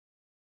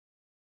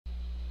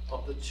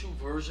Of the two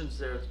versions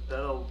there, it's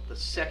better, the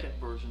second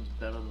version's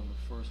better than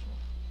the first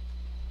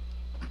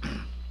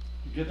one.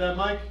 You get that,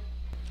 Mike?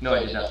 No, I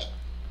did not.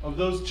 Of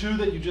those two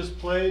that you just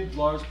played,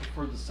 Lars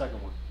preferred the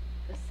second one.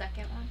 The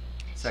second one?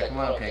 Second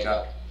one? Okay,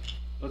 got it.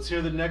 Let's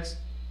hear the next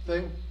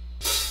thing.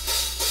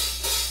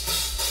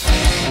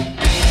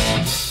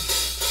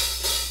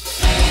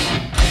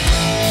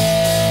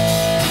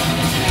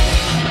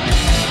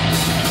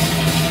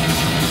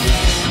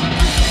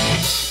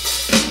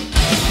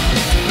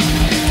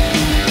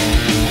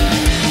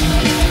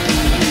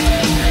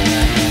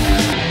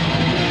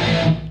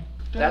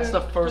 That's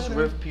the first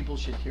riff people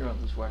should hear on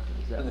this record.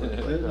 Is that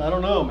what I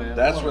don't know, man.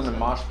 That's when the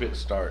mosh pit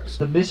starts.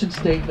 The mission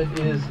statement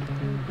is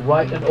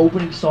write an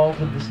opening song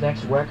for this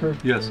next record.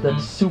 Yes.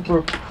 That's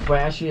super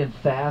flashy and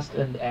fast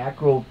and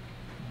acro.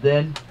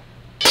 Then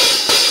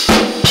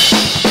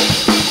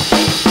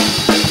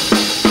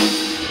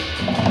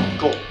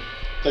Cool.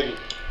 Thank you.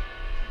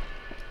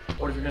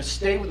 Or if you're going to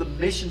stay with the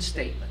mission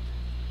statement,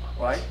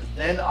 right?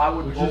 Then I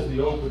would Which vote. is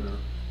the opener.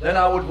 Then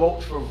I would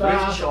vote for riff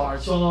Fast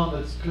charge. song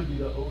that could be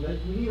the.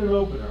 We need an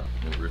opener.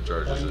 Riff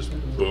charge is just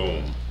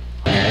boom.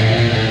 A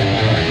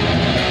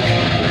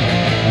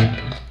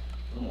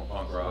little more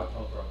punk rock.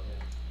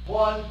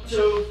 1,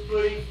 2,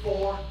 3,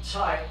 4,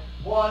 tight.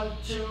 1,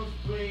 2,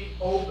 3,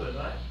 open,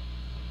 right?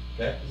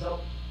 Okay. Is that?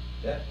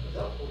 Yeah. Is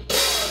that? 1, 2,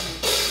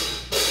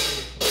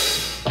 3.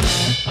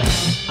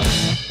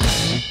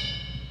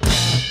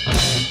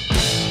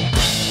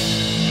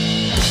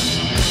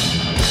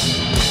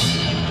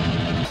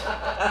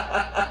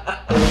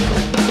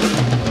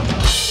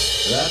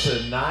 That's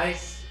a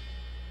nice,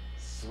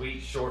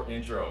 sweet, short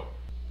intro.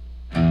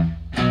 How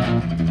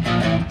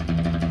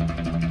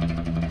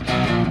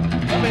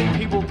many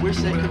people wish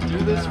they could do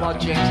this while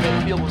James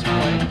Hetfield was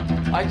playing?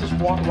 I just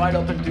walk right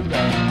up and do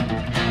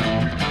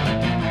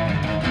that.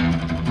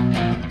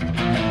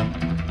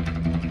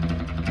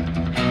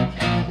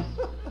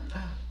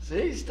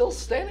 See, he's still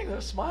standing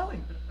there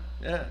smiling.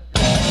 Yeah.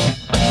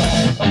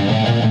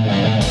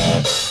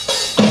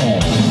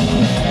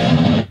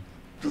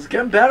 It's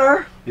getting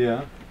better.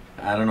 Yeah.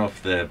 I don't know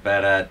if the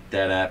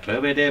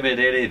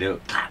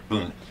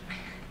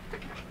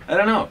I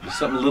don't know. There's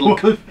something a little.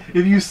 Well,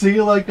 if you sing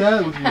it like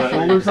that with your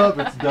shoulders up,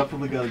 it's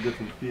definitely got a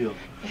different feel.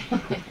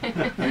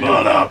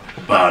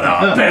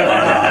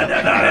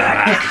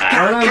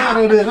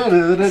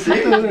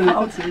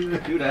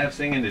 Dude, I have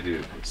singing to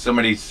do.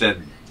 Somebody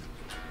said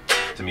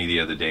to me the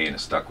other day, and it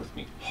stuck with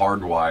me.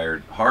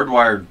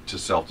 Hardwired to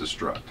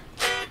self-destruct.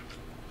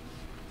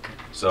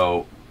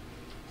 So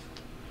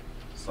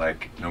it's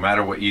like no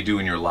matter what you do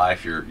in your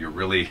life, you're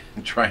really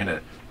trying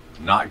to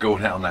not go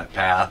down that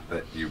path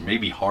that you're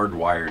maybe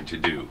hardwired to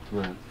do.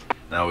 Right. And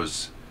I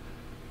was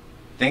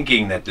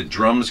thinking that the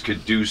drums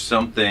could do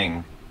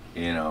something,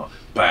 you know,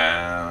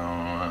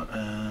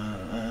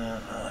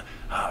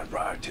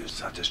 hardwired to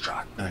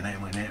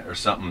self-destruct, or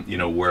something, you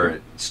know, where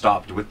it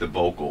stopped with the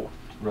vocal.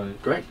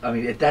 Right. Great. I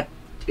mean, that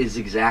is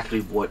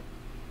exactly what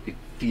it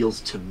feels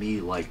to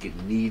me like. It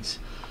needs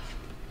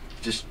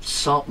just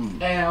something.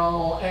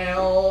 Hardwired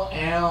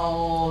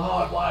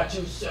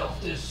to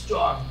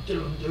self-destruct.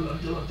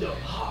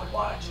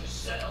 Hardwired to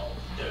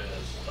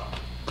self-destruct.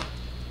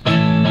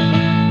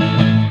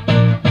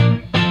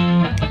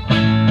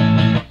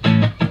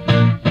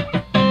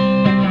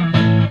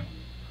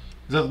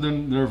 Is that the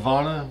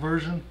Nirvana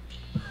version?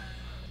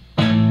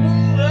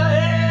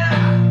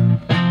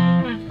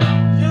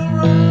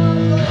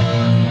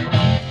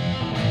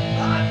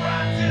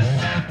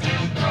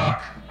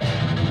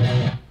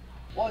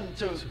 One,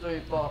 two, three,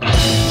 four.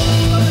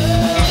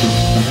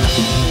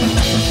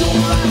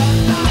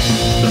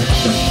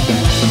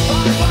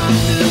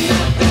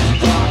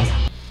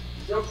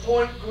 Is there a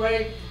point,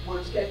 Greg, where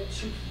it's getting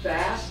too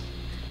fast?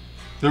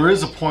 There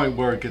is a point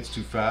where it gets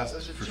too fast,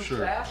 Is it for too sure.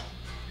 fast?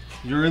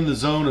 You're in the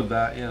zone of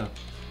that, yeah.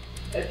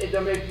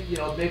 There may be, you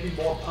know, maybe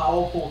more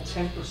powerful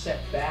 10%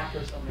 back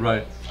or something.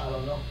 Right. I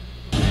don't know.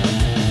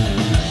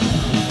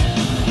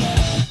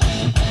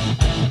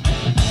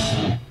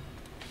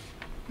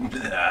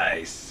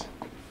 Nice.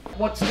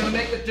 What's gonna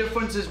make the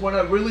difference is when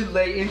I really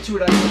lay into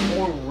it, I get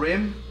more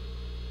rim,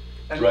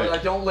 and Right. when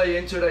I don't lay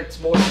into it, it's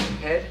more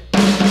head.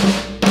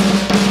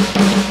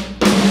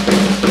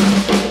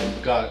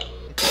 Got it.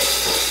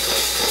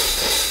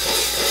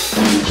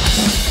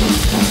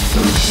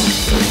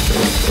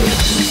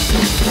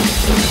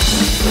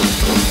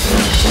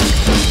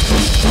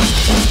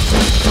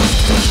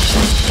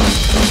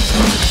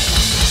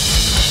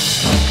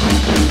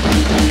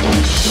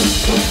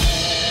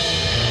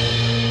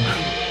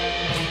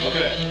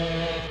 Okay.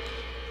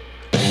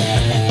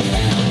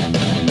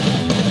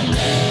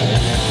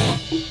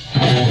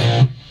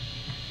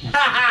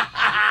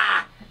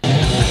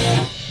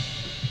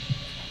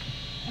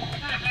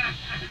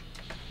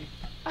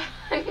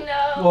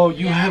 No. Well,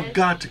 you have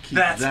got to keep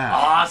That's that.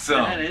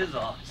 awesome. That is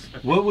awesome.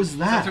 What was Is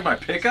that through that? my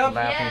pickup?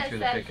 Laughing Yes, through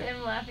the that's pickup.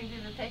 him laughing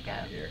through the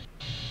pickup. Here.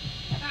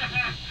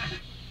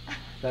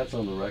 That's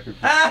on the record.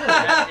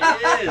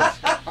 It is.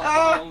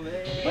 Oh,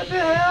 What the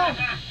hell?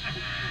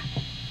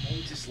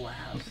 He just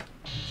laughs.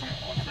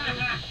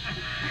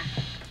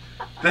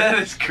 That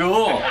is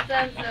cool. That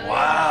sounds so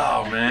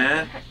Wow,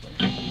 man.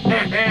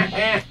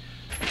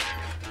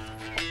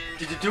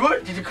 Did you do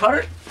it? Did you cut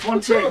it? One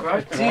take,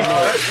 right? It's easy,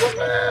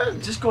 right?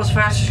 Just go as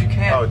fast as you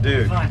can. Oh,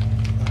 dude. Fine.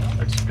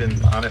 I've just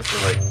been on it for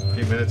like a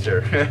few minutes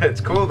here.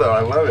 It's cool though, I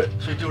love it.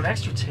 So you're doing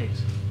extra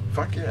takes.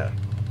 Fuck yeah.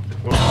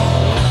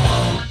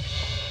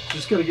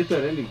 Just gotta get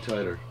that ending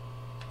tighter.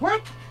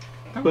 What?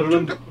 That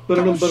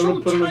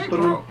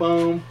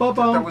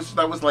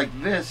was like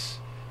this.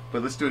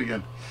 But let's do it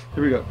again.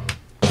 Here we go.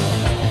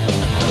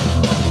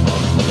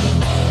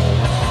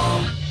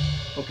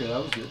 Okay,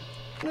 that was good.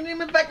 My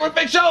name is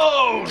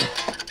Backwardsfiction!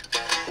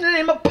 The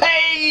name of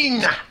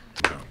pain!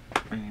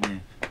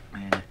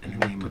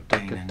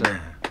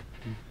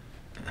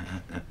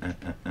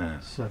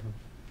 Seven.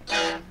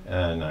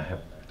 And I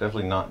have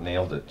definitely not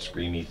nailed it,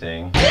 screamy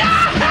thing.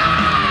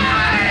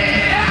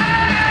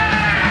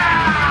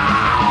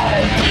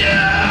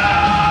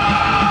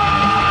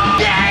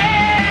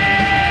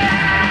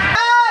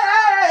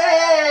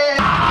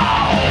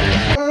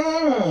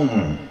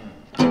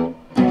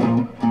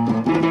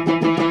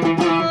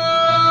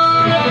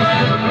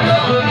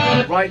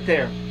 Right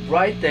there.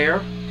 Right there.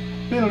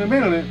 Man on it,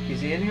 man on it.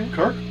 Is he in here?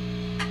 Kirk?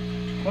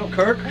 Oh,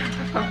 Kirk?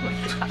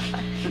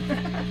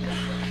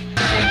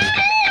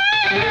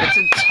 It's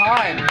in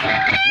time.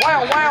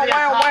 Wow, wow,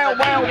 wow, wow,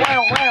 wow,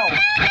 wow, wow.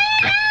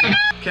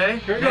 Okay,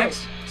 Here it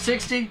next. goes.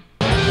 60.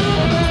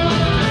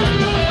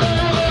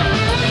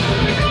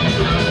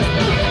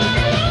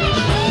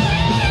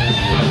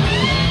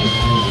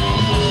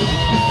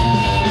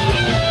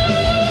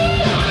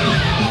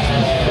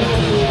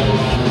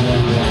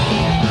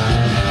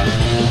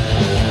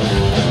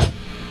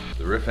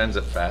 The riff ends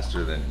up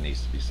faster than it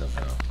needs to be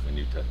somehow when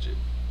you touch it.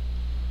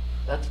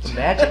 That's the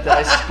magic that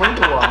I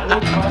sprinkle on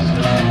it.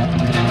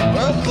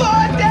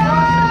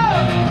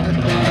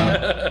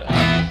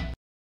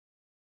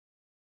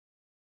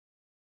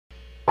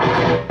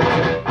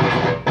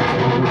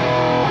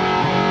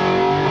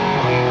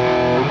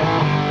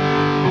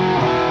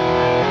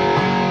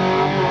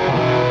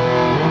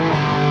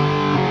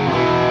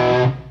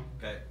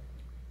 Okay.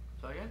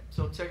 So again,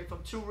 so take it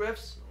from 2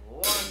 riffs.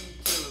 1,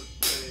 2,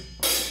 3.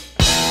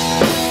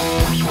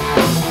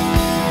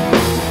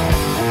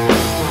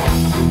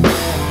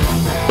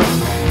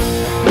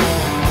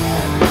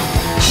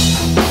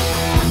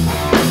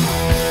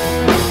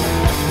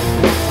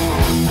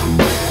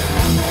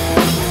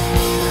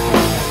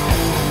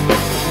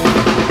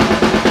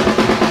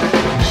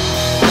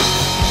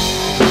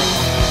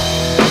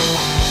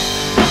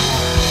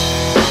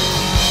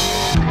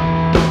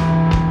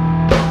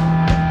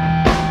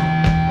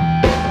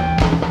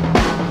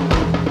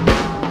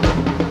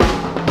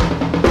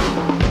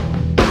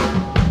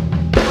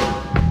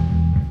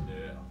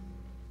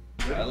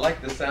 I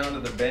like the sound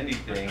of the bendy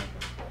thing,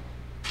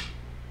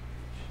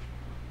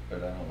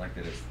 but I don't like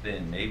that it's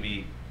thin.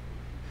 Maybe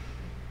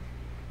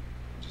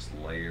just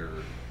layer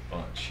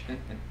bunch.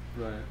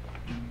 Right.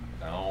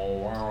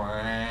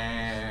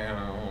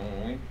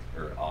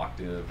 Or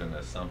octave and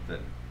a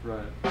something.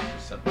 Right.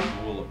 There's something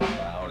cool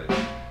about it.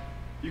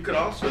 You could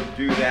also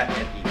do that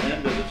at the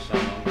end of the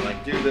song,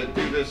 like do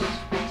this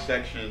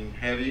section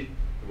heavy,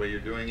 the way you're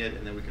doing it,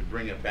 and then we could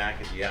bring it back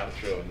at the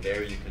outro, and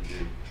there you can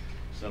do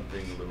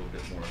something a little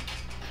bit more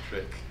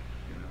trick,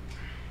 you know.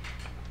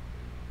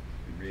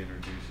 You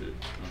reintroduce it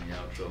on the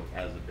outro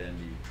as a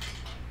bendy,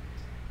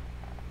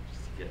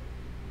 just to get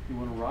You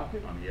wanna rock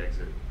it? on the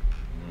exit.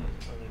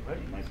 Are they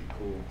ready? It might be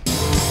cool.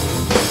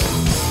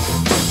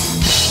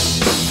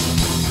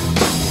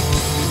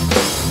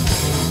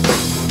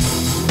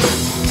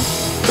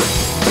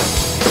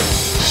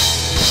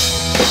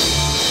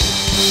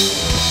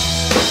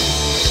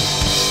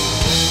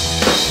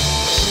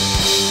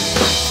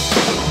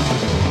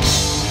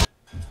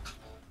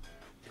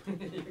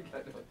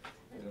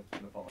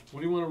 What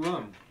do you want to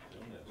run?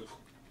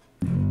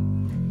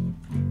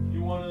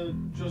 You want to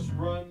just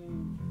run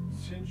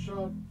tin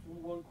shot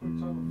one quick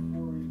time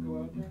before we go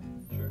out there?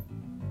 Sure.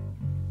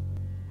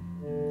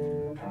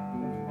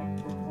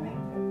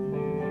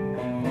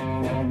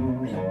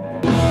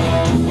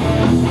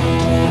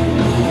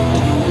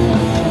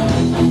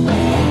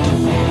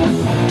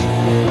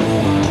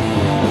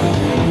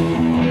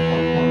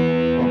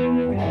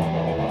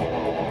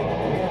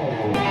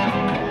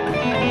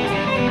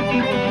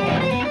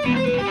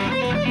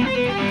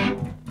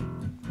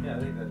 Yeah, I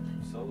think that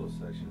solo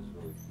section is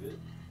really good.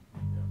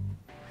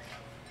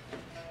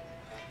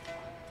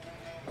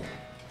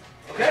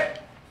 Okay.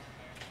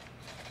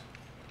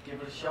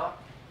 Give it a shot.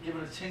 Give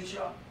it a tin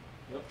shot.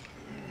 Yep.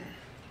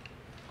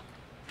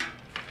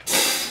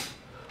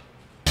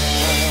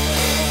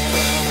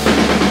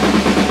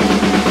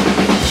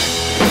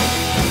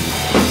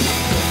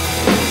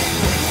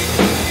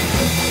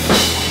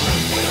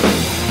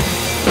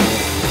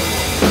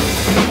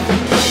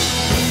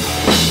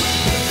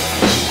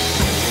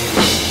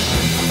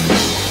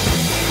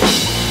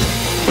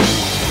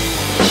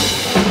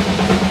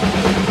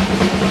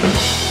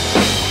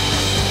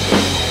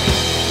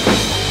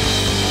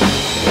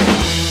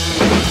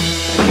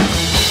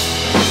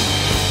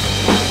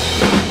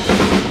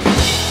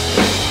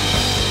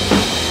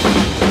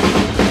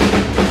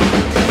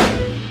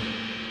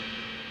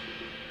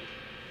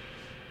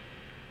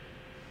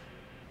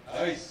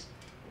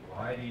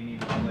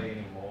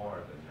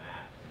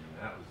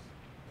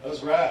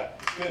 was rad.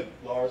 Good,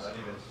 Lars.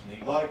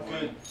 A lot of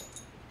good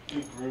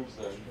grooves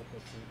there.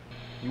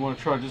 You want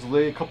to try just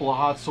lay a couple of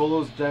hot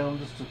solos down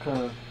just to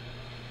kind of.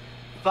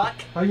 Fuck.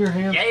 How your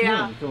hands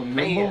Yeah, feel? You feeling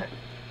man. nimble?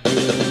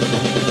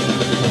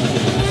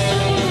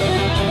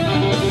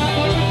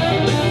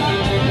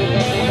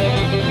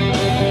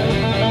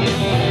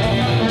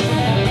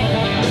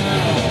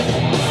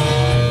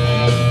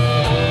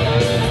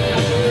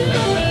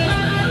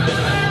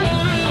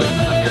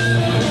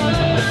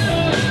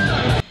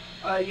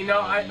 You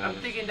know, I'm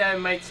thinking that it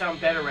might sound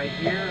better right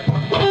here.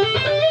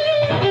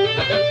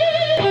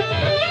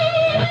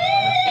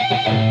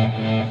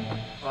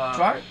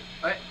 Try.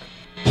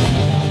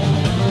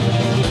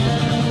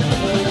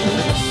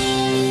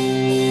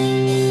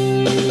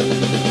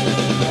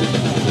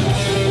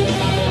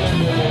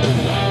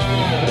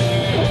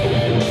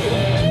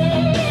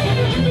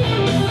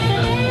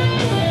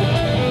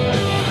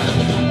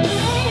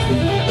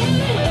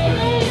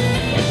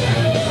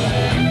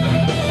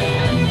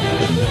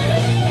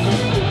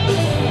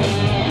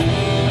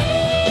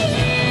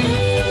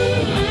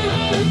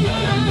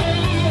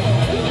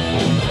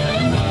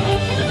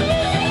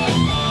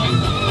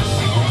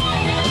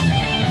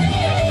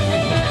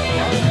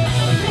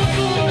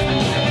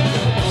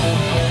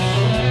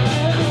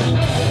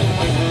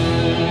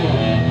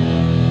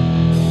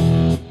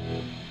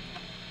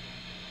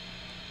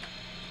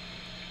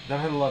 That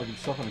had a lot of good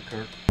stuff on it,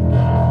 Kurt.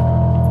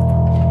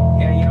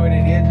 Yeah, you know what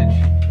it is?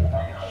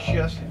 It's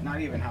just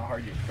not even how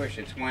hard you push.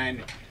 It's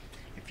when,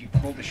 if you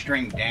pull the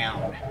string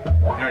down, you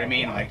know what I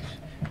mean? Like,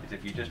 it's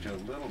if you just do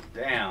a little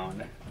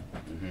down,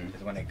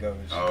 is when it goes.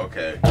 Oh,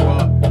 okay.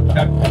 Well,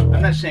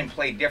 I'm not saying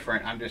play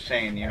different. I'm just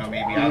saying, you know,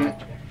 maybe I'll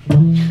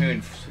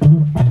tune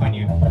when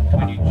you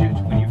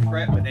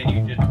fret, but then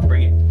you just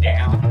bring it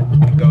down.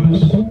 It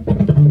goes.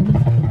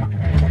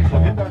 So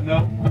hit that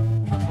note.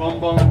 Bum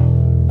bum.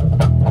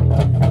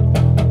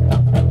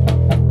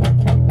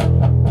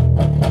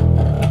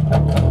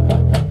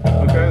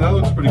 Okay, that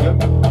looks pretty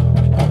good.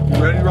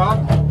 You ready,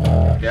 Rob?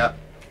 Yeah.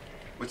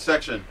 Which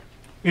section?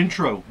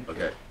 Intro.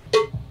 Okay.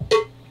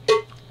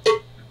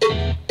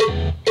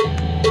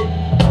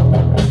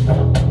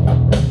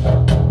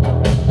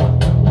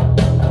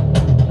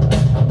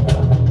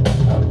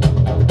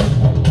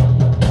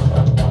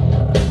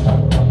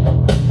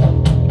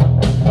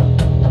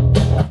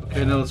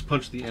 Okay, now let's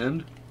punch the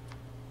end.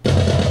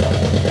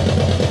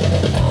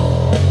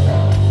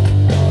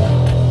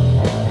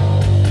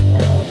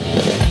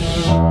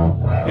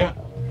 Yeah,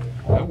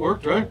 that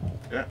worked, right?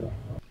 Yeah.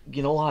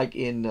 You know, like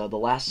in the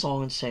last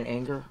song in Saint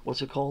Anger,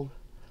 what's it called?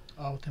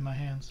 All Within My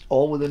Hands.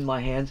 All Within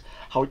My Hands.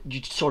 How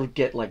you sort of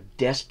get like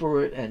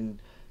desperate and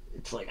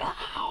it's like,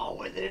 oh,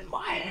 within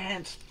my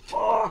hands,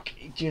 fuck.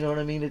 Do you know what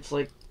I mean? It's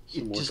like,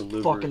 it just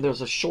fucking,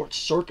 there's a short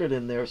circuit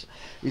in there. It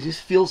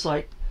just feels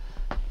like,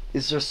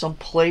 is there some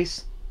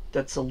place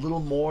that's a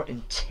little more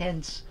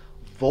intense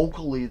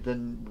vocally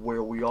than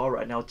where we are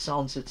right now? It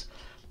sounds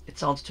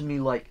to me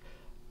like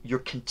you're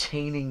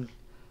containing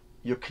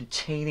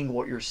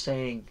what you're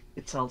saying.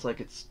 It sounds like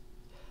it's,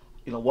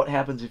 you know, what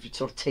happens if you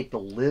sort of take the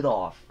lid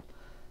off?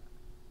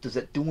 Does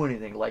that do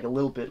anything? Like a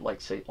little bit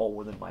like, say, All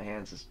Within My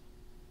Hands is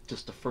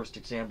just the first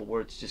example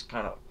where it's just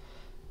kind of,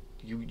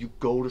 you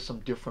go to some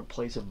different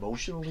place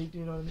emotionally, do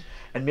you know what I mean?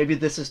 And maybe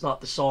this is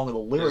not the song or the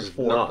lyrics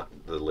for it. Not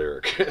the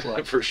lyric,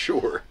 Right. for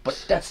sure.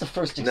 But that's the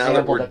first example. Now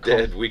that we're that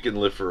dead, comes. we can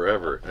live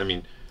forever. I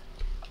mean,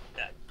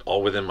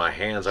 all within my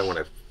hands, I want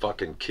to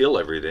fucking kill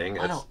everything.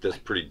 That's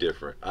pretty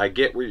different. I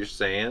get what you're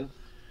saying.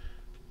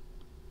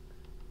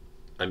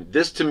 I mean,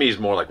 this to me is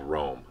more like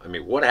Rome. I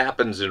mean, what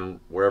happens in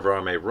Wherever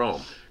I May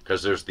Roam?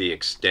 Because there's the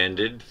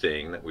extended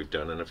thing that we've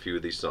done in a few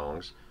of these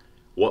songs.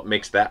 What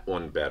makes that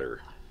one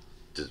better?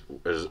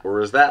 Or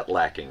is that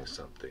lacking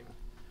something?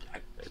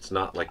 It's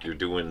not like you're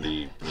doing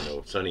the,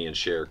 Sonny and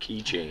Cher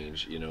key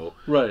change,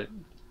 Right.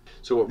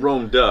 So what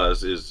Rome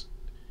does is,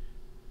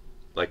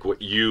 like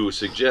what you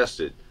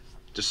suggested,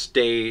 to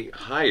stay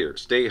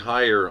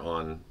higher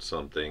on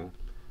something,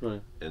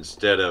 Right.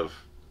 instead of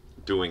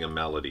doing a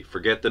melody.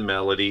 Forget the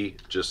melody,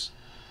 just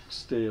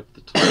Stay up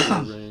the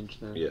top of the range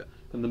there. Yeah.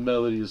 And the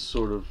melody is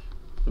sort of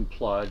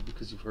implied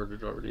because you've heard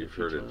it already. You've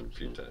heard it a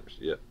few yeah. times.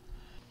 Yeah.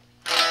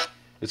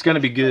 It's gonna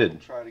be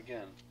good. Try it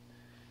again.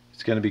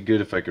 It's gonna be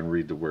good if I can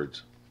read the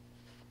words.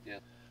 Yeah.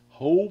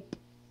 Hope.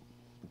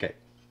 Okay.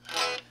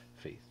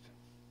 Faith.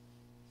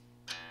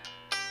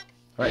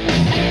 All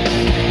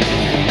right.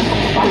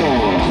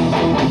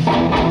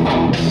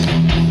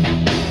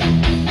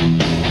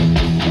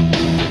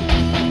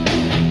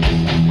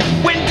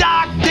 When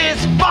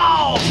darkness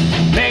falls,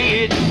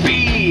 may it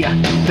be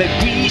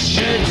that we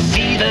should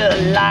see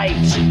the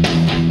light.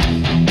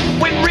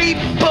 When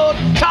rebirth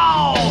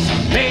calls,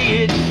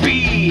 may it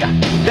be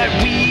that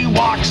we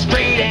walk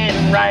straight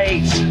and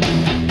right.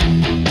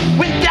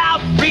 When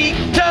doubt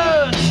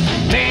returns,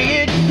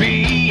 may it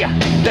be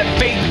that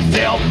faith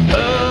itself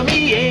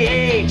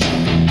permeates.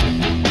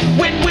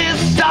 When we're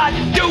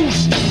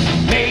seduced,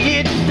 may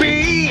it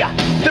be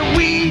that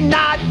we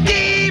not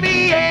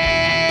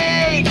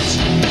deviate.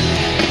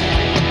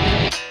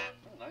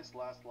 Oh, nice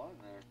last line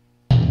there.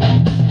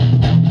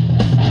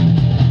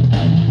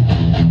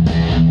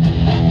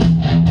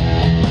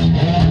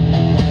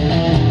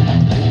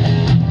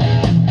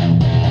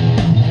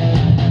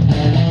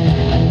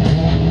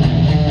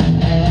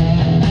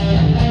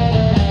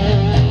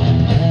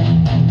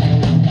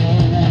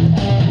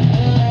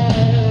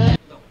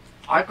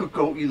 I could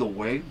go either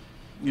way,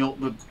 you know,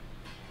 the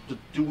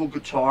dual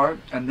guitar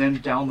and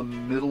then down the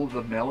middle of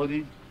the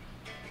melody,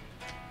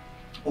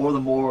 or the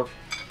more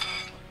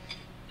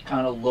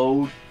kind of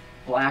low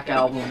Black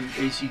Album,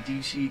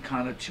 AC/DC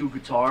kind of two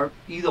guitar.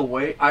 Either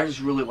way, I just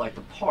really like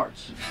the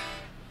parts.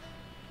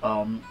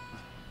 You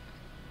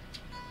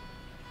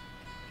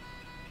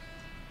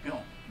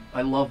know,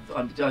 I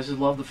just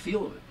love the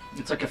feel of it.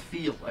 It's like a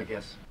feel, I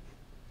guess.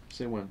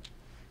 Say when.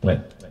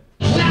 When.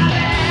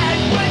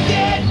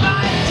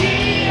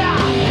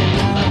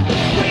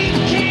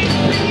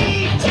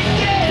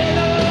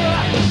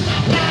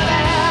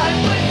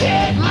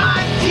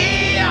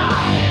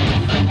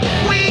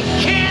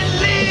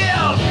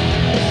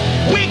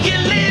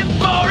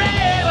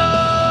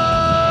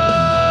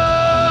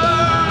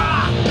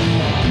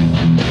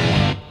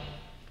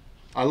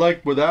 I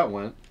like where that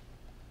went.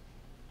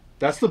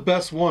 That's the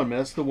best one, man.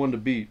 That's the one to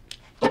beat.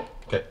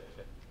 Okay.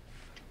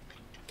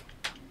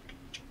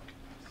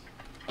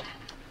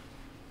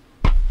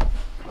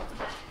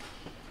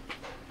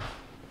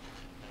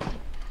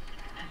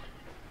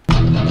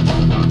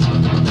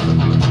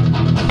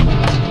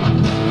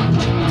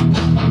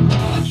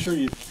 I'm sure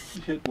you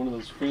hit one of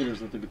those faders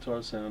that the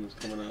guitar sound is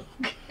coming out.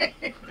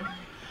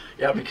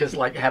 Yeah, because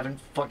like having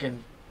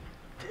fucking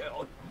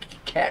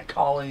cat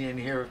calling in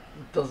here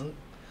doesn't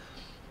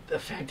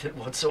affect it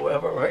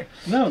whatsoever, right?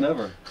 No,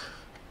 never.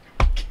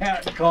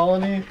 Cat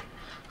colony.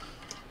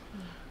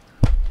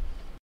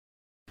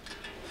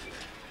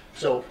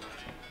 So,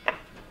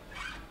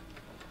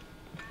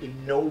 in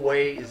no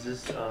way is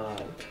this,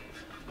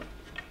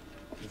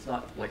 it's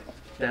not like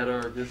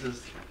better, this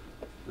is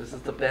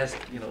the best,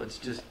 you know, it's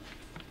just,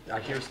 I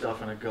hear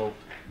stuff and I go,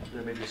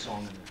 there may be a song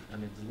in there. I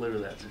mean, it's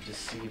literally that, to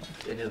just see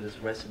if any of this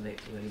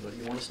resonates with anybody.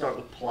 You want to start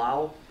with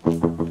Plow?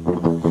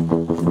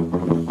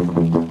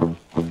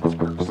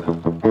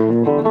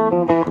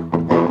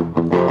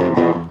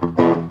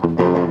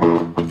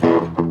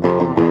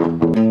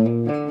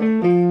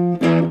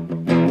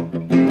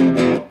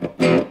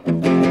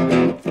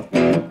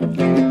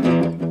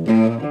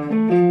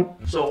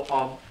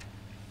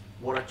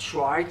 What I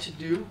try to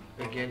do,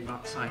 again,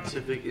 not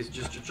scientific, is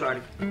just to try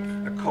to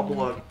a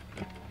couple of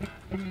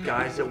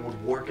guys that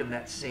would work in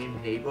that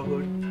same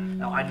neighborhood.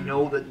 Now I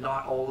know that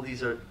not all of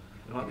these are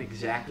not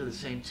exactly the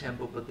same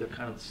tempo, but they're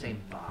kind of the same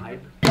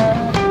vibe.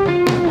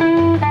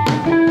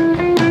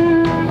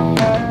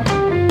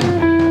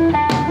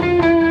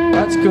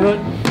 That's good.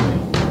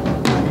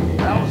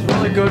 That was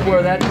really good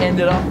where that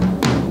ended up.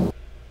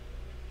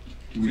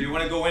 So you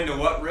want to go into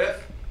what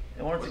riff?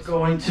 I wanted to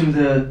go into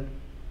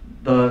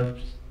the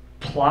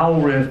Plow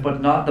riff,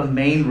 but not the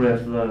main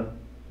riff, the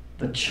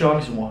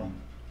Chugs one.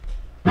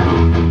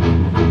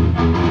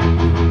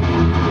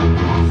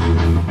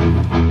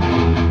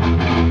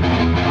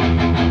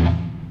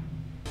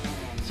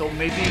 So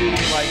maybe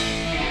like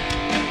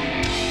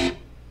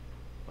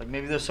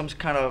maybe there's some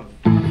kind of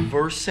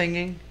verse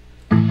singing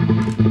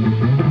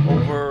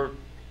over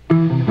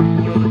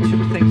one of the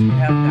two things we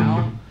have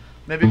now.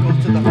 Maybe it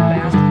goes to the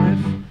fast riff,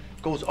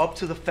 goes up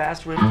to the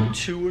fast riff for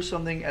 2 or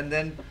something, and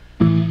then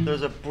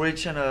there's a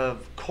bridge and a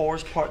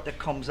chorus part that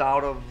comes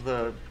out of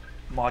the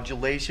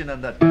modulation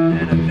and the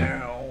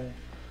now.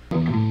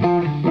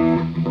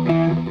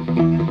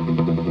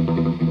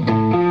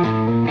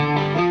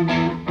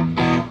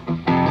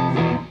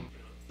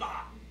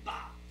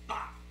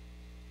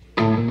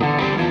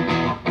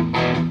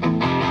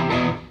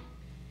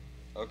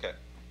 Okay.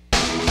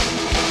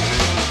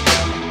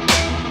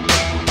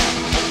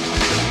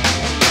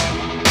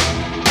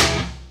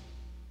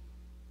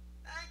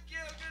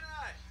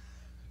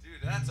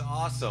 That's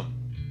awesome.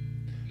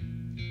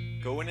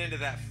 Going into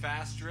that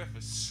fast riff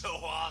is so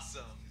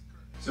awesome.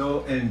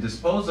 So in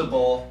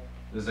Disposable,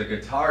 there's a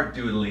guitar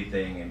doodly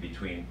thing in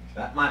between.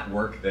 That might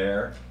work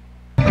there.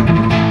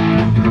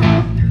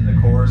 And the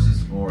chorus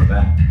is more of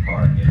that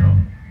part, you know.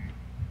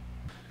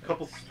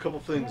 Couple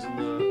things in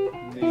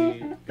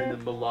the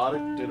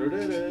melodic.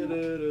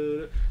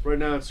 Right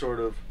now it's sort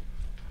of,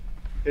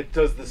 it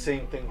does the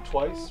same thing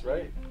twice,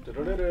 right?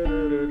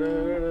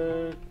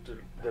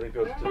 Then it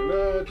goes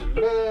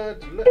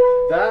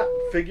that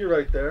figure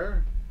right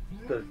there,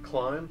 the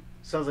climb,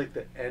 sounds like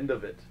the end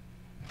of it.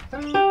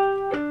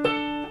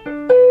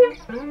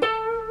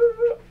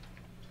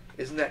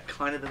 Isn't that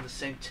kind of in the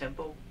same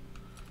tempo?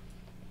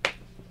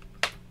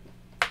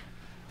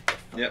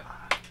 Yep.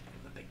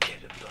 Let me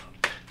get it up.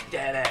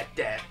 Da da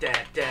da da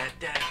da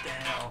da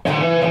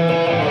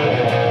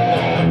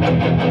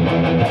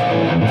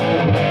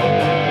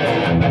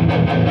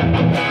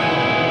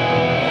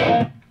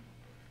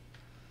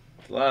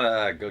A lot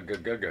of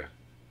ga-ga-ga-ga.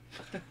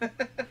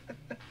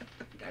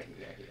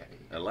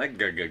 I like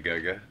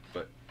ga-ga-ga-ga,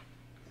 but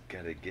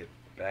gotta get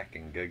back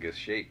in ga-ga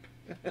shape.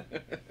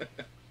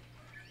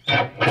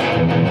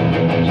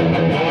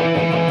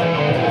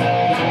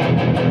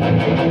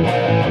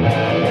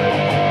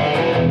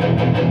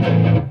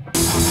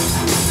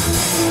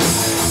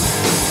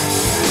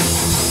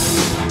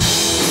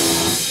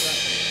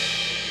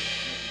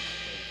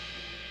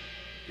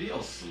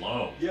 feels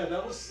slow. Yeah,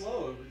 that was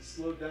slow. It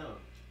slowed down.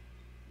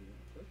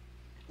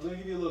 I'm gonna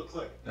give you a little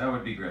click. That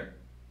would be great.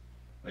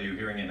 Are you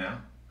hearing it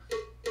now?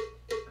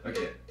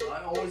 Okay.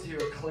 I always hear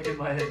a click in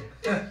my head.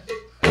 That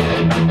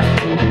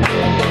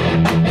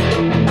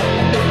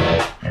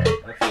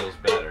feels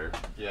better.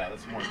 Yeah,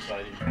 that's more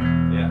exciting.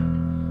 Yeah.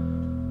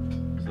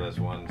 So that's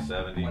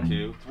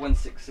 172. It's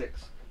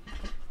 166.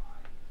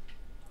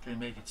 Can you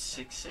make it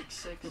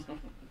 666?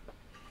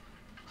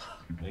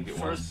 Make it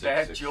First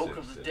bad joke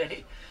of the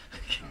day.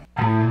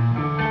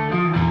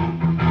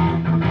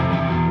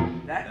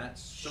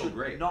 That's so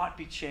great. Not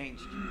be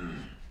changed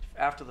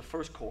after the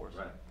first chorus.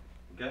 Right.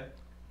 Okay.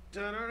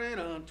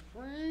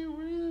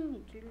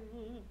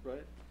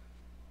 Right.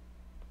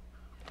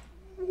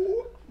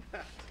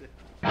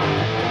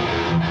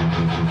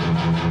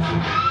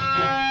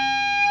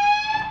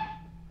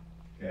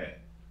 Okay.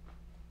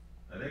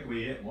 I think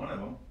we hit one of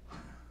them.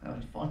 That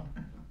was fun.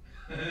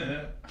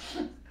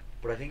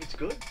 But I think it's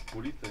good.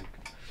 What do you think?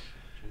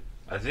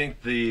 I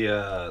think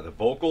the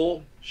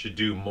vocal should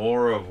do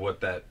more of what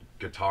that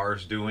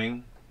guitar's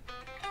doing.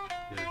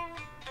 Yeah.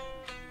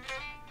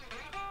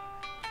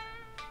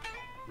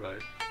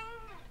 Right.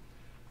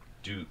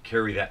 Do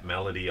carry that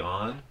melody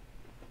on.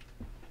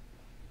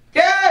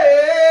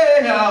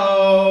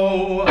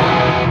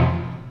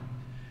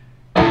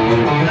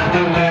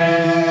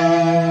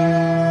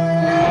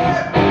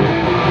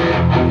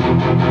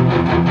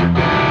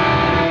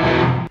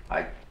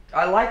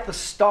 I like the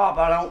stop.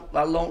 I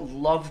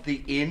don't love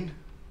the in.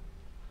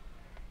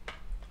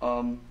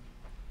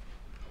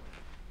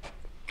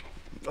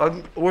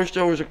 I wish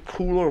there was a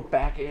cooler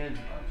back end.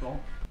 That's all.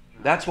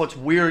 That's what's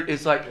weird.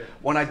 Is like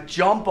when I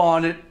jump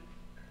on it,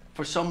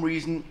 for some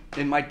reason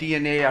in my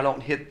DNA, I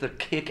don't hit the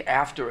kick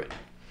after it.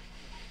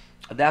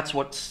 That's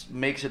what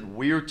makes it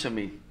weird to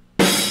me.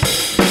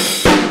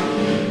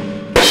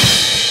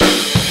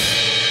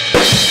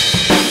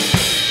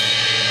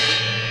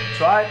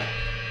 Try it.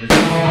 That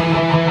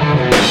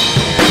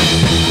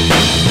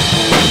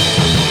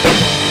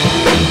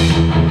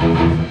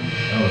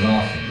was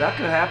awesome. That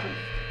could happen.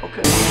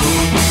 Okay.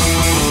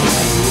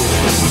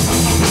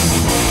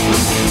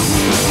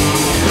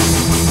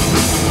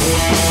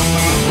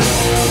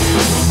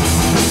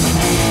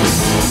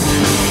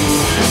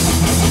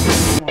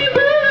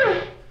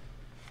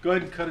 Go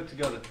ahead and cut it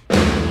together.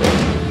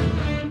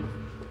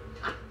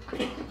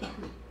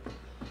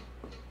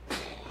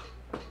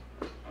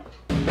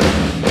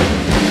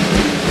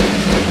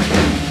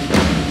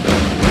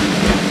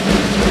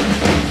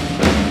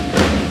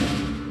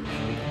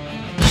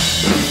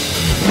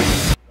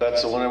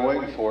 That's the one I'm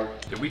waiting for.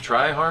 Did we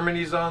try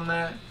harmonies on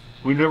that?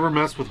 We never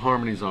messed with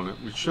harmonies on it.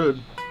 We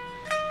should.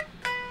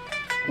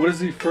 What is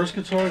the first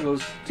guitar? It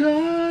goes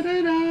da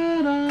da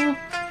da da.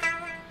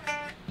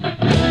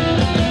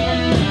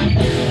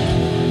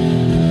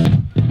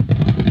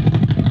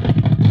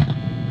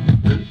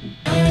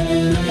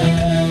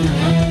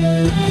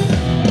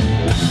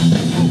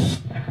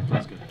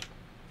 That's good.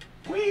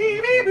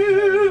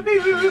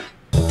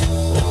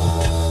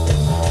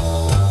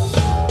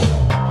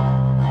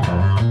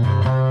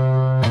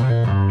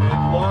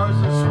 Lars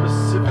is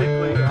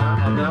specifically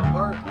on that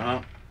part.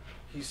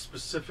 He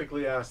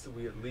specifically asked that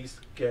we at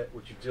least get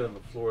what you did on the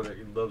floor. That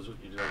he loves what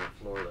you did on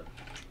the floor. That.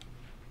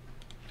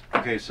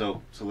 Okay,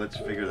 so let's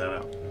figure that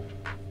out.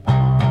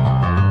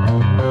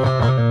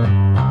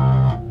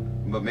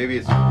 But maybe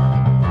it's.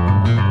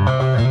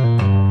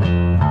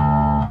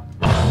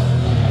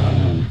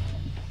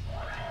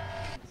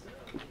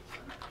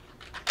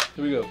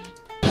 Here we go.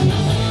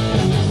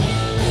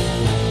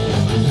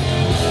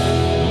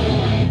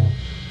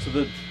 So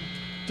the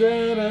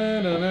da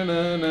da da da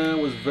da da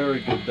was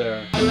very good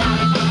there.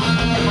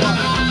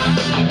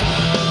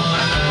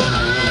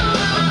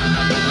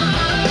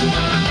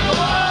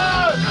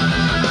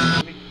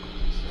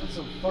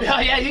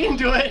 Yeah, you can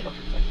do it.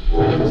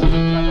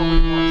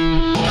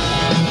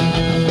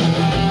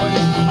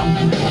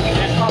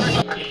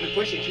 If you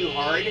push it too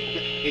hard,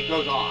 it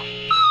goes off.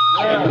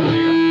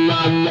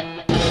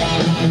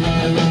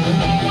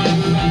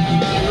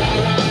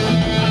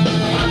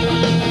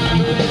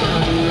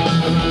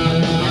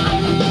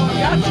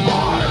 That's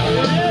hard.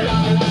 It is.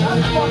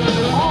 That's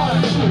fucking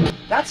hard.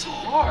 That's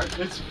hard.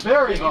 It's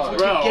very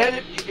hard.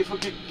 If we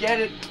could get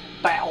it,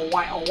 bow,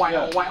 wow,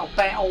 wow, wow,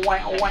 bow,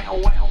 wow, wow,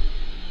 wow.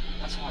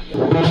 That's hard.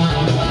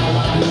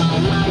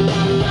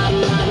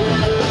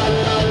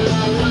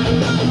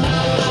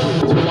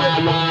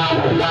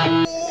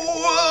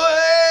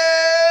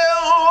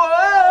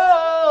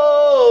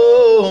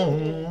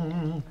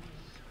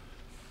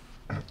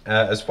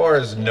 As far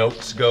as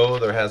notes go,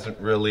 there hasn't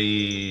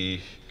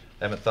really,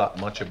 I haven't thought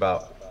much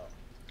about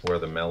where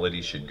the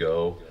melody should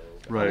go.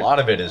 Right. A lot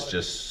of it is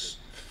just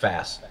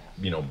fast,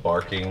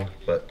 barking,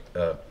 but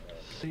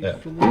yeah.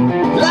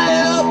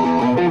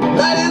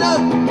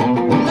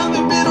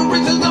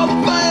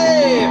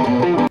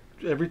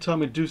 Every time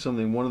we do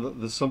something, one of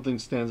the something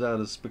stands out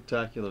as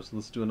spectacular. So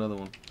let's do another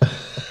one.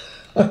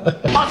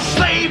 A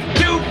slave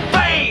to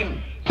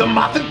fame, the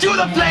moth into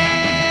the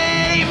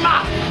flame.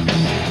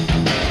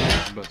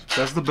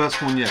 That's the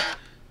best one yet.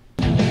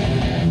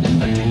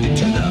 Addicted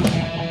to the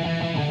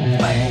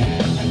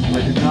fame.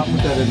 I did not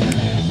put that in there.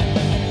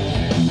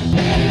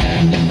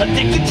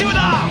 Addicted to the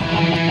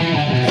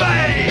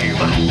fame.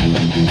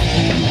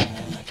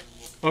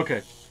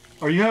 Okay.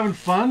 Are you having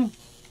fun?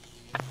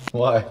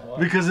 Why?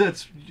 Because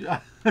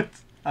I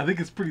think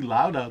it's pretty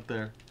loud out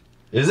there.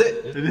 Is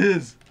it? It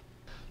is.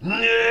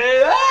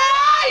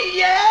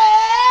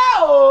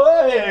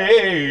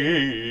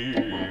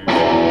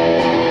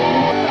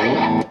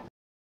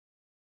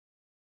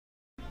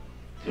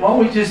 Why don't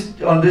we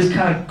just, on this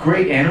kind of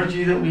great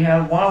energy that we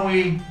have, why don't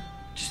we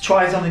just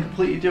try something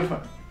completely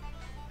different?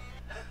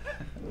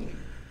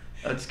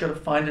 I just gotta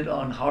find it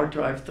on hard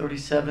drive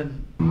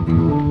 37.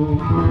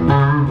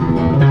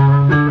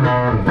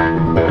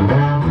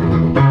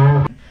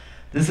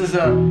 This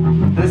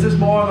is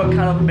more of a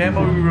kind of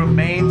memory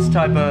remains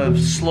type of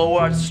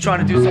slower. I was just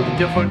trying to do something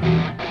different.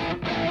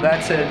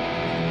 That's it.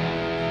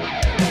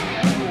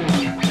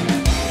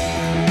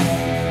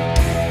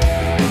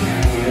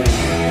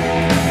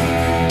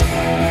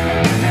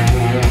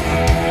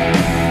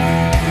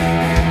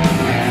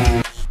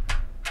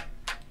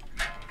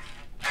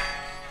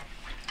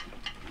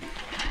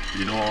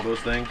 You know all those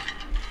things?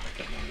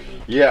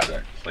 Yeah.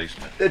 Exact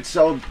placement. It's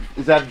so.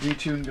 Is that a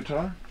detuned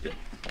guitar? Yeah.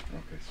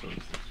 Okay, so is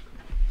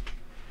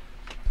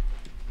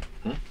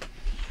this.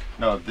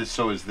 No, this.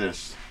 So is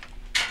this.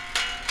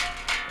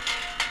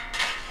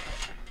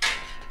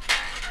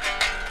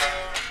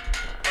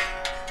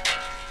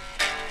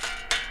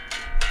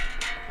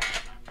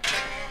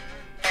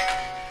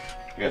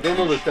 I don't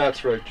know that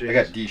that's right, James. I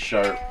got D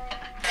sharp.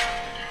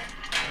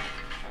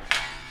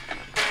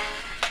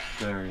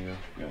 There you go.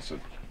 Yeah, so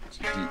it's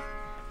D.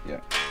 Yeah.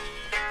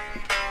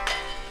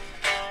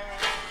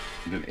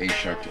 And then A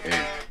sharp to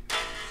A.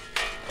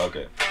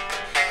 Okay.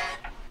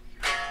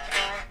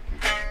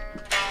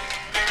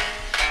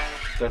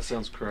 That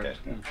sounds correct.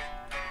 Okay.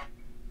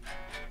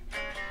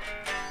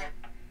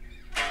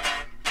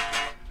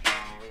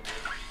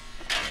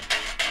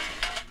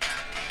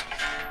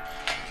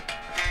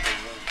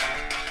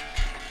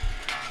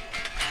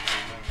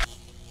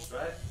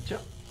 Yeah.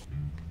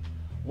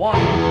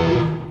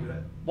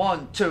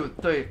 One, two,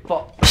 three,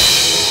 four.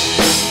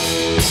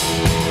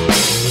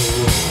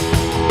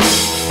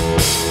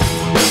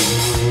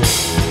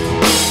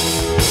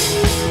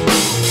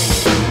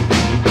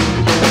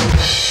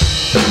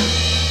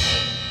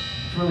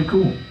 It's really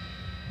cool.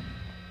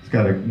 It's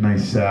got a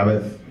nice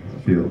Sabbath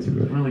feel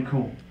to it. Really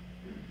cool.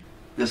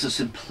 There's a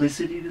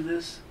simplicity to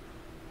this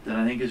that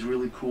I think is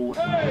really cool.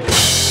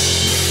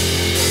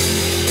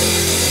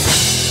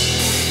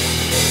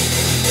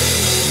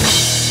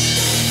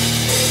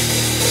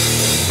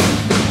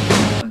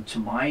 And to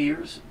my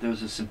ears,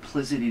 there's a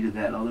simplicity to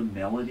that other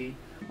melody.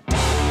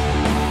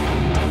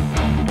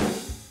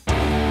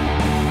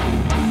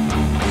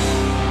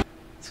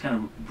 It's kind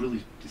of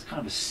really, it's kind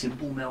of a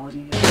simple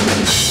melody.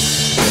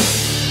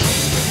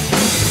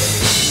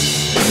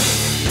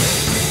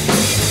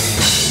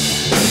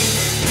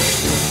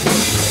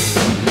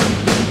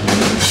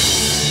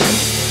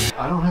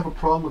 I don't have a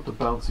problem with the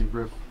bouncy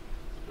riff.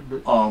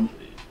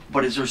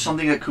 But is there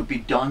something that could be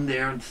done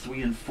there in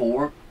 3 and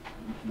 4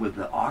 with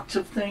the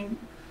octave thing?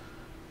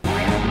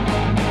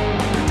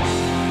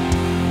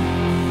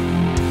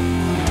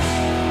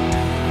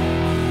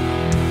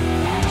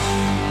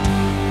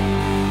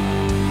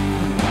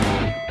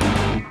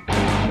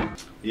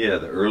 Yeah,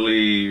 the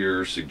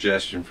earlier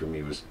suggestion for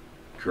me was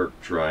Kirk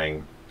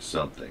trying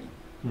something.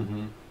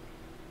 Mm-hmm.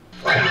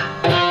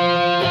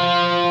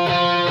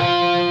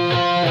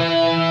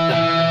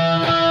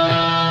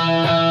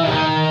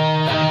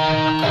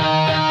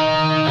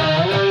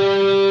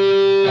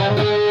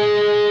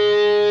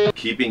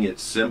 Keeping it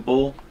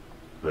simple,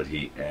 but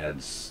he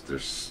adds,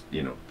 there's,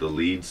 you know, the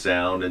lead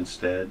sound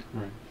instead.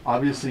 Right.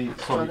 Obviously,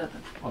 probably,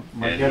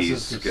 my And guess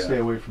he's is to got- stay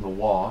away from the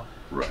wah.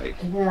 Right.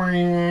 Or,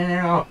 you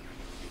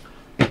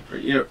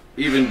know,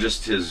 even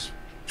just his.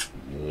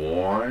 Make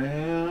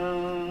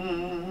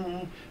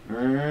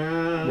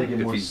it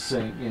more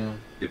sing, yeah.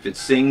 If it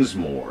sings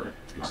more,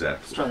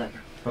 exactly. Let's try that.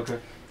 Okay.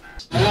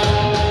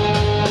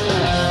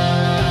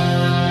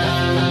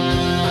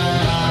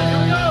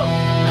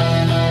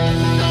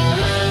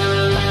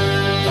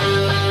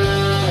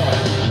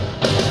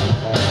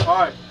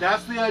 Alright,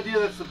 that's the idea.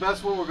 That's the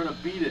best one. We're going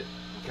to beat it.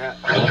 Cat.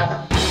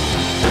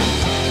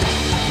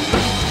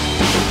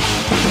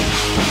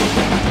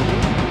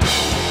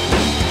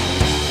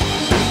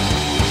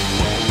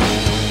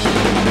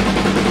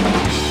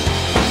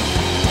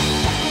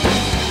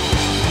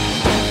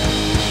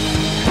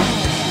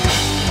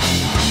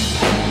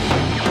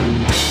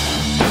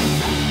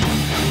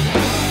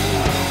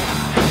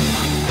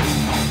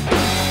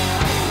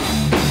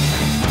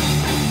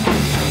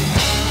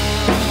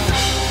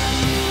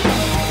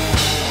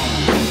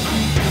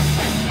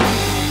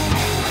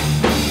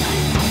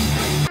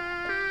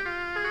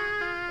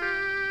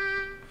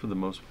 For the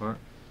most part.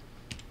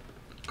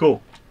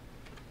 Cool.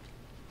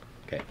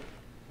 Okay.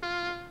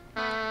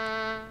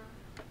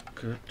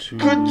 Good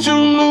to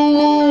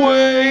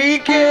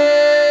awaken.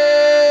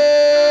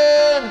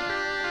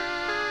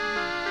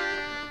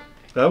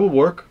 That would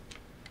work.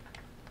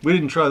 We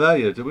didn't try that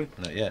yet, did we?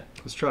 Not yet.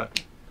 Let's try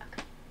it.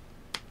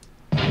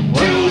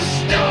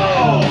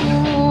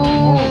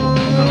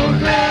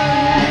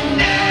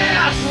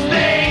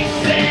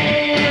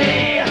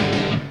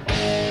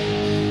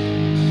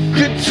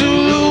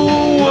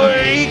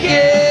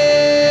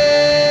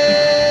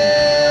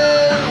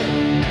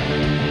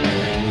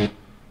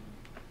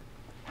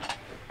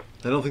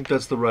 I don't think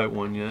that's the right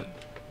one yet.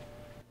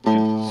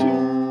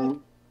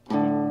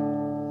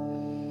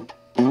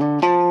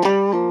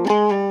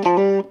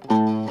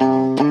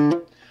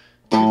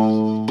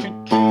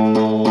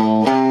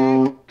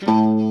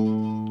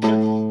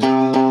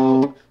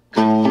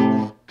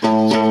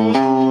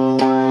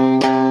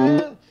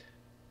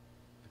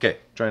 Okay,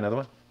 try another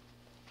one.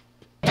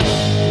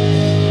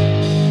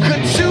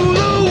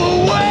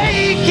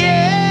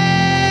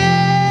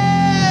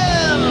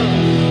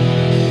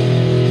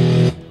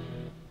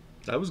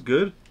 That was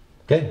good.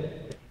 Okay.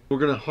 We're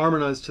gonna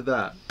harmonize to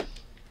that.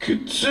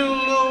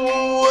 Cthulhu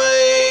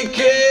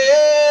awaken!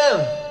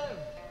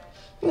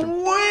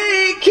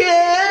 Awaken!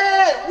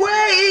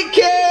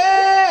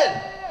 Awaken!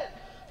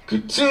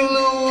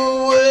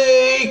 Cthulhu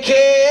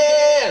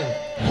awaken!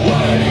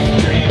 Wake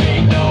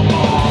dreaming no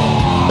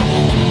more!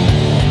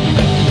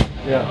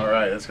 Yeah. All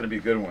right, that's gonna be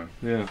a good one.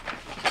 Yeah.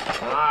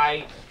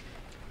 Alright.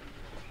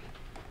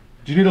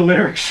 Do you need a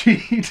lyric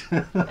sheet?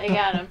 I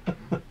got him.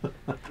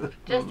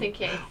 Just in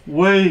case.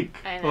 Wake.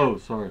 I know. Oh,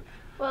 sorry.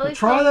 Well, at least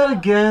Try I'll that know.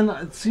 again.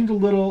 It seemed a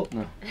little.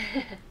 No.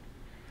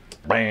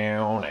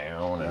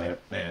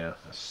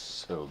 That's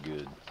so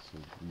good.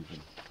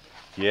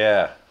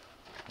 Yeah,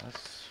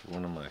 that's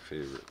one of my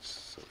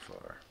favorites so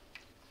far.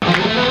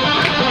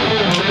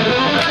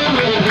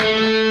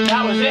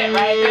 That was it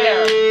right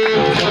there.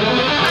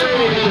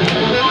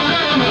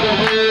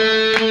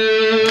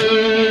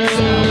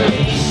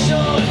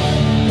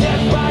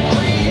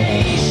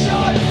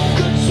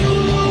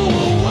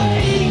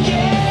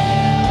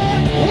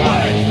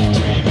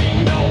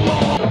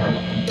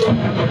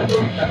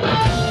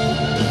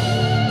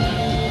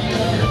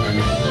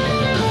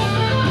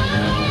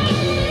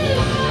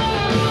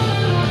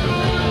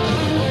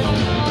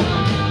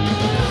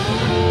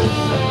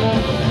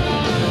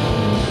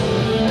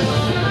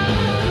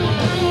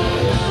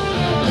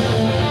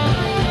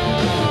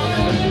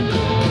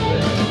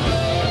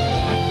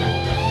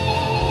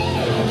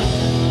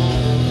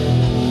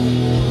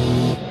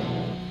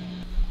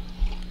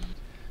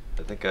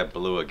 I think I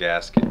blew a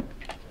gasket.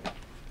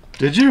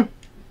 Did you?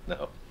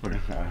 No.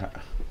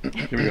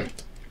 Here we go.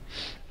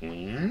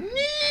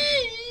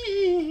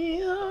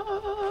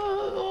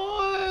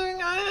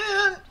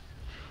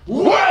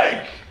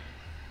 Wake!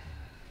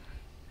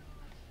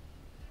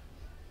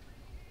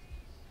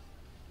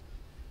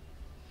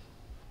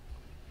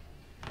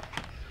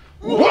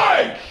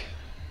 Wake!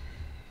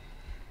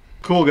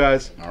 Cool,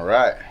 guys. All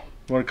right.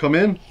 You want to come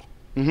in?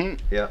 Mm-hmm.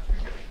 Yeah.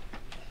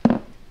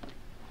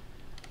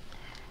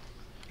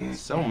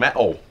 So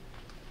metal.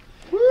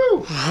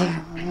 Woo!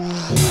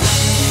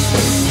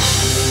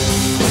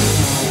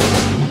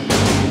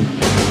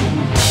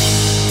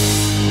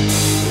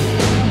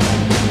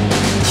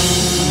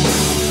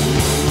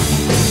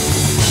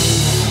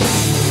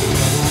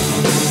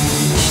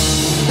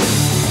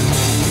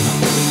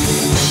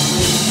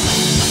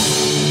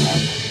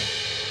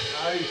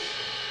 Nice.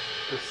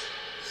 The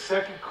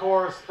second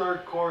chorus,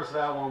 third chorus,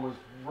 that one was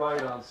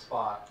right on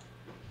spot.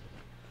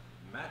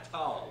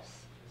 Metals.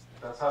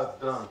 That's how it's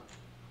done.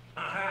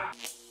 Alright.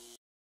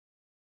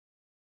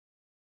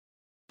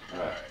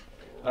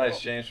 Hi,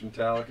 it's James from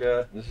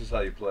Metallica. This is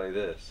how you play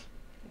this.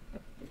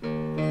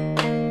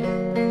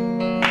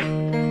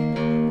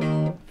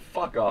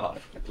 Fuck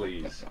off,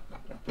 please.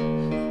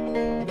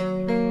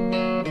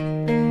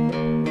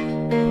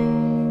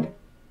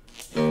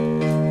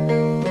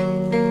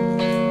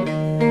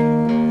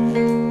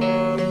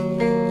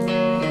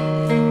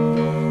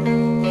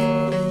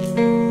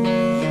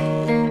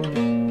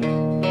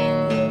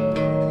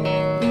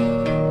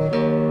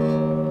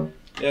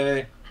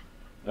 Yay.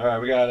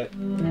 Alright, we got it.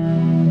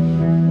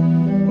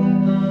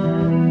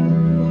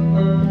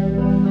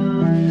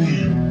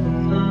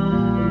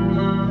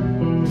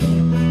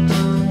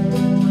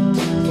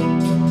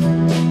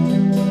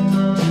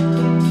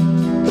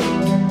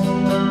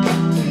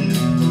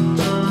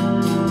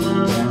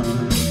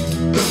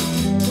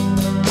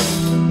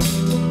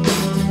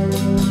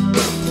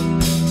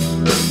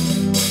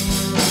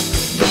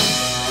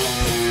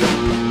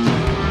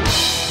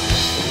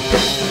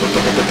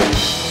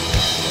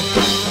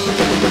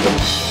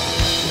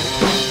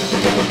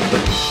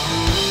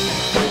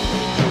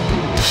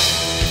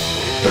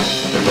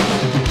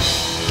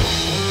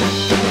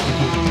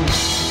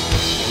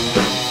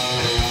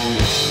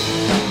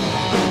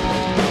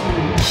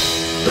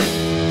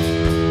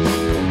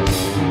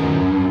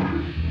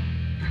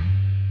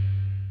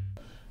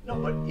 No,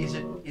 but is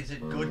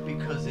it good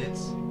because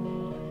it's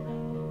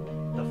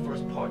the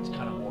first part's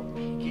kind of more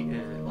peaky,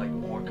 like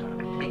more kind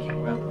of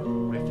peaking rather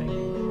than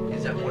riffing?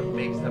 Is that what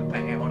makes the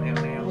bam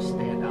and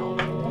stand out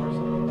more or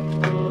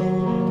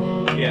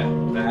something? Yeah,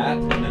 that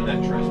and then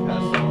that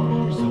trespass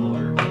song are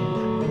similar.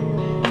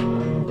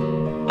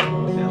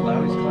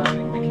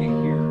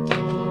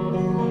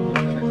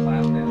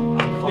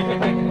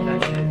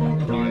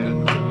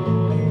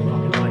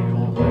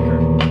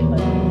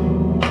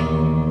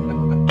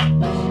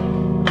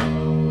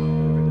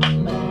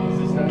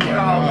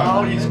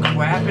 Oh, he's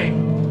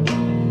crapping.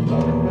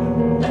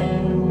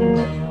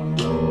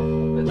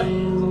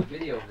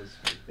 Video of this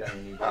guy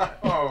needs.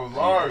 Oh,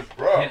 Lars,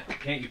 bro.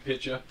 Can't you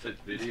pitch up that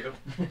video?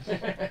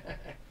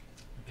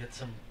 Get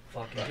some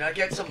fucking. Can I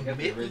get some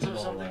mittens or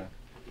something?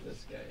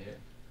 This guy here.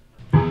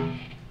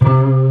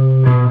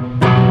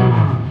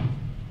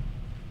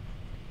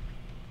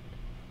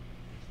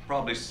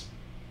 Probably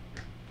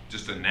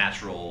just a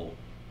natural,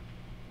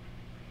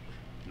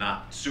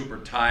 not super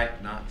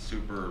tight, not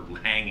super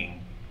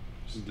hanging,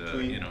 just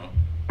you know.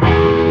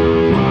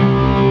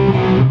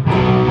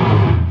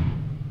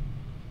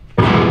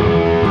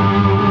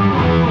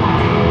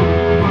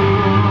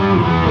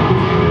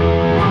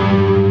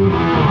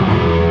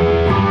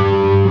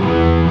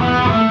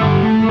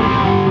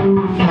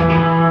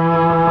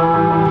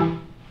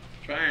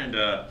 Trying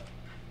to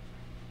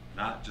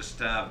not just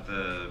have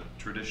the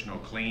traditional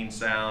clean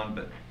sound,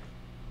 but it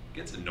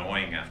gets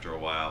annoying after a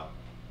while.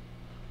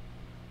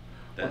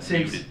 That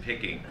muted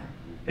picking.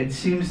 It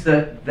seems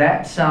that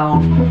that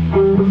sound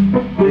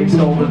makes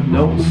all the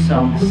notes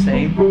sound the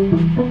same.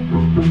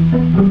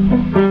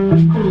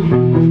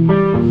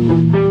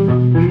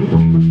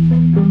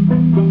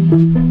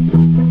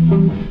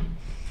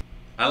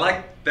 I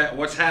like that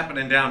what's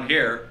happening down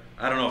here.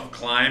 I don't know if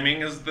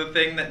climbing is the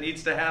thing that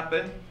needs to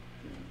happen.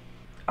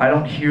 I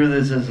don't hear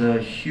this as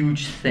a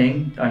huge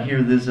thing. I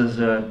hear this as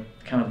a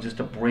kind of just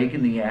a break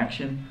in the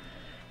action.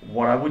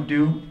 What I would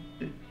do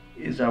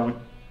is I would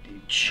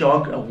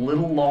chug a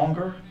little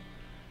longer,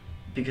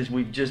 because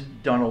we've just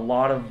done a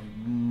lot of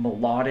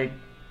melodic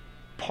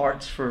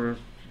parts. For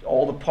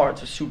all the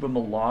parts are super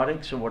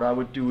melodic, so what I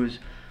would do is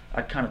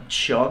I'd kind of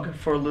chug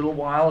for a little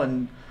while,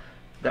 and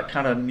that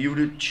kind of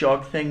muted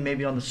chug thing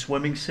maybe on the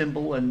swimming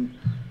cymbal, and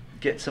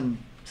get some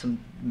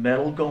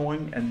metal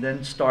going, and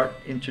then start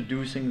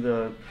introducing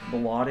the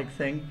melodic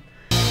thing.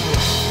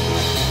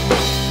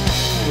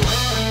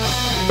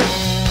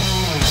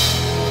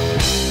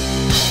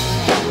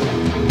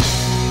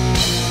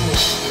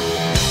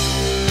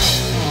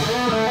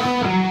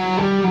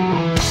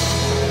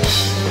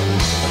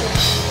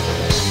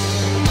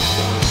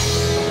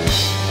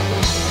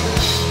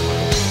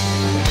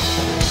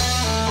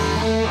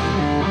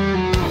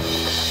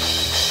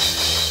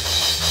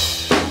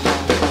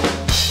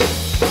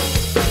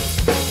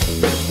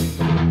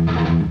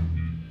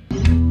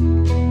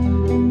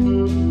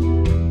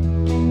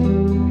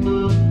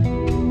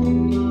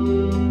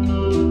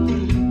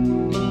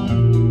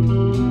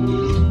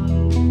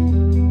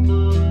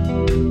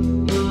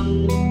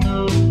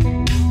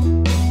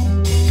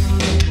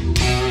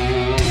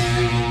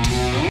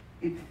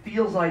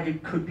 Like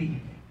it could be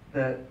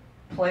the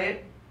play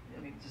it. I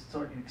mean, just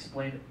so I can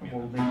explain it.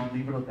 We'll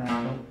leave it at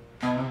that note.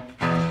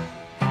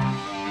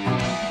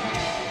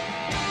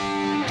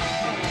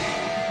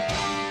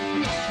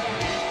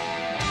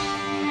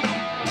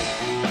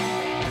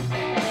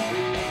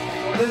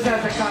 So this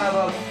has a kind of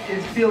a.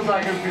 It feels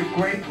like a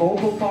great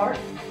vocal part.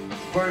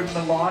 It's very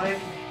melodic.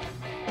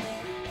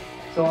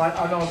 So I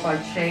don't know if I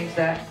change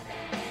that.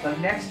 The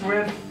next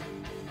riff.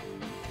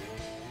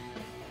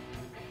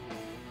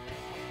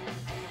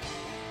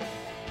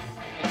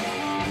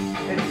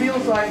 It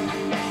feels like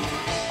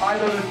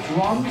either the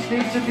drums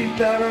need to be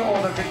better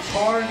or the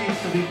guitar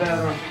needs to be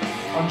better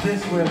on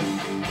this riff.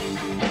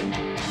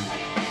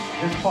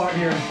 This part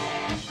here.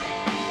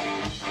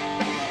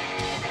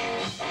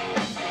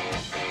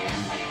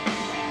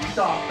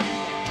 Stop.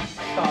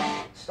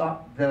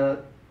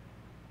 The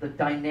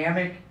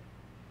dynamic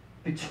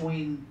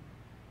between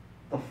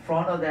the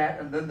front of that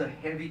and then the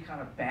heavy kind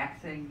of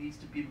back thing needs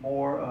to be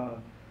more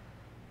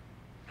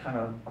kind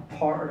of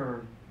apart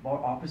or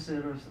more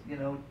opposite, or you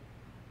know.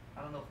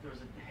 I don't know if there's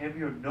a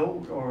heavier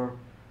note or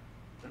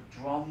the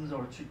drums,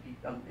 or it should be.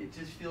 It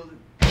just feels.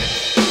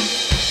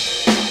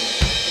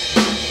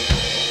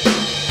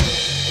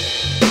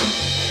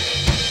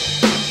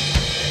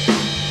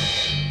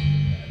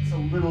 It's a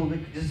little.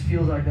 It just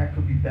feels like that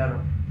could be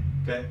better.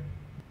 Okay.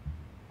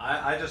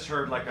 I just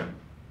heard like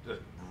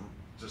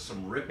just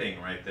some ripping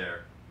right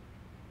there.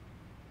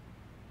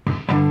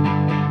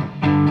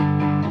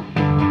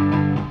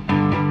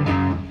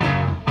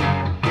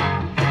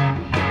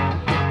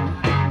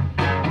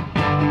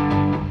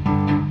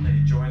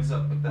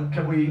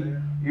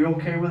 You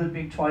okay with it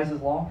being twice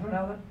as long for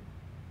now then?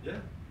 Yeah.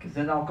 Because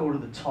then I'll go to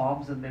the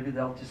toms and maybe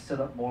they'll just set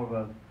up more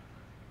of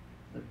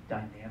the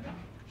dynamic.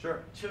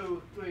 Sure.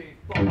 2, 3,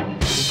 4.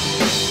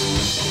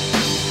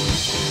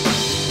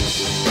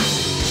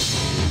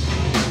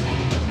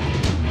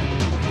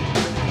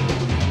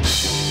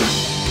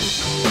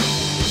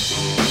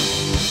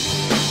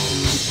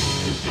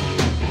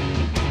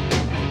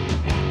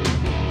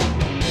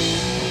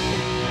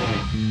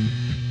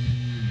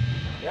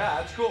 Yeah,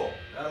 that's cool.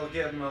 That'll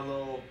give him a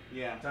little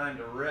time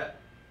to rip.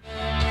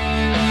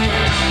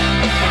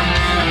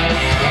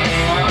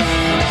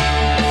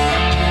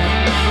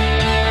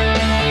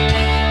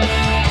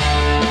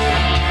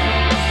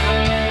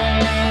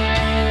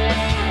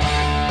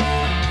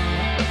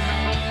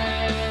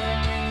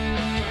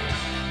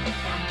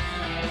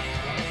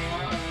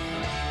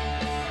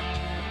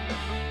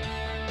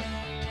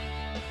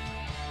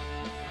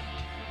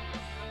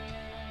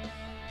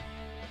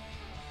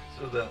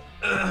 the.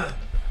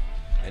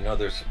 I know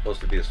there's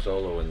supposed to be a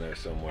solo in there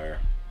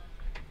somewhere.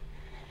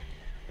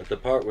 At the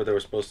part where there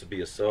was supposed to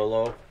be a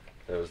solo,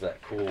 there was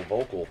that cool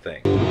vocal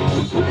thing.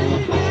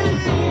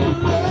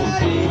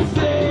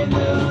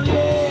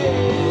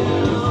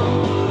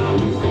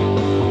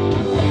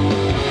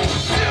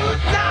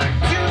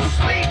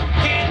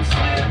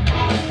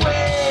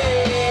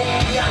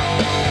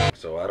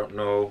 So I don't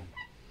know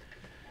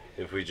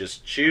if we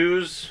just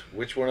choose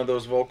which one of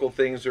those vocal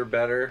things are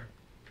better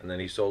and then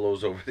he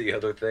solos over the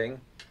other thing,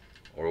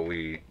 or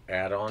we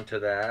add on to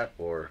that,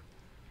 or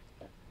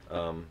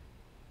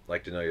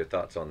like to know your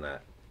thoughts on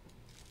that.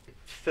 It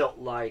felt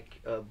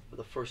like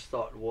the first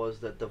thought was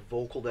that the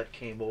vocal that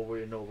came over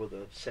and over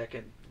the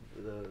second,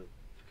 the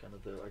kind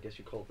of the, I guess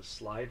you call it the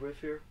slide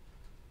riff here,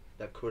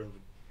 that could have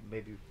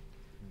maybe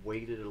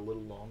waited a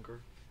little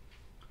longer.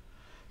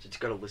 So you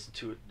got to listen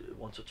to it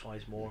once or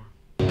twice more.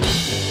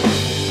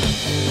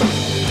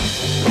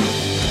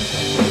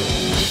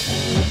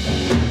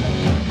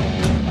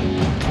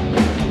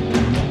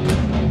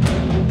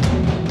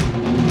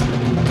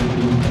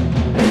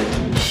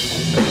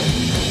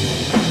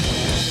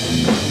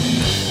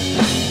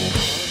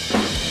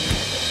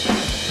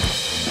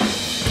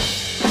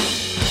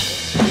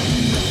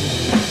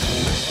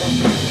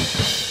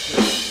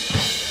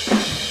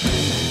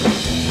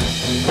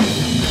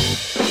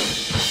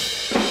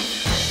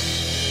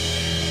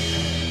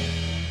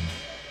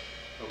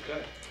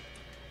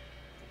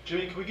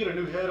 Jimmy, can we get a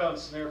new head on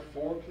snare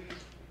 4, please?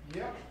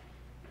 Yeah.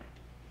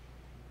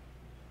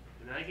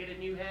 Can I get a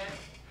new head?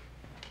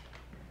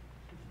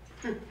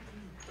 That'd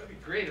be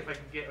great if I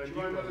could get a new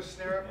another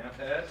snare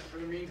head for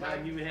the meantime.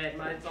 My new head,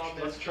 mine's all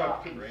Let's try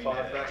putting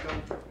 5 back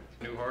on.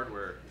 New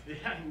hardware. Yeah,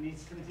 I need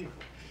some new.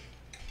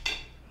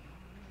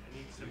 I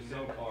need some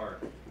so far.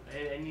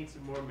 I need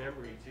some more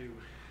memory too.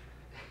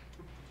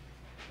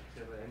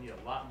 I need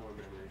a lot more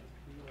memory.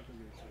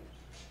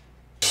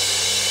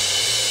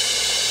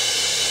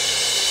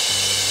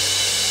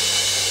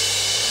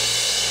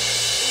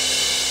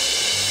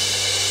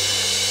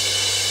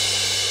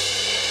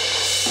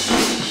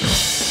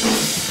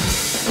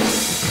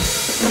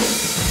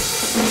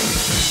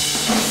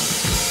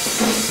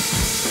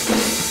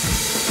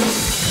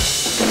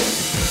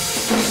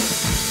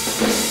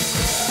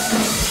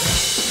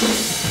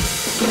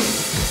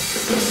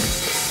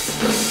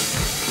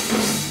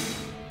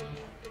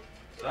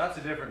 So that's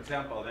a different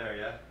tempo there,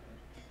 yeah?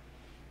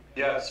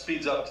 Yeah, it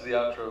speeds up to the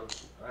outro.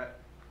 Alright.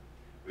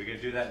 We gonna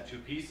do that in 2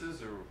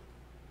 pieces, or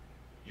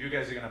you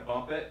guys are gonna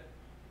bump it?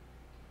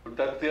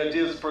 The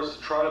idea is for us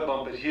to try to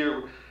bump it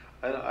here,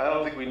 and I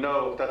don't think we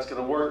know if that's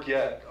going to work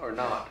yet or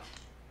not.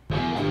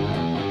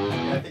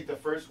 Yeah, I think the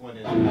first one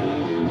is.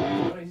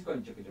 No, he's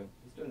going chugga chugga.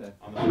 He's doing that.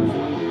 On the first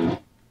one.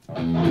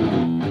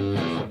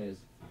 This one is.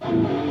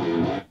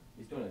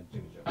 He's doing a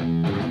chugga chugga.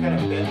 You're kind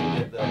of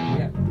bending it though.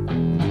 Yeah.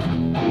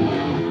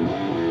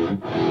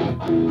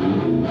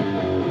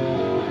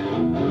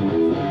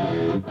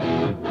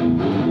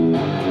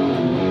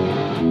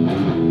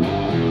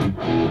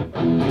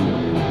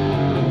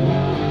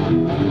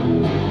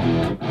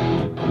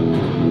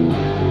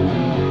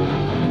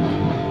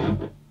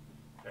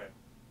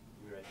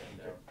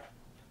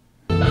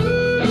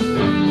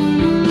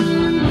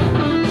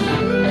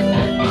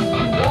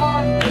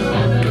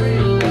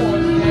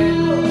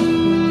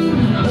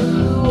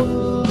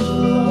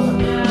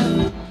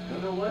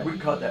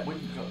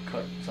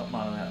 Cut something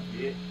out of that.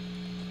 Yeah.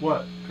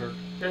 What, Kirk?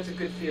 That's a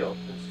good feel.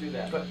 Let's do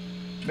that. But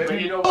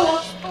you know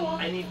what?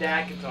 I need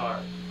that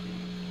guitar.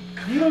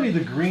 You don't need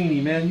the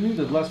greenie, man. You need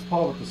the Les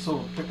Paul with the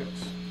silver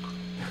pickups.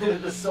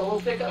 The solo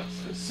pickups?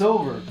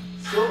 Silver.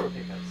 Silver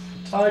pickups.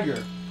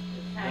 Tiger.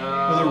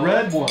 Or the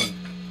red one.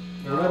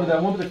 Or whatever,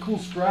 that one with the cool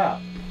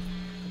strap.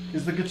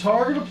 Is the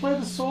guitar going to play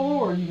the solo,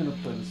 or are you going to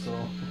play the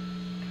solo?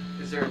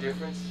 Is there a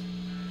difference?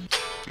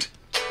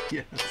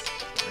 Yes.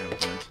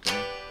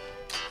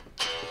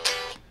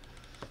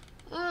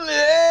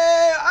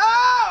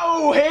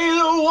 Oh,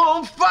 halo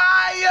on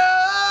fire!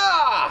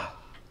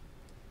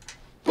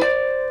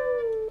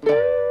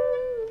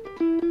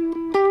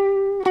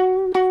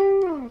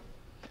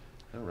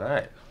 All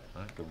right,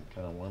 I can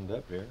kind of warmed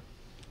up here.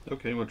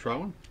 Okay, you want to try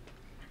one?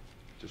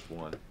 Just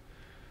one.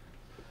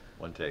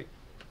 One take.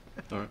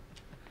 All right.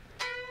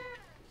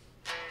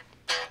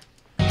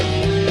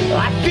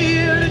 I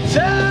feel to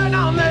turn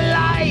on the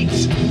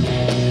lights,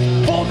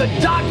 for the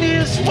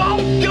darkness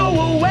won't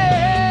go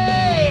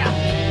away.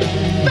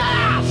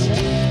 Fast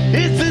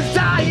is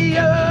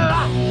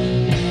desire.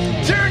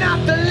 Turn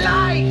out the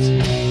light,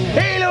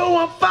 halo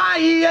on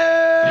fire.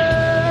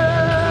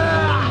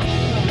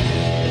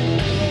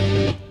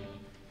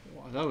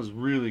 Wow, that was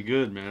really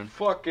good, man.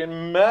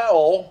 Fucking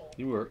metal.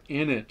 You were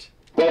in it.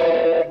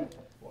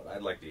 What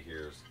I'd like to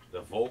hear is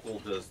the vocal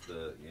does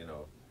the, you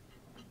know,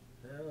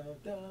 hello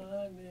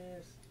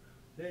darkness,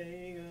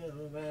 say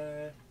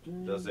goodbye.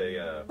 Does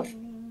a,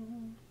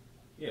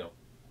 you know,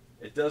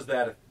 it does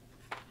that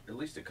at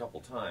least a couple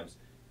times,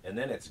 and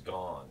then it's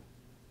gone.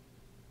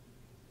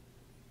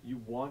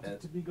 You want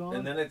it to be gone?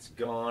 And then it's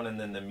gone, and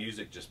then the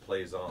music just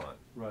plays on.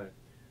 Right.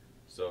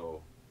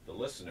 So the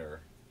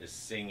listener is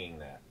singing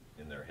that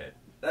in their head.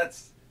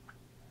 That's,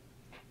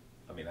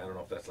 I mean, I don't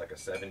know if that's like a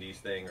 70s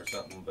thing or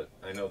something, but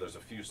I know there's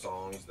a few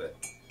songs that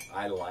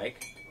I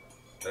like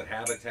that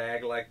have a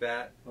tag like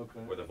that,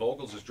 where the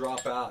vocals just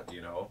drop out,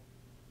 you know,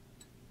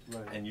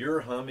 and you're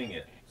humming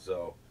it.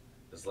 So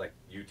it's like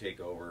you take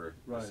over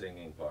the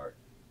singing part.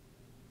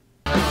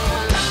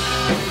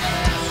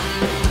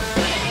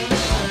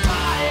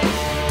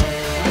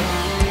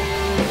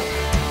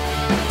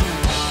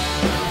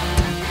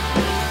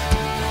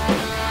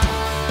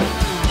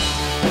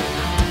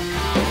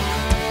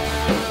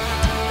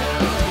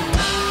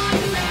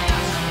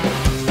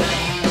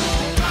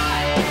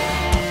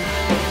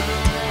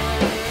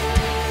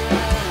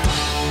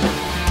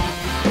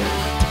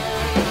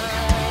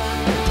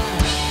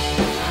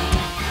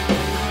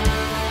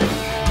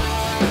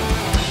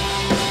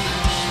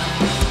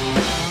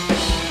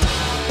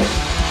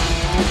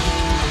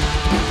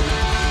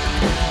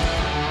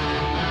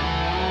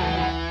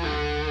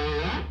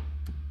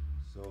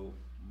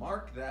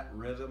 Mark, that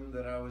rhythm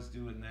that I was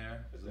doing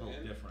there is a little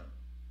different.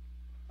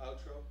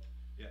 Outro?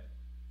 Yeah.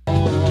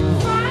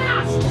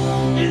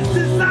 Is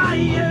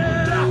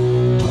desire.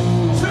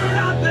 Turn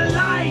out the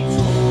lights.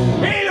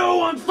 Halo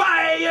on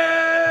fire.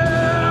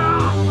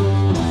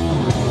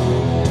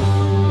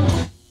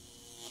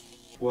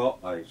 Well,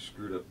 I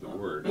screwed up the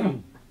word. I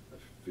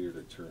feared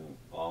to turn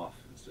off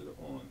instead of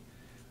on.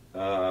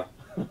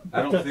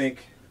 I don't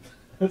think...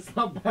 That's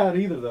not bad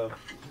either, though.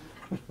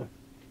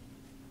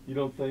 You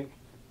don't think?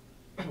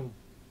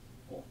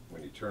 Well,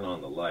 when you turn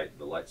on the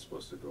light's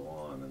supposed to go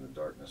on and the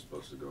darkness is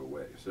supposed to go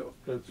away. So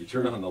if you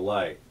turn on the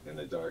light and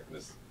the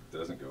darkness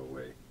doesn't go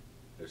away,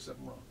 there's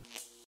something wrong.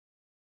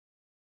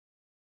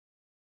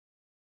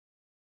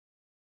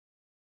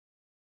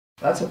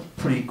 That's a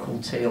pretty cool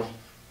tale.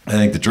 I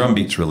think the drum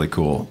beat's really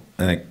cool.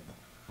 I think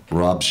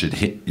Rob should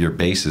hit your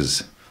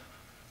basses.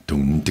 A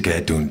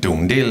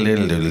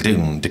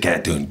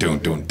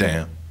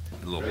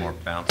little more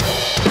bounce.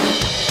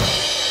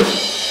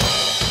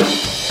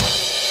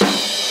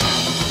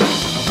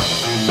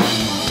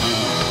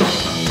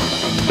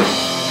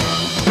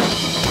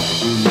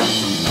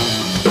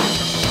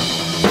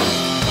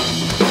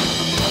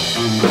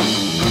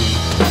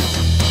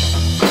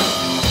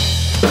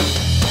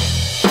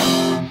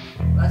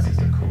 That's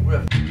just a cool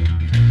riff.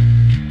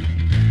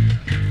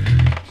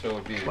 So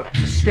it'd be But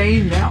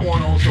sustain that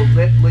one also.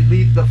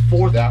 Leave the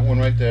fourth. that one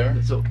right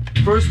there. So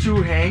first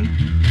two hang,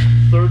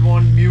 third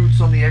one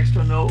mutes on the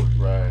extra note.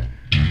 Right.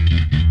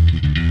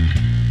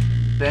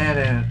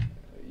 Then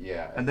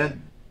Yeah. and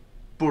then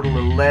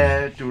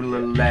boodle-a-la,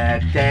 doodle-a-la,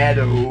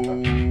 dado.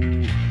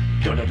 And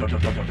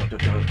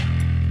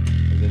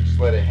then just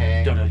let it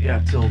hang. Yeah,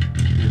 till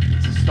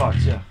it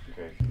starts. Yeah.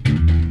 Okay.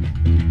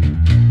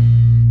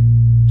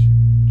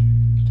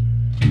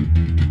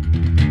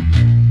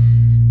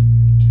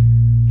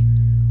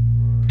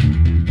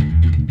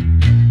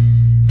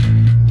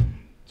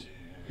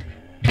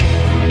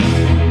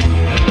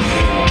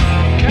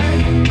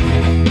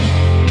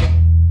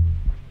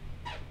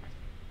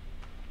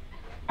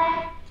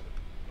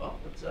 Well,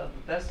 it's the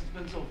best it's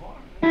been so far.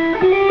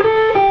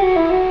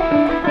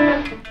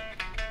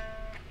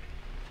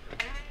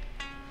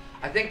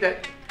 I think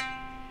that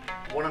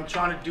what I'm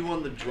trying to do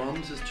on the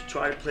drums is to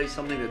try to play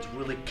something that's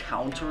really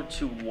counter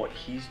to what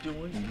he's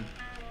doing.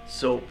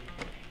 So,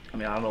 I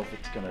mean, I don't know if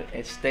it's gonna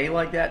stay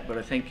like that, but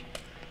I think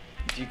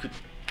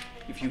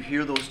if you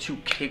hear those two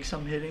kicks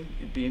I'm hitting,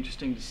 it'd be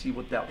interesting to see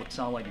what that would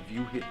sound like if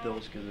you hit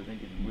those, because I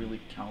think it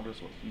really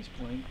counters what he's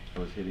playing. I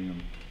was hitting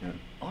them. Yeah.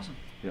 Awesome.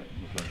 Yeah.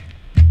 That's right.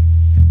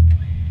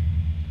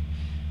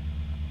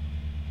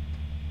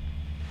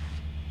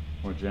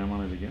 Want to jam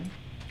on it again?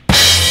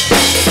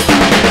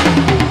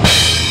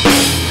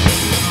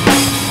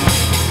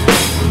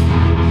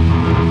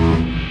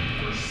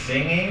 For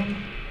singing,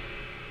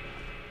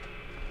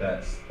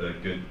 that's the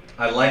good.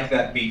 I like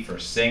that beat for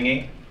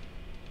singing.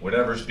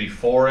 Whatever's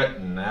before it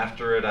and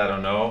after it, I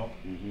don't know.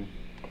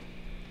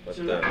 But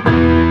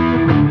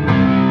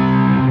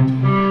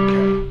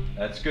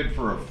that's good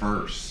for a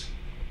verse.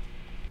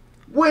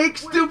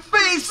 Wakes to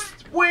face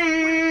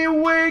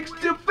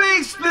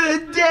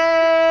the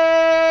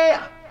day.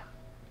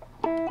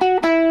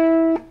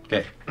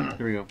 Okay.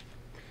 Here we go.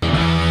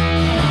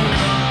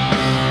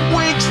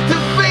 Wakes to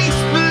face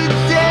the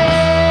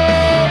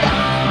day.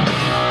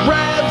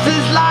 Grabs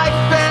his life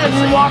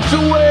and walks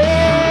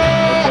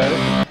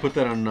away. Put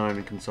that on 9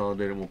 and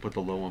consolidate it, and we'll put the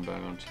low one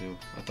back on 2.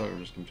 I thought we were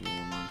just going to do the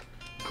 1 9.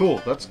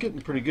 Cool, that's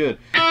getting pretty good.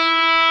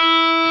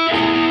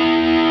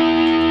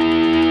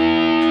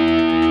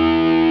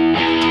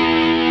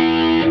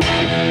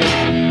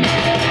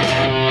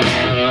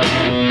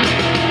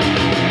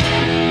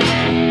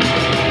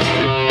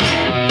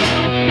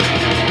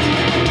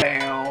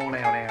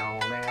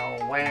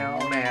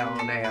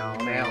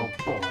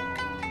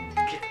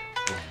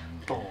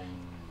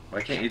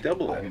 Why can't you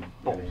double that?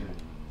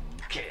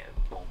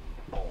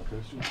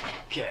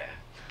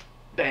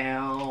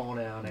 Down,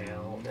 down,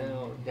 down,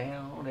 down,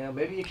 down, down.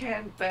 Maybe you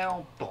can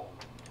down, boom,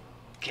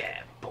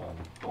 cat, boom,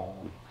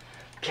 boom,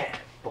 cat,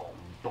 boom,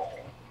 boom,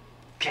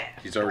 cat.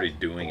 He's already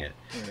doing it.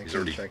 He's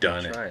already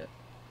done it.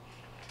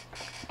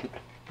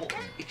 Well,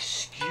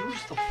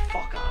 excuse the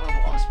fuck out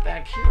of us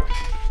back here.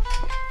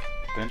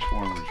 Bench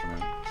warmers,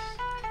 man.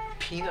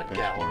 Peanut Bench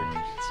gallery.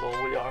 warmers. That's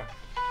all we are.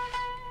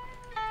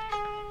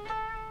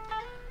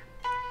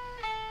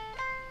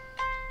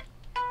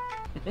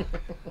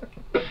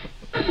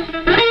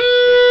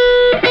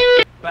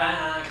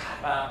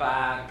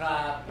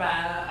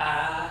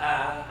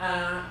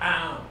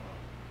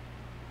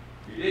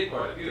 You did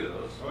quite a few of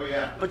those. Oh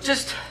yeah. But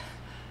just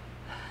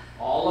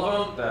All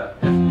of them?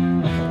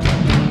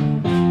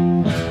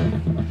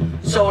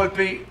 so it'd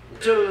be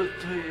 2,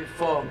 3,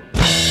 4.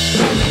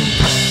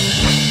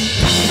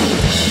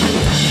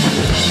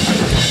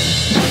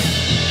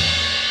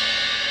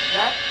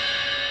 That?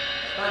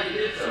 I thought you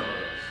did some of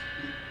those.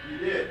 You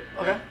did.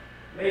 Okay.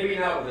 Maybe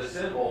not with the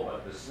cymbal,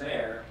 but the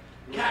snare.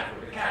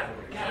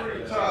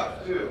 Pretty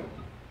tough too.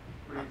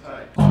 Pretty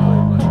tight.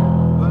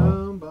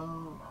 Boom,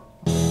 boom.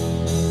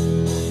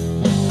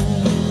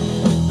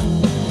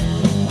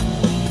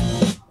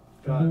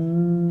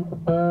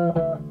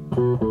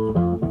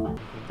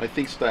 I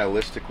think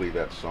stylistically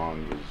that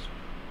song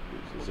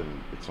is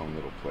in its own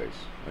little place.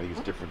 I think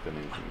it's different than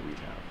anything we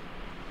have.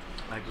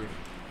 I agree.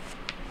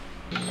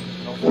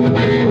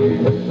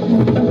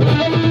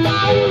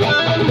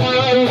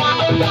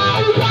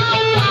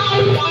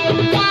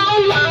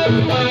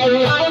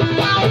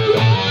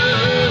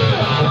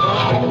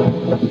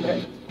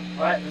 Okay.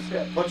 Alright, let's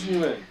go. Punching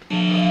you in.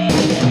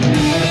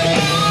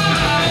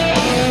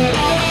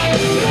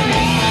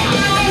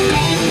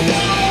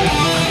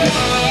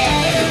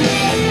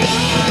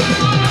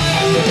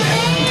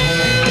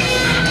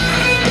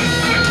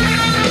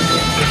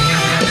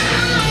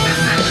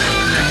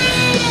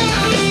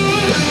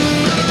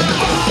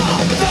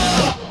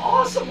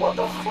 Awesome, what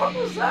the fuck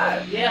was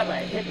that? Yeah, but I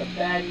hit the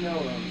bad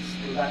note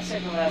on that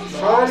second last note.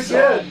 Try it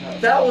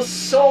again. That was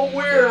so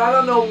weird. I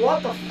don't know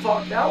what the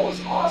fuck. That was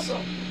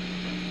awesome.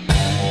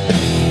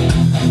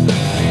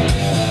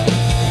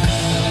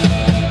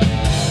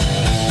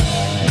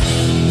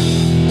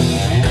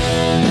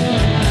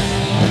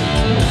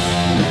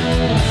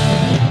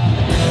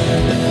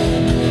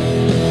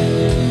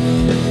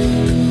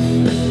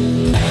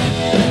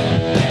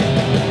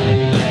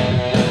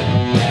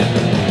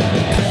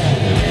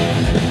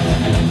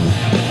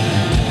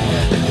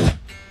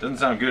 Doesn't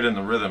sound good in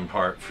the rhythm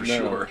part for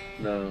sure.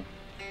 No.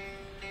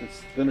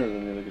 It's thinner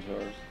than the other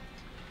guitars.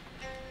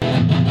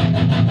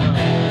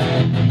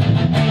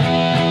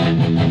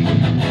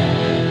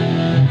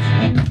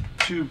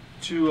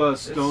 Too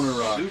stoner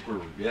rock.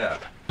 Super, yeah.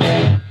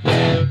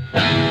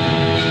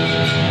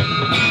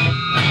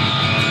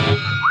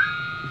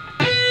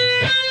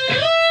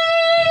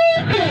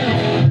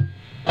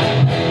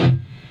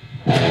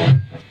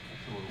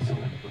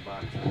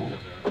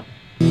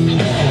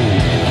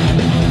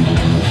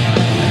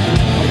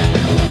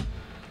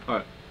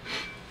 Alright.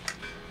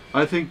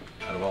 I think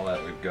Out of all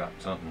that, we've got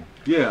something.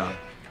 yeah.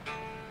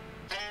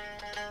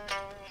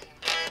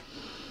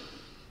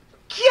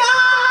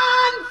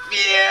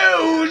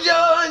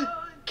 Confusion!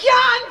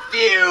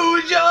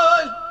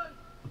 Confusion!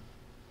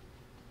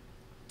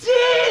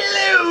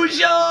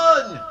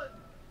 Delusion!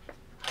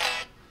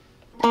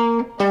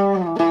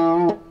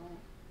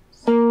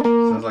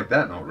 Sounds like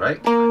that note,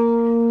 right?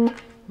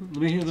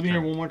 Let me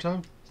hear one more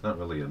time. It's not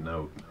really a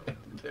note.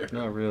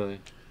 Not really.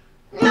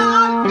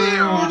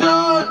 Confusion!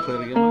 Play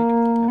it again,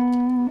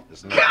 Mike.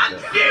 It's not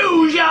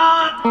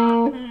Confusion!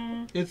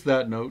 It's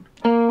that note.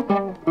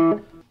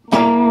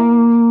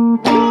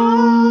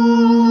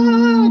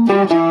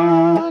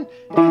 Confusion!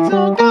 It's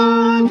so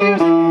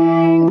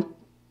confusing!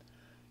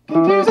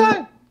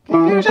 Confusion!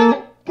 Confusion!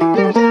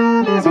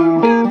 Confusion is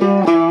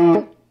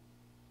confusing!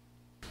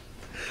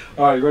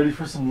 Alright, you ready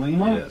for some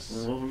Lima? Yes.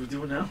 What are we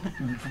doing now?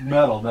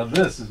 Metal. Now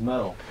this is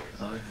metal.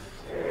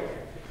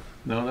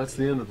 No, that's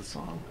the end of the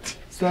song.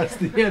 That's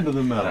the end of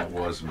the metal. That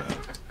was metal.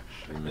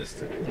 We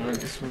missed it. Alright,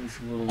 this one's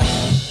a little...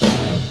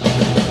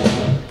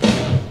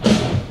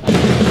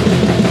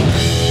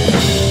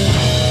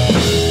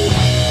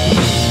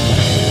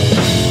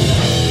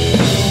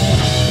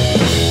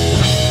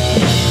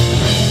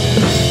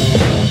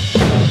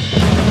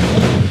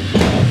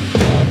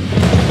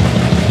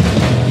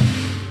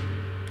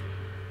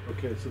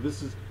 Okay, so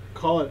this is...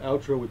 Call it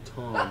outro with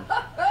Tom.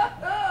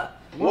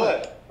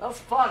 What? That was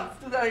fun.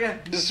 Let's do that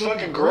again. This is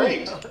fucking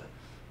great. Let's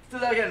do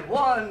that again.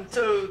 1,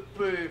 2,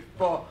 3,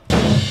 4.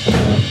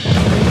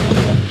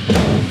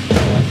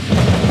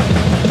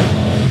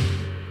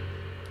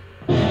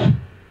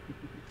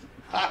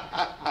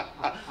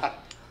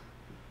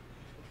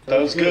 That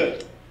was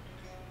good.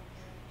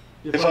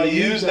 If I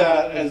use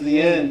that as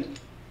the end,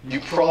 you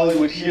probably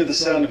would hear the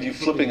sound of you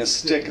flipping a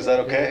stick. Is that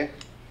okay?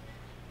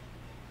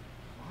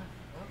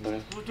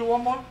 We'll do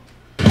one more.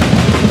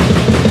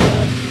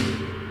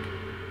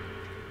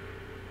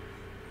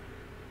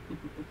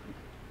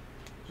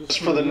 Just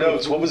for the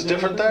notes, what was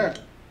different there?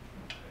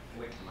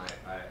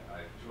 I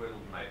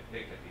twiddled my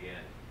pick at the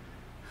end.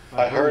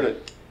 I heard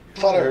it.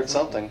 Thought I heard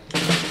something.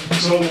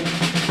 So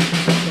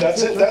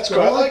that's it. That's good.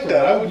 I like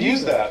that. I would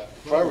use that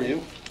if I were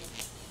you.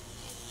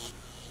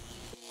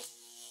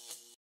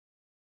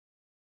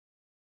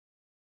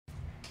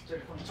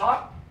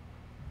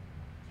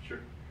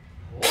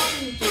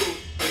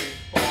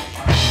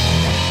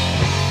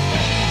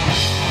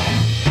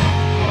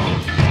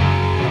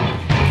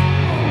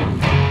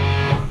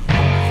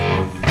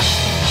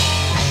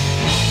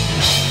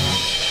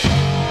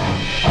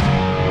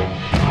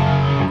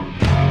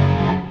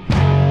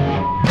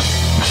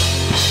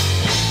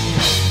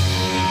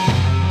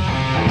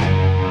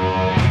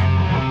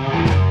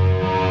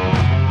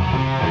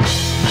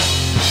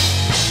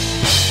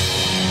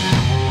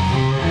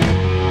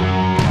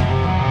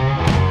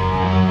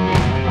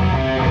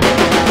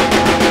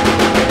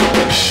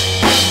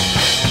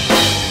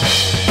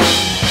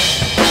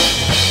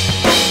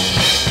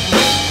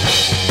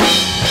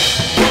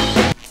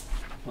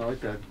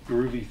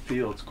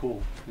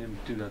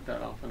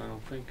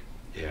 think.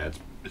 Yeah,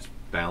 it's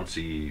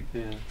bouncy.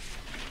 Yeah.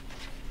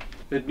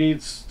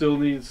 Still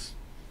needs.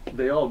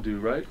 They all do,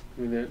 right?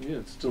 I mean, yeah,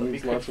 it still Let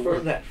needs me lots of work.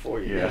 confirm that for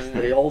you. Yeah. Yes,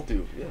 they all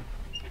do. Yeah.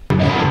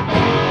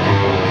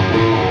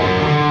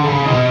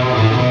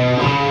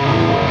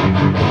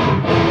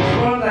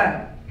 Run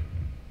that.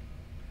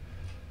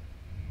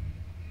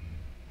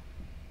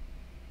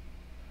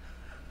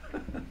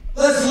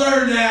 Let's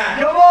learn that.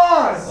 Come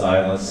on.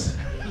 Silence.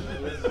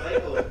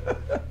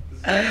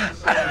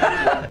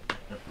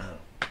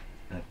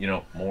 You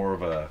know, more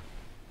of a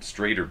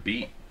straighter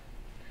beat.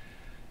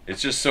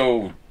 It's just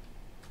so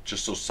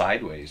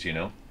sideways, you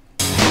know.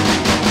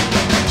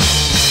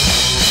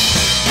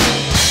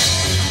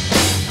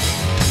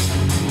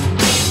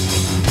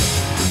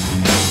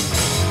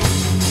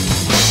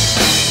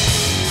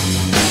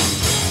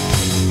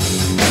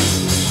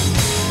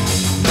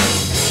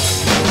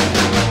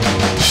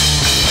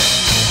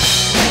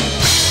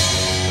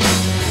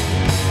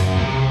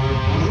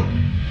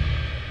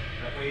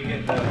 That way you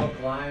get the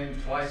hook line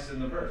twice in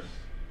the verse.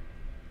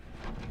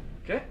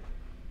 Okay.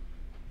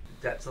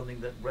 Is that something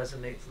that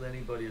resonates with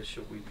anybody, or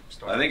should we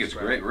start? I think from it's a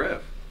scratch? great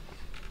riff.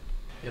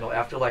 You know,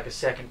 after like a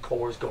second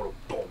chorus, go to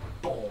boom,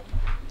 boom,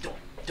 dum,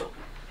 dum,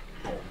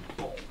 boom,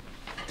 boom,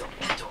 dum,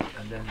 dum,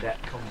 and then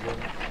that comes in. You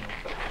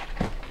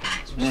know.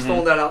 So just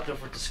throwing that out there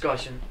for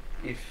discussion.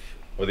 If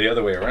Or the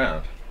other way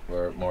around,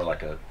 where more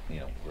like a,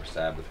 where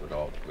Sabbath would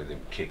where they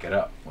would kick it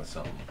up with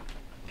something.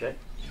 okay.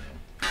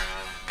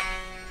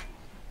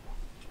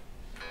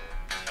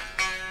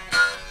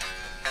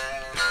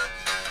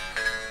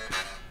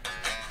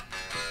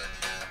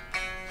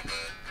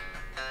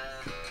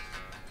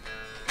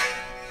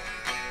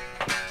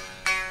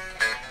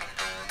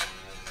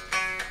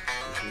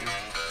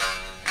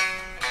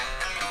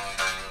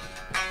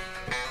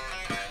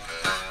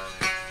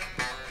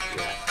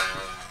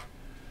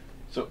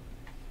 So,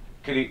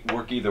 could it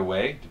work either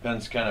way?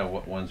 Depends kind of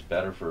what one's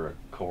better for a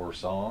core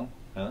song,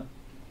 huh?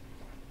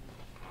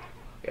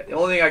 Yeah, the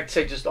only thing I can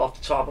say just off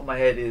the top of my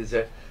head is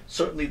that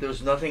certainly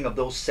there's nothing of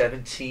those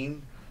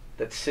 17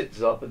 that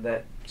sits up in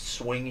that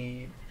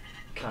swingy,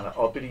 kind of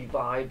uppity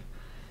vibe.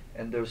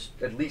 And there's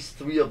at least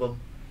 3 of them,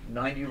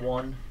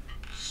 91,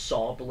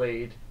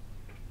 Sawblade,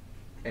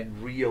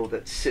 and Rio,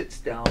 that sits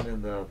down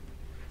in the,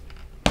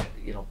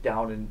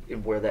 down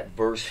in where that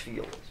verse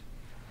feel is.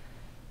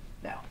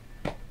 Now,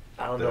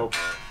 I don't know.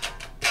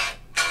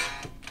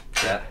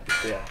 That,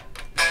 Yeah.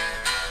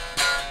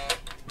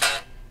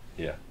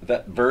 yeah.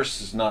 That verse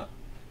is not.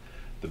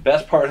 The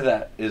best part of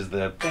that is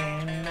the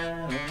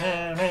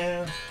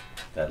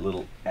that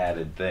little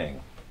added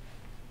thing.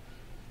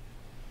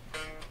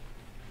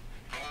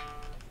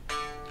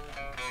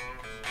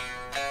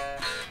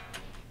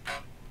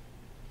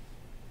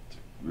 It's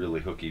a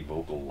really hooky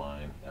vocal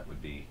line. That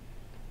would be.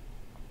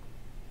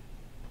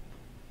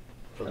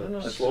 For I don't know,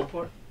 the it's- slow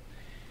part?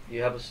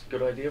 You have a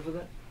good idea for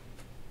that?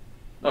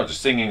 No,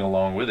 just singing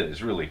along with it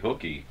is really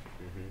hooky.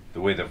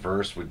 The way the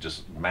verse would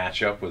just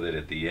match up with it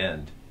at the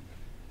end.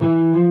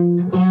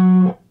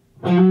 Line,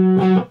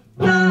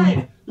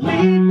 lead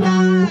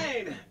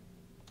line.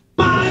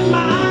 My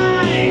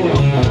mind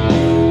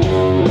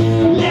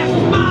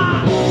left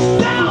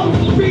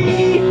myself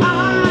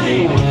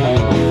behind.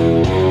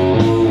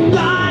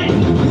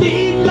 Line,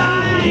 lead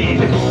line.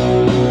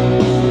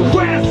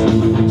 Quest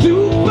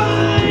to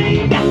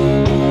find.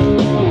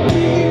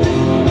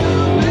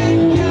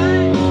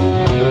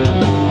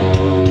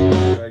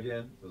 Try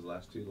again. Those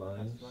last 2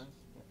 lines.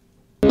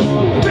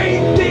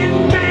 Faith in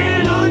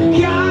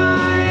ManUNkind.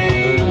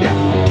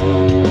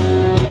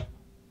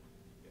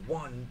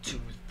 1, 2,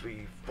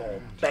 3,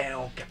 4,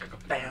 bow,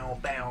 bow,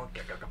 bow,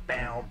 bow,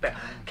 bow,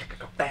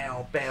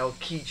 bow, bow,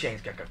 key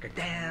change,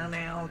 down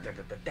now,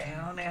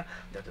 down now,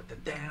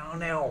 down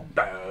now,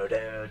 bow,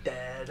 da,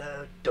 da,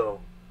 da, do,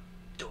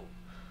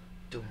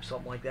 do,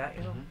 something like that,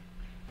 you know.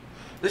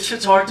 This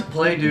shit's hard to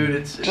play, dude.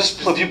 It's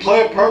Just if you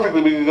play it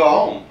perfectly, we can go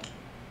home.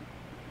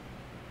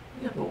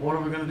 yeah, but what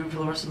are we gonna do for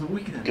the rest of the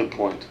weekend? Good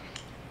point.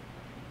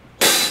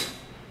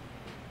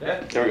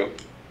 Yeah. There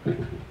we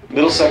go.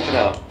 Middle section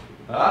out.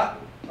 Ah.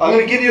 I'm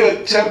going to give you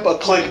a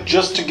click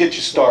just to get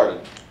you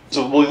started.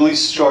 So we'll at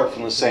least start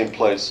from the same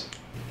place.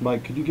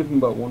 Mike, could you give him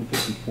about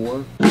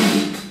 154?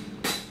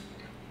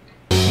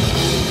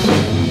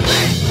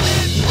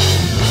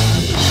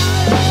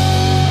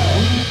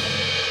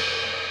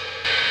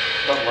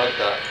 Something like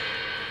that.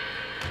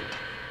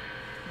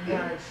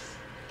 Nice.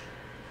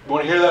 You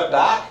want to hear that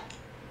back?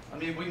 I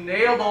mean, we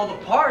nailed all the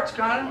parts,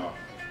 kind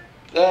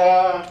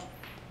of.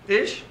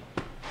 Ish?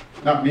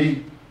 Not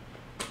me.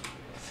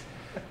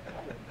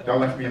 Y'all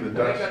left me in the We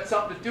dust. got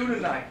something to do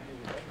tonight.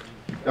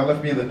 Y'all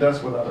left me in the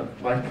dust without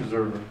a life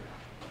preserver.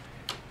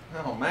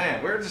 Oh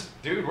man,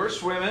 we're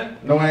swimming.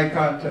 No eye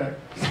contact.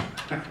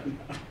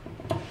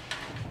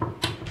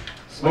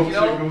 Smoke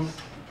signals.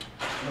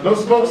 No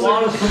smoke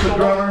signals from the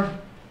drummer.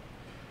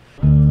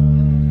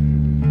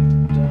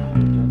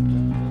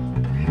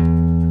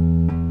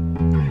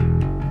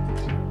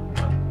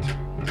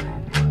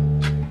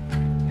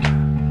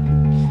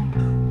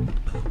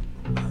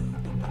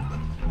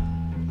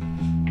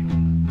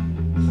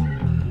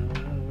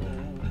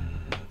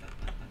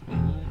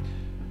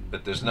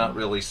 but there's not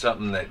really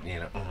something that,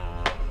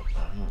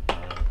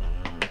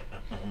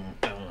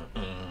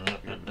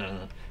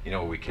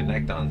 we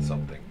connect on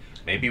something.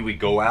 Maybe we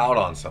go out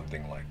on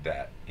something like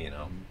that, maybe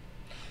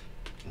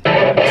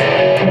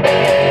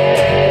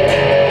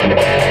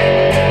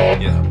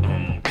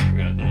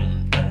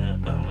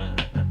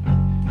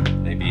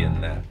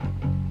in that.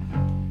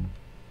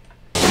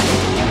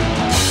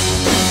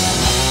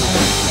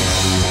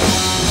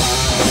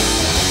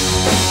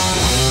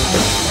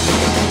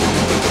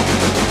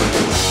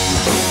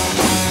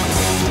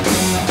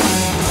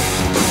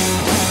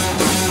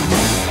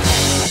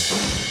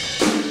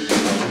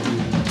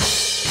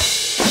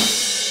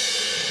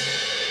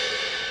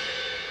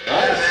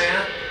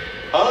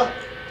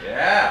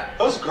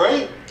 That was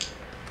great.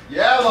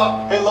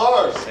 Yeah, Hey,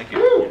 Lars. Thank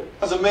you.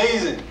 That was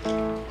amazing.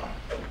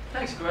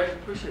 Thanks, Greg.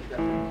 Appreciate that.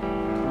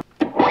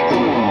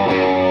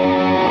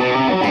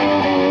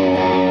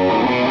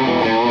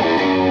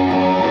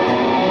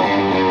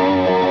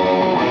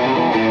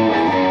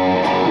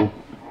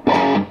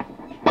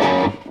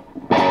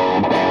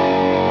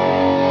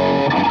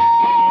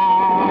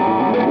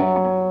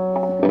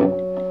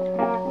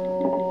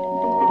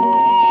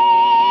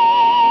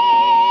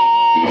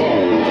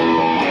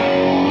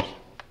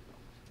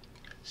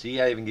 See,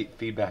 I even get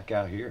feedback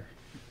out here.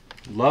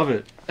 Love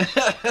it.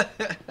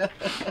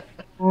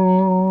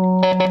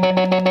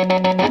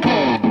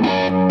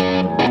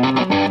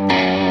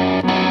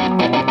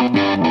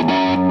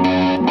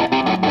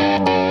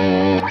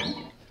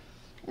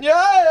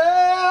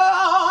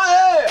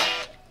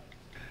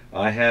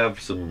 I have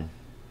some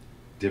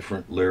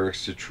different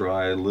lyrics to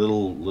try, a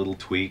little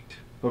tweaked.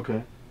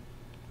 Okay.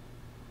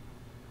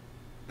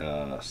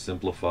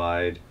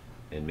 Simplified,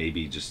 and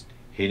maybe just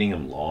hitting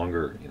them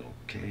longer,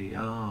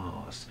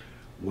 chaos,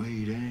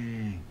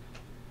 waiting,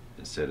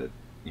 instead of,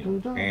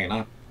 man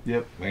up.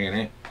 Yep. Man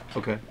it.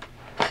 Okay.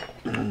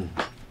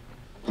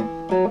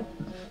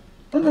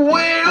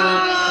 Wait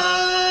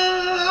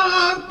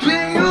on,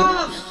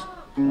 chaos,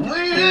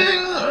 waiting.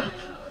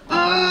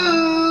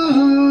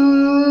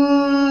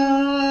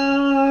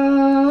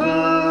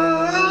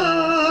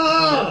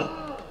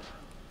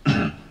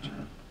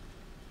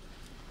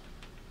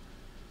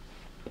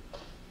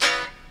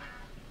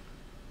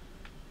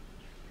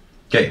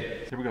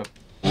 Okay. Here we go.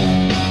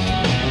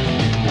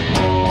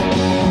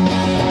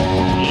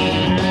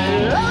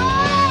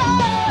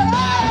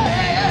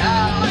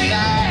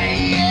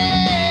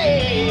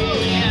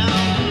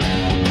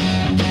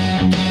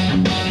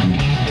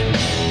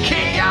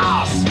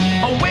 Chaos,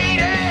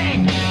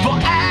 awaiting for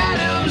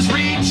Adam's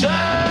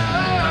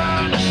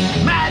return.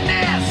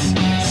 Madness,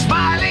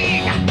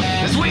 smiling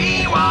as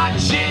we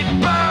watch it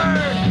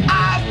burn.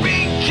 I've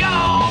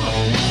become.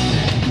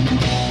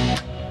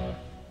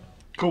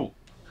 Cool.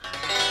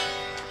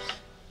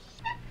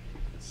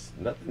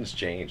 Nothing's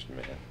changed,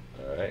 man.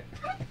 All right.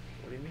 What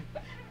do you mean?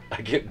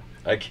 I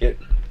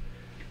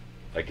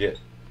get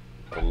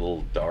a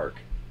little dark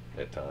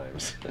at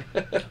times.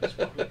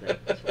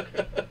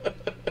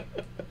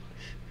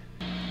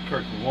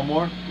 Kirk, one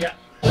more? Yeah.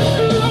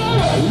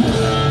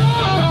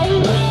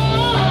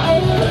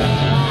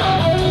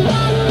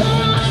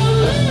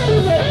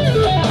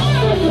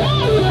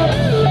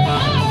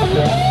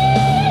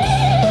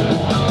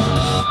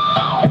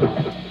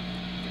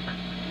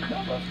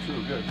 That's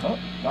too good. Oh,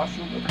 not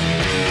so good.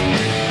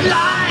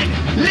 Blind,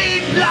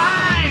 lead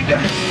blind,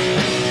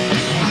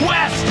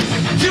 quest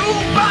to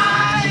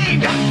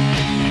find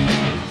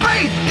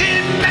faith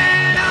in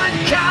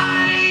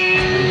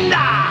ManUNkind.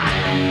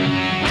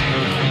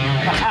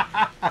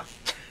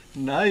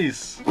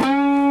 Nice.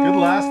 Good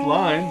last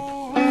line.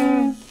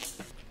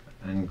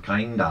 And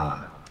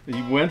kinda.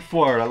 You went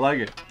for it. I like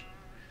it.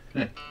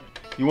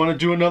 You want to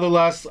do another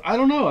last? I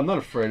don't know. I'm not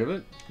afraid of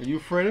it. Are you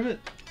afraid of it?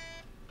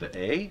 The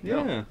A?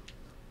 Yeah. No.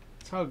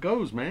 That's how it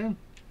goes, man.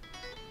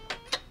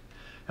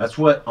 That's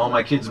what all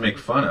my kids make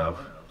fun of.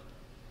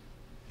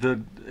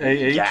 The AH?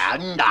 Yeah.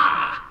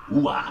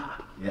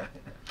 Ooh-ah. Yeah.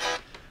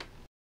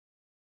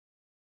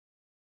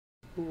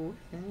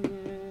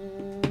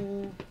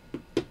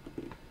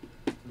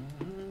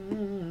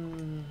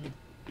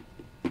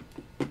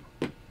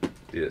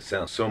 Dude, it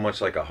sounds so much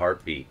like a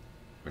heartbeat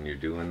when you're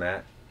doing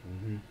that.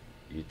 Mm-hmm.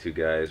 You two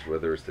guys,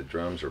 whether it's the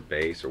drums or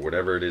bass or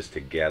whatever it is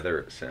together,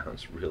 it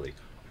sounds really.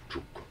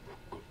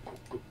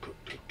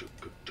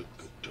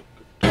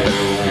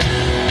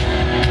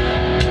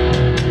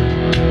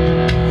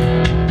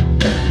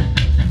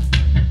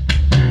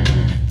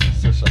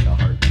 Such like a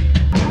heartbeat.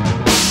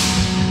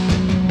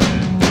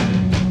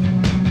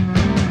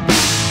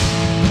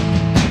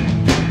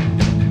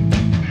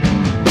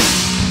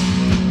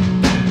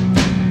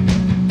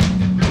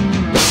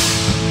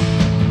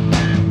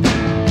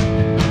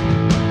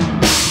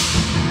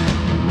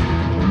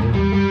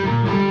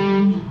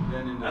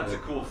 That's a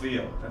cool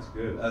feel. That's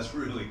good. That's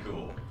really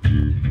cool.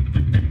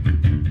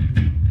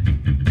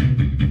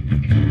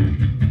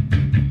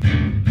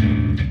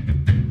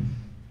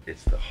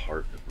 It's the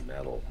heart of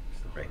metal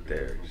right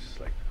there. It's just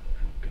like.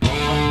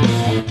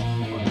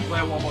 Play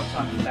it one more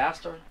time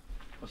faster,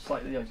 or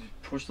slightly. Like,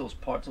 push those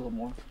parts a little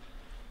more.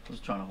 was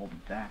trying to hold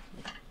them back.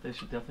 They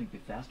should definitely be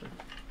faster.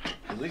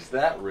 At least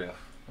that riff.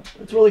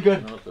 It's really good.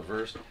 I don't know if the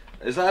verse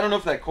is. I don't know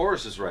if that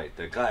chorus is right.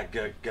 The ga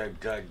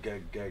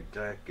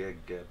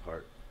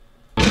part.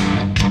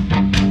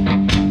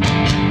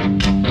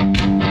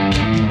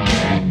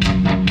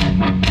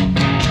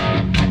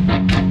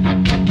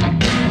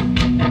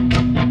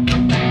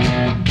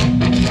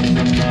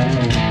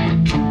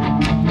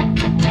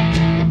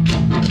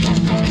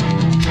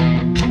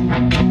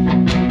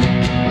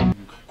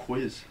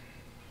 Quiz.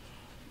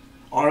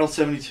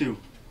 RL72.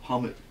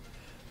 Hum it.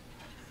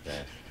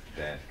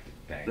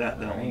 That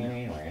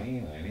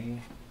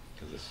one.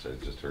 Because I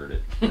just heard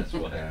it. That's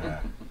why.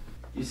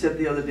 You said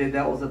the other day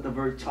that was at the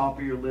very top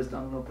of your list. I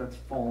don't know if that's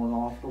fallen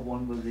off. The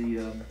one with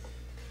the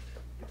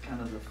kind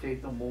of the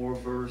Faith No More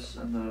verse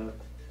and the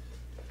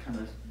kind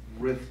of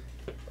riff.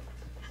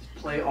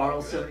 Play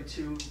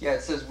RL72. Yeah,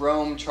 it says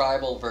Rome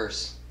tribal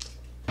verse.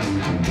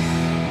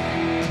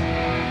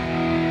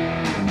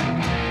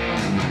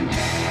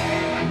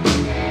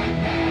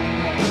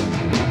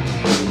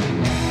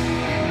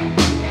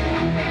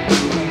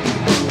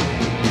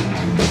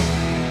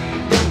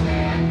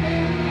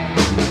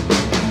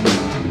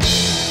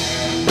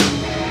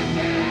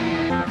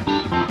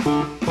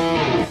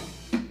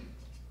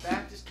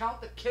 Count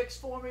the kicks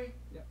for me.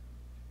 Yeah.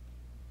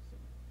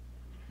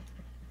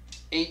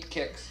 8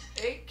 kicks.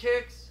 8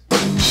 kicks.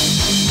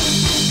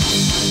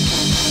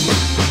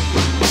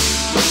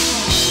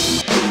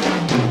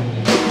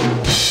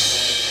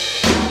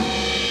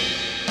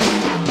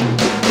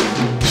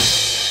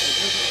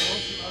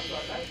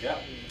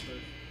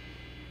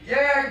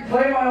 Yeah, I can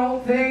play my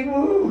own thing.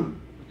 Woo.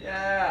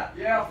 Yeah.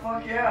 Yeah,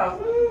 fuck yeah.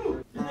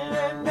 Woo.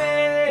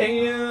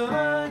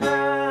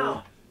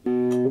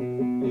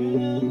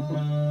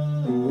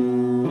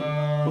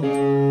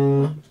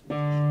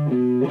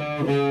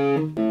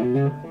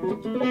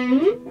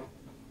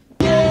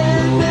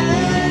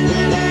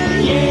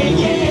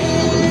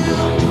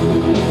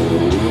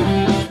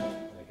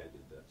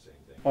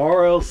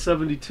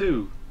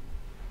 RL72.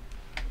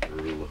 I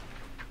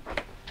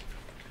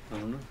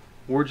don't know.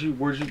 Where'd you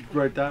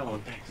write that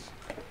one?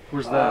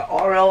 Where's that?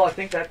 RL, I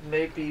think that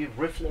may be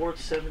Riff Lord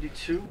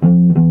 72.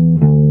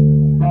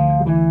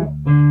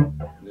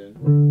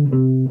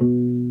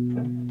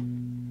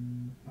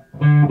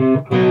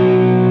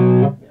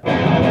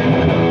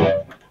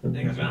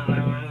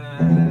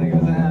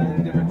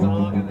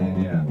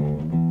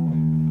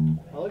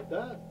 I like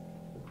that.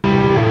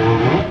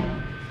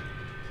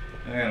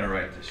 I gotta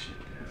write this shit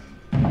down.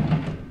 I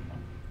don't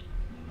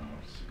know,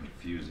 it's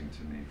confusing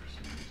to me for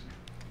some reason.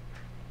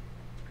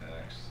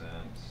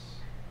 Accents.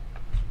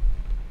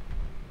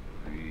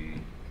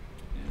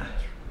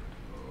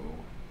 Intro.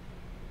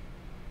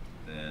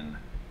 Then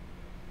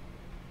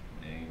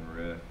main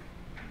riff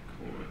and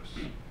chorus.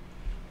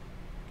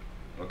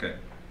 Okay.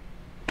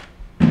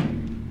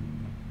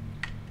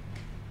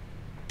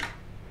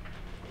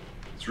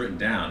 It's written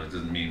down, it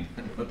doesn't mean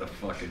what the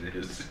fuck it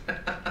is.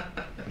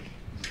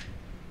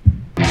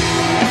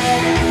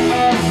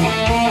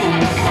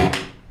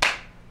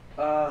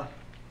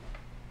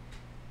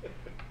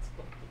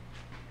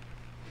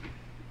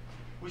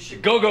 We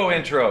should go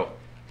intro.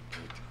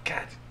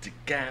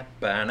 Now.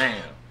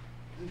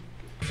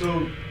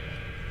 So,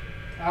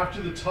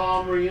 after the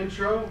Tom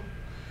re-intro,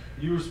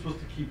 you were supposed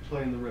to keep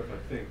playing the riff, I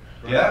think.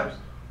 Right? Yeah.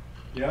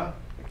 Yeah?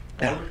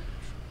 Yeah.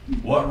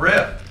 What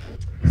riff?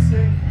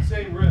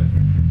 Same riff.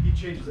 He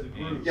changes the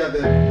groove. Yeah,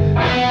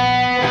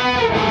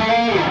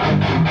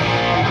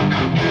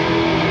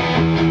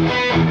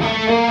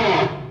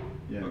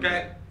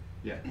 Okay.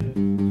 Yeah.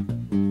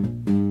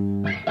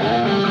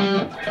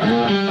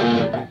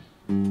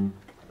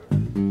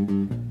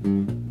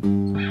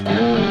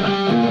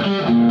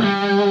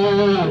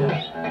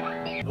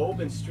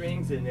 Open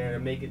strings in there to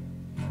make it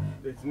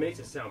makes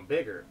it sound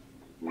bigger.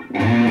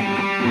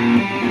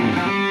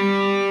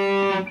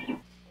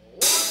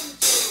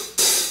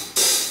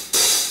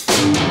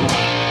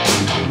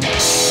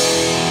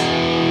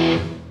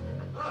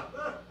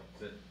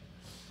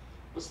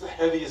 What's the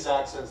heaviest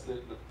accents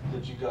that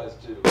you guys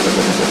do?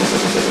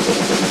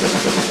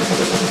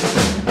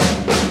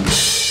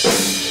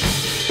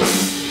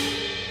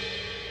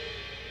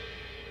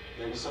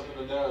 Maybe something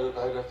in there that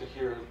I'd have to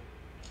hear.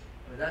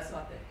 I mean, that's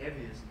not the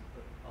heaviest,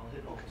 but I'll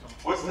hit all the time.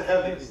 What's the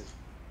heaviest?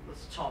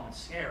 Let's Tom and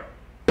Snare.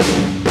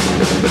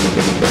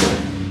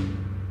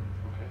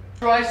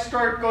 Do I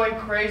start going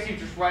crazy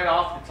just right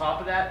off the top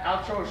of that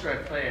outro, or should I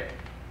play it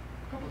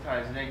a couple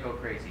times and then go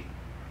crazy?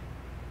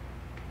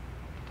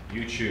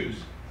 You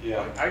choose.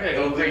 Yeah. I gotta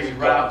go crazy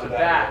right off the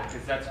bat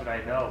because that's what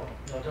I know.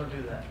 No, don't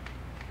do that.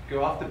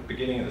 Go off the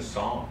beginning of the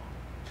song.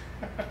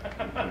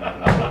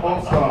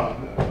 Whole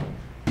song.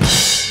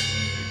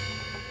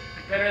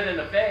 Better than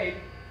the fade.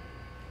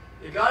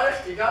 You got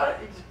it? You got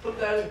it? You just put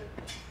that in.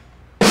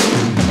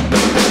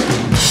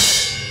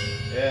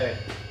 Yeah.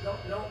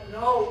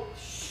 No.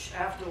 Shh,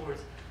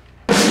 afterwards.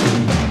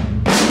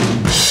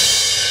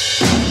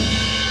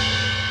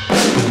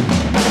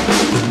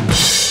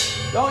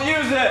 Don't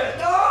use it!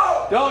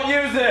 No! Don't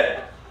use it!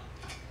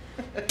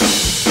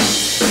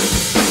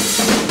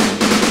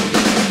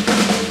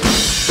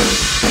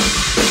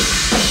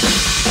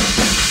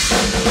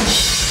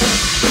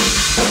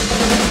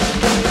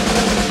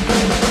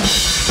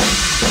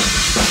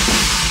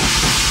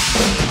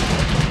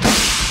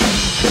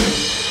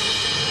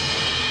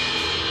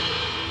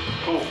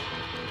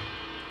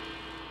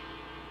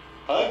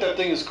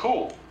 thing is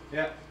cool.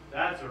 Yeah.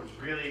 That's a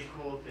really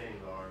cool thing,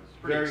 Lars.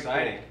 Very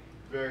exciting. Cool.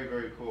 Very,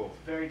 very cool.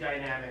 Very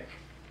dynamic.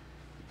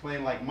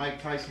 Playing like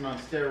Mike Tyson on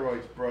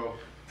steroids, bro.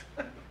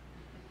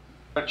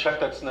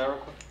 Check that snare real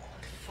quick.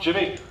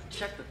 Jimmy.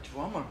 Check the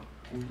drummer.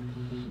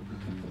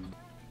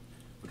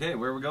 Okay,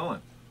 where are we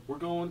going? We're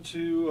going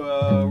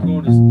to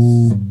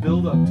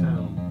Build Up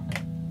Town.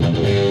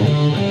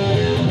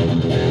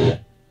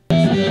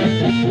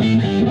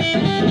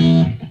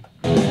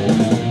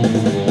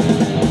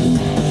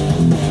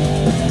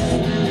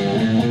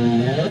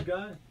 Good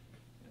guy.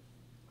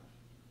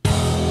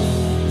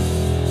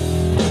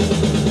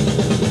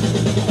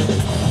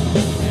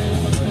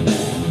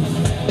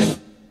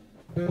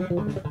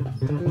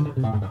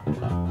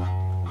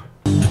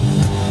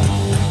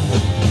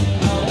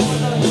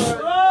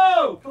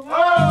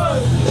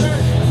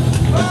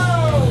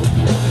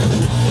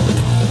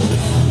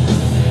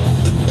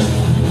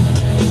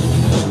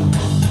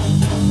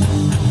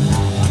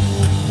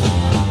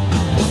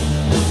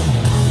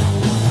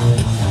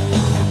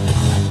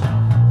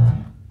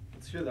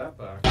 Let's hear that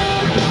back.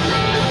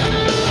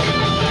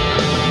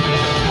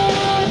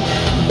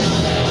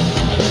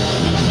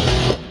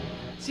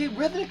 See,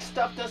 rhythmic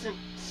stuff doesn't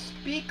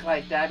speak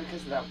like that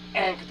because of the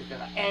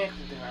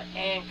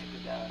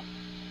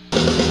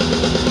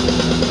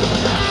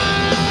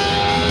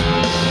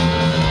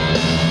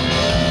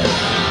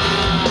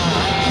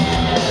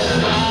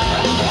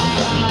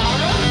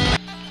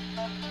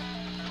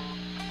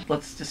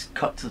Let's just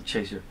cut to the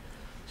chase here.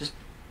 Just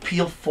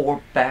peel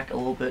 4 back a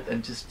little bit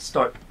and just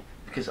start,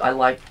 because I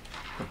like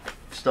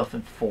the stuff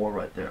in 4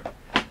 right there.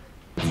 2,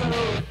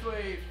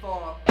 3,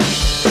 4.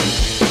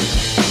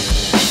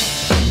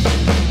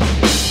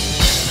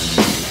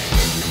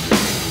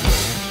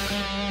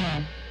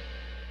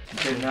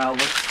 Okay, now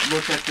let's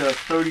look at the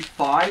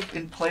 35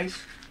 in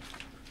place.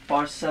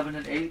 Bars 7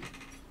 and 8.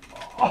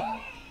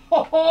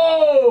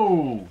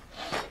 Oh!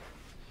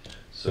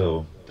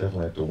 So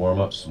definitely have to warm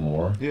up some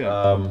more.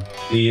 Yeah.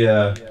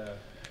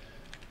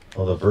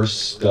 The verse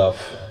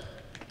stuff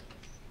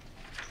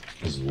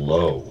is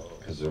low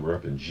because we're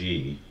up in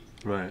G.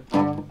 Right.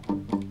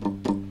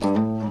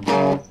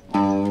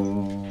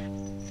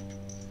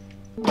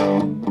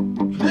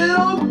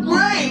 Little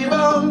grave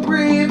I'm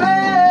grieving,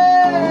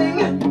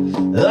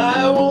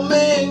 I will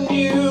mend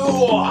you.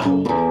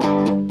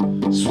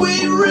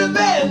 Sweet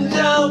revenge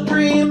I'm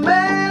dreaming,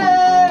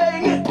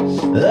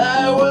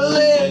 I will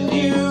lend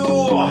you.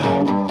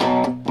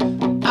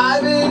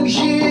 I've been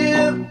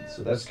here.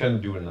 So that's kind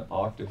of doing an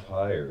octave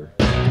higher.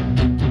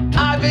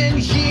 I've been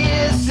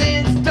here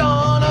since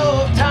dawn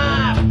of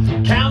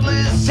time.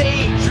 Countless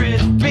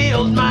hatreds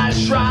build my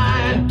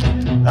shrine.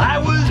 I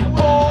was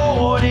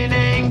born in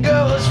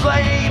anger's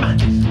flame.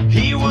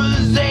 He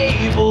was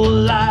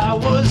Abel, I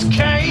was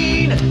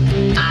Cain,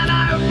 and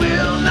I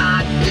will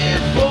not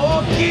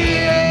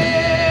forgive.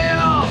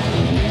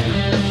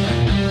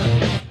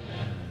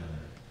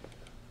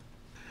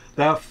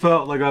 That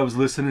felt like I was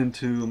listening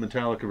to a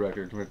Metallica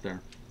record right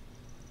there.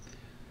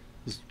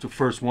 This is the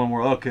first one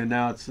where, okay,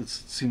 now it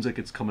seems like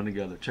it's coming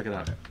together. Check it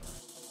out.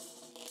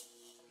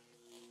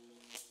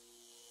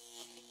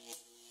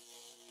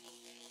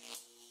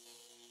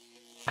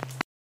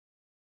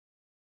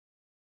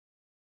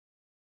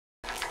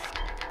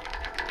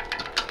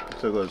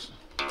 So it goes.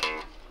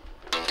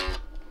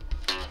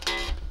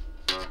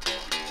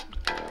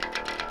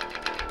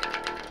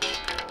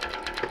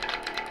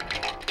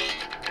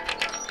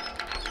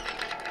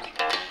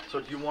 So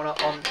do you want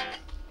to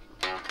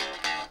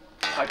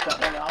type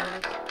that one out of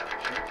it?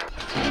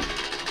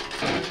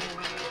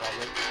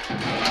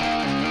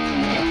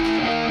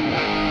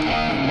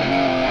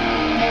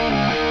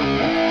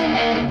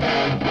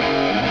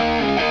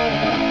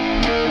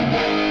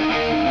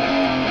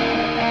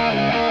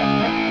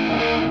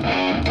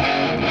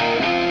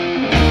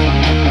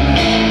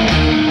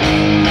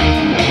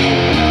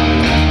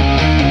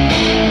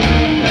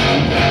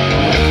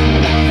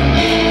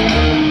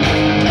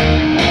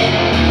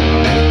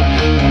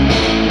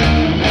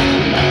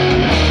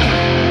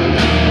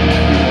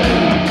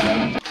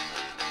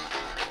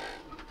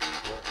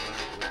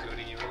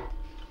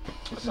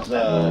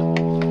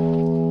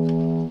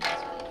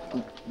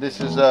 This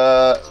is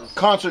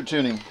concert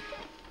tuning.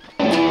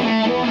 So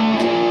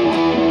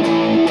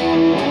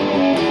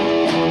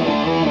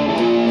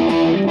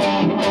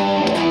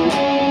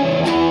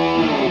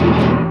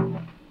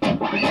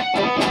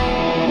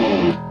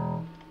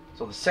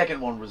the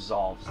second one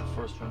resolves, the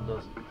first one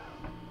doesn't.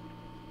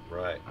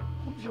 Right.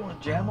 If you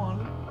want to jam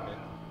on it.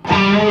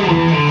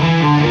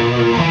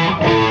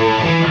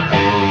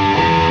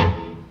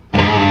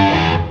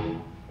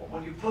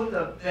 When you put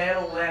the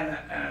pedal in,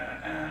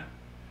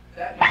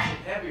 that makes it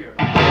heavier.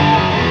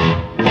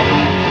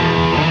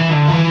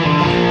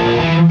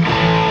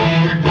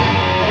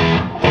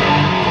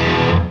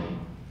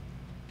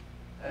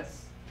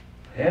 That's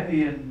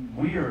heavy and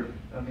weird.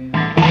 I mean,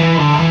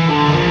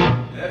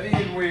 Heavy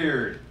and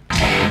weird.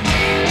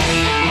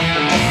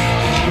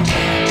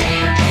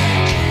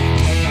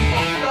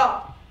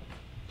 Stop.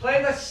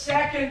 Play the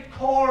second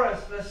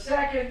chorus, the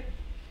second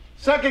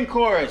Second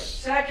chorus.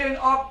 Second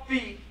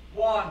upbeat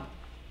one.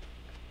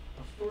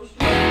 The first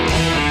one.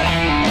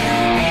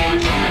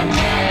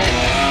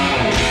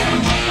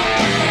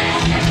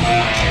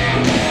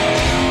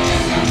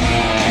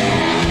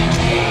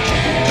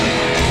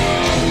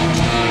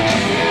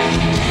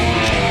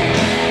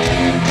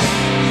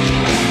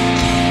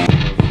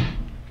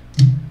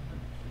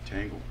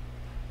 Tangle.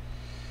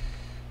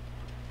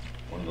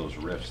 One of those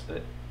riffs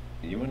that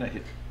you want to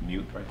hit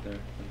mute right there.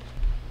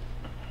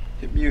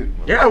 Hit mute.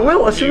 Yeah, I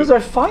will as soon as I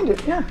find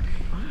it. Yeah.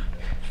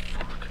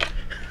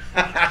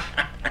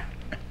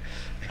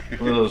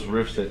 One of those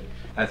riffs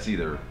that's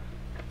either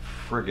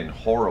friggin'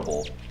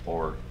 horrible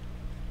or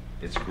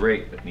it's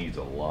great but needs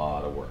a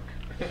lot of work.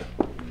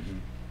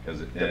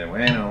 Because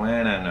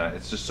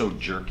it's just so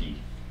jerky.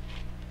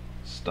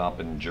 Stop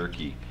and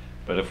jerky.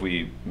 But if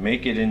we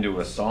make it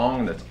into a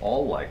song that's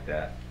all like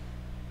that,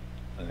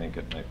 I think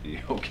it might be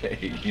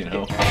okay, you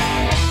know?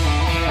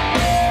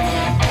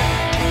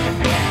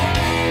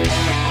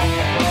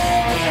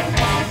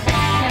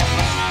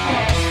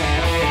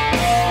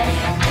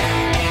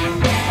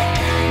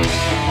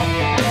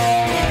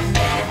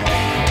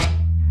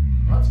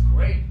 That's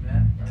great,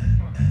 man.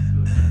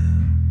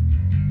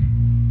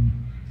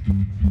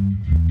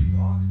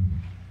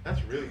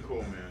 That's really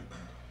cool, man.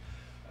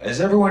 Is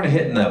everyone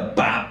hitting the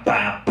bop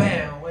bop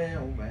bam?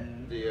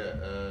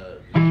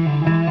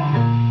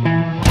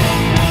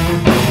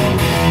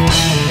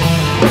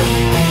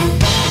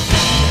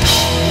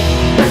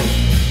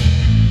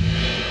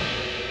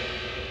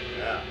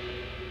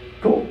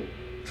 Cool.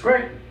 It's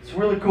great. It's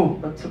really cool.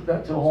 That took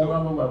that to a whole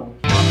other level.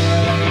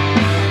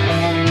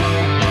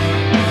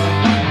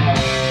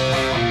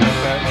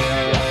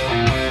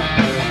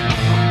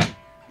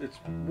 It's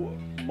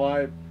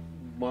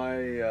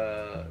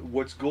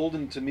what's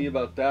golden to me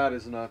about that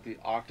is not the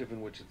octave in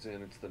which it's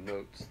in, it's the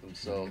notes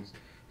themselves.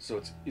 So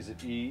is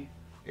it E?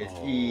 It's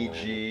E,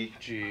 G,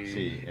 G.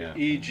 C, yeah.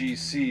 E, G,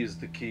 C is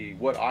the key.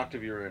 What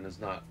octave you're in is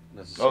not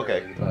necessarily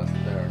Okay. the best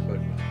there. But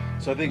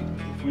so I think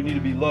if we need to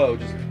be low,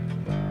 just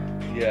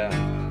yeah.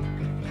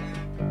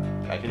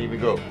 I can even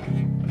go.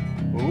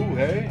 Ooh,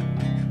 hey.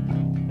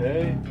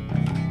 Hey.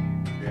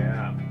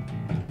 Yeah.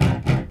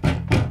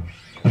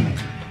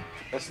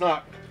 That's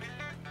not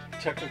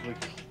technically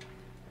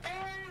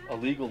a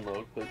legal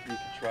note, but you can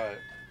try it.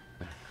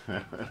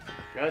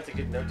 Yeah, it's a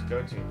good note to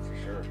go to for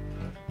sure.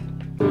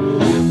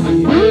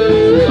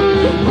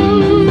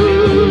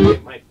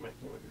 Mike,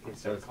 okay,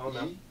 so call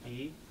them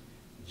E,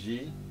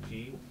 G,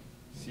 G,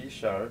 C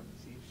sharp,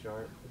 C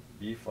sharp,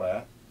 B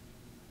flat,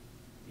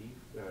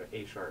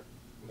 A sharp.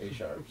 A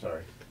sharp,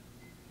 sorry.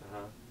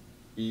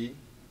 E,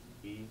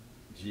 E,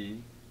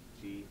 G,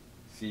 G,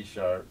 C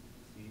sharp,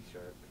 C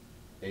sharp,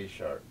 A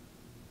sharp.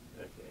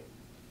 Okay.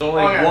 There's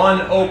only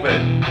one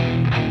open.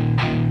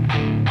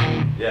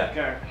 Yeah.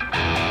 Okay.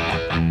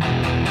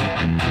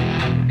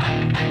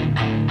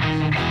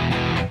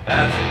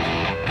 That's it.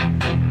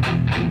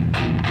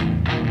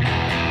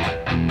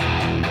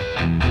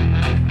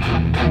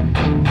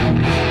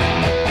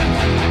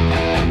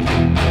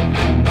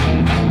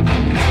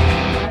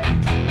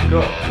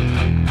 Go.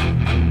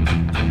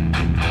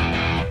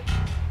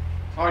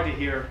 Hard to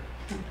hear.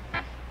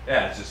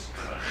 Yeah, it's just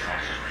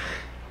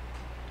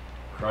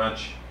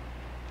crunch.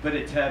 But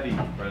it's heavy.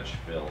 Crunch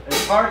fill.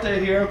 It's hard to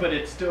hear, but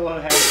it still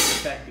has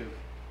effective.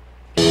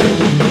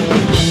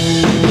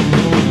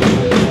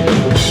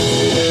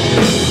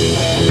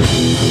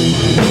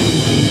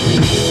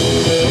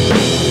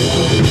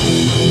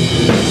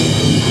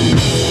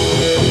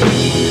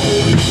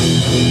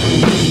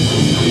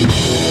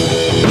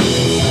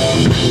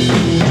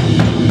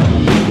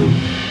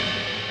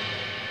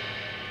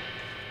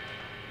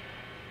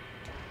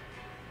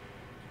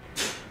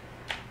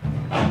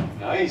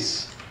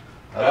 Nice.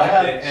 I like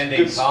That the had ending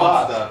good Tom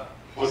spot. stuff.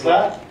 What's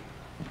that?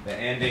 The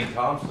ending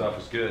Tom stuff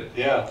is good.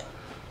 Yeah.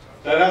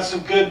 That has some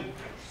good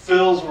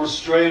fills. We're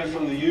straying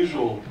from the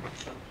usual.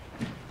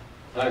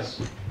 Nice.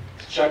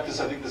 Check this.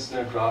 I think the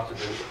snare dropped a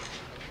bit.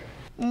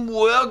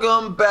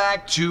 Welcome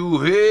back to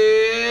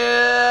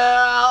hell.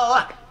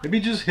 Maybe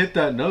just hit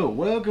that note.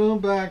 Welcome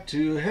back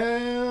to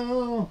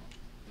hell.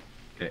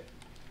 Okay.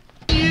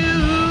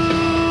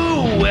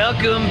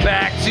 Welcome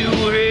back to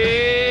hell.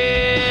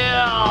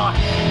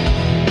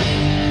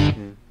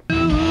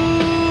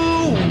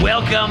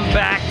 Welcome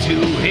back to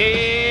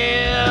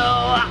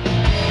hell.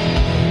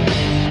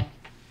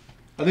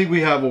 I think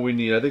we have what we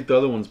need. I think the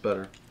other one's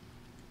better.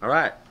 All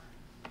right.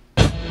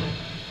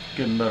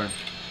 Getting better.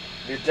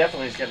 It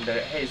definitely is getting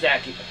better. Hey,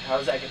 Zach,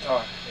 how's that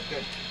guitar?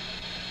 Good.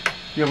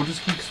 Yeah, we'll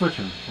just keep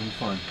switching. We'll be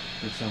fine.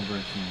 They sound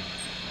very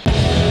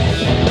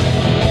similar.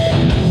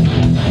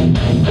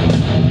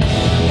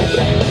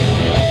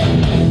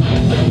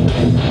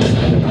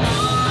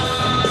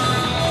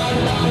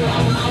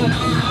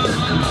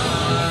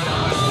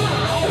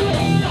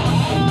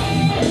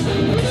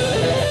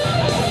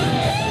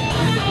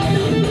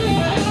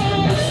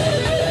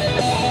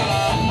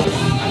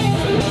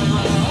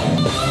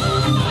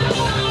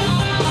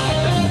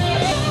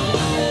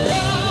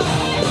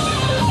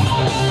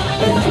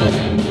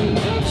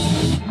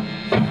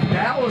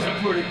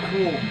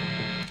 cool.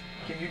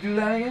 Can you do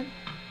that again?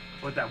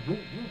 What that? Woo, woo,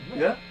 woo.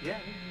 Yeah? Yeah,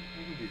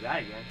 we can do that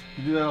again.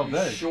 You do that all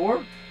day. Sure?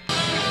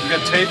 You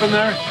got tape in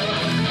there?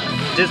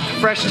 Just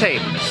fresh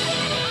tape.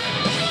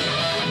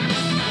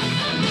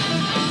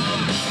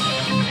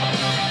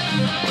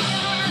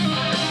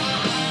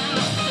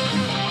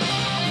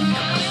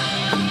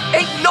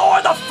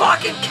 Ignore the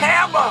fucking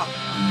camera!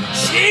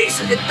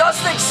 Jesus, it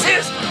doesn't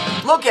exist!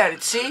 Look at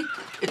it, see?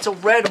 It's a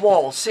red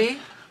wall, see?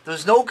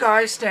 There's no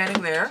guy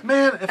standing there.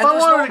 Man, if I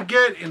wanted to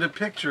get into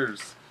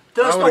pictures,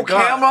 There's no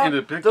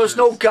camera, there's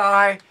no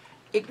guy.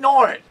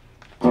 Ignore it.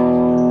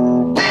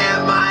 Am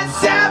I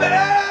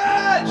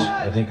savage?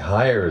 I think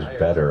higher is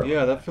better.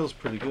 Yeah, that feels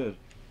pretty good.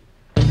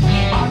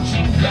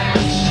 Arching back,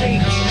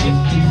 shape,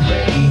 shifting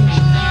range.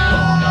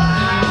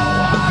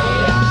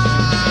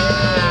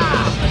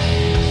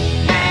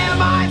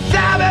 Am I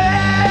savage?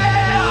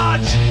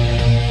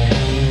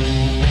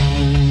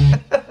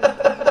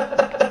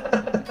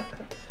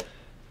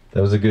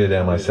 That was a good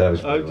Am I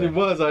Savage? by the way. It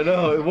was, I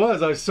know, it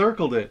was. I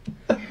circled it.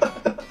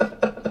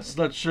 Just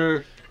not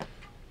sure.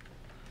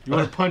 You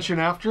want to punch in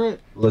after it?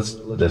 Let's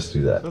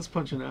do that. Let's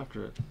punch in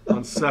after it.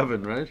 On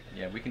 7, right?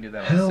 Yeah, we can do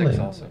that on 6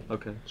 also.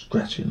 Okay.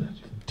 Scratching.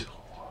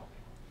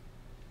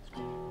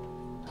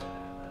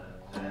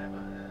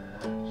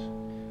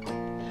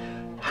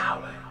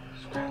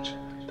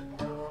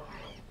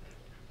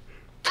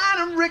 I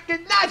don't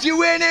recognize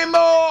you anymore.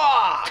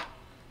 I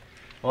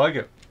like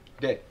it.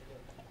 Dick.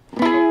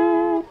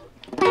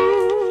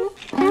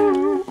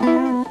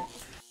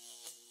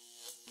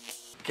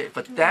 Okay,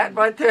 but that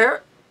right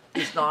there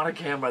is not a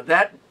camera.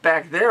 That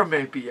back there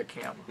may be a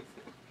camera.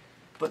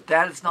 But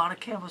that is not a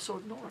camera, so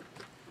ignore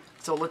it.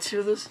 So let's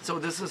hear this. So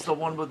this is the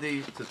one with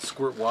the... Did it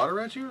squirt water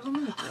at you or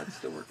something? That's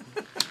still working.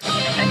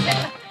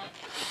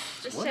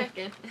 Just What?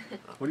 checking.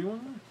 What do you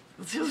want to know?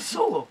 Let's hear the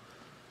solo.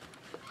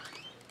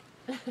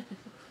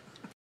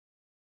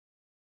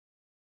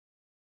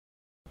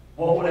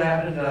 What would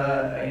happen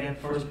in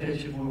first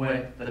pitch if we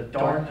went, the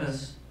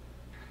darkness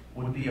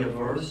would be a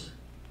verse,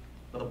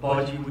 the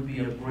budgie would be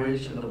a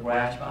bridge, and the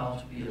brass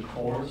bounce would be a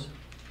chorus?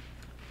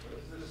 What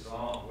is this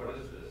song? What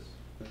is this?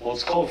 Well,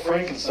 it's called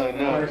Frankenstein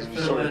now because we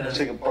sort of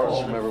taking parts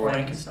from everywhere.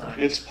 Frankenstein.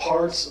 It's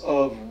parts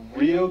of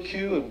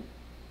Ryokyu and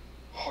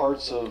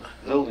parts of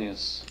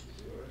Vilnius.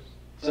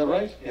 Is that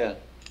right? Yeah.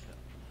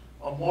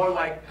 Or more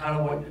like kind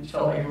of what it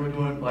felt like you were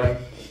doing, like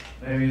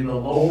maybe the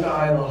low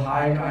guy, the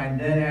high guy, and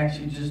then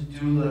actually just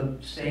do the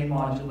same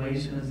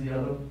modulation as the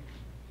other.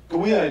 Can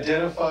we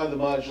identify the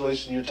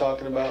modulation you're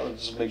talking about and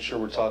just make sure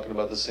we're talking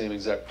about the same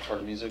exact part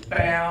of music?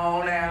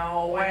 Bow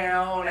now,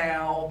 wow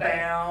now,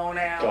 bow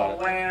now, Got it.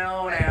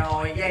 wow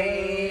now,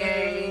 yay,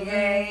 yay,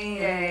 yay,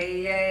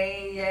 yay,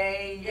 yay,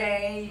 yay,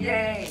 yay,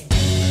 yay.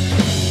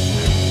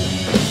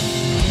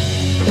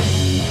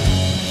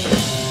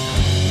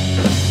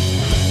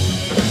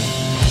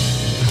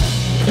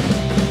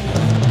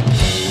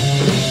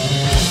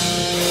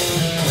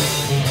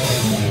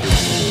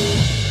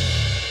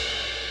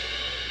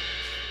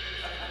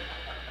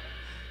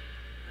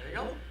 There you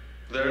go.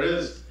 There it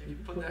is. You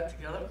put that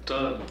together.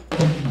 Done.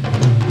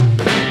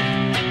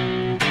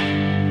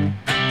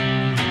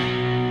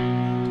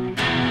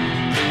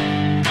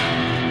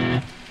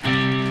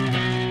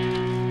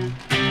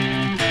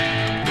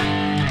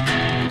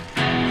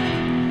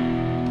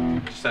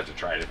 Just have to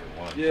try different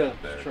ones. Yeah,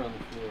 Better. let's try on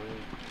the floor.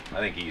 I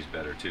think he's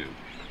better too.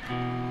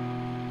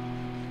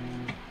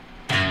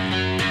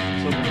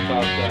 Something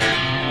about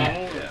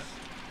that. Yeah.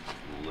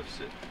 Lifts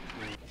it.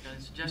 Got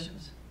any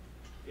suggestions?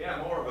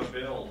 Yeah, more of a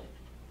build.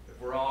 If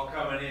we're all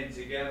coming in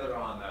together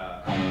on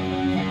the...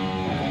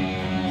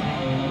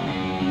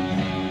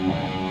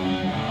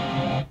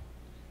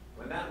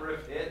 When that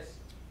riff hits,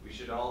 we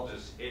should all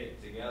just hit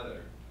it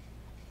together.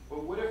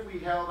 But what if we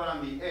held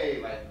on the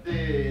A like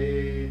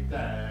da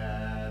da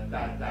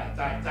da da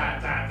da da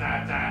da da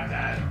da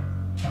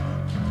da,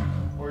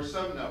 or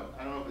some note?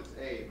 I don't know if it's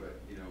A, but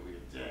you know we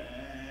da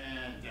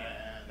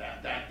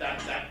da da da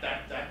da da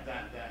da da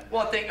da.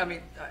 Well,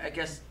 I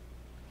guess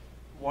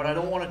what I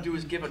don't want to do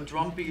is give a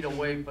drum beat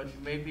away, but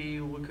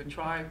maybe we could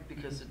try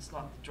because it's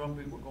not the drum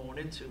beat we're going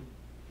into.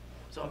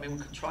 So, we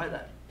could try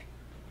that.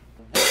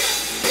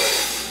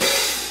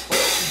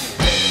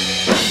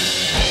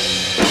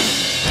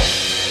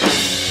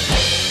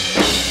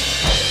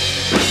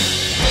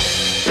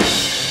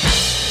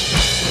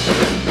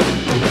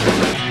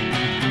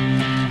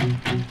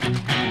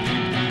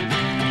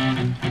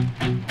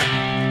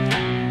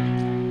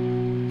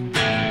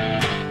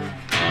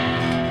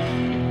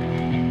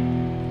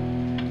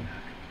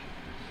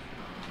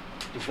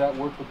 Does that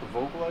work with the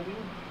vocal idea?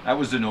 That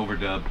was an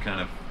overdub kind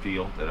of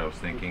feel that I was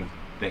thinking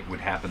that would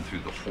happen through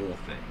the whole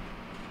thing.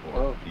 Or,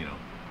 Oh. you know.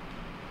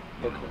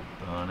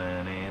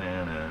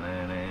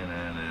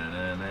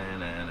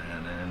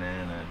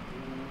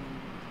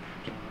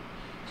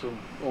 So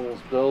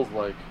almost bells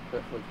like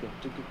the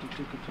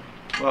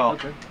Well,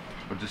 okay.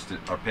 or just an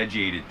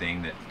arpeggiated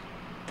thing that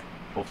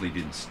hopefully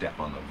didn't step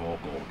on the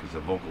vocal, because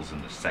the vocal's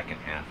in the second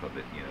half of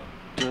it, you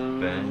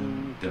know.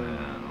 Bang,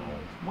 down,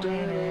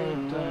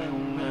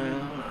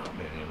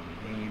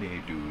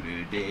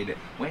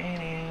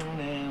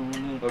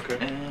 Okay.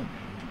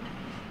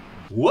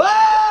 Whoa!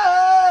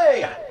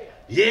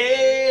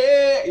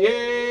 Yeah,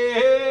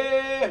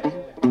 yeah.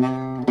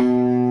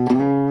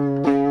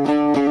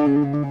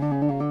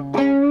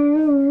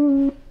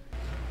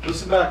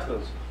 Listen back to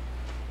those.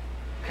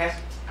 Okay.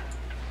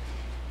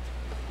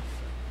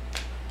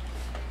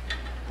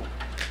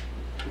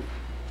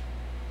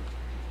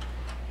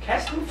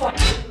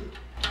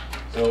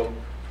 So,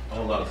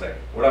 hold on a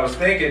second. What I was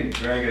thinking,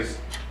 Greg, is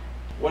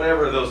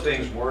whatever those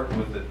things work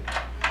with the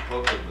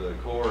hook of the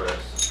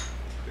chorus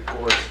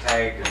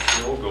tag can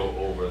still go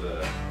over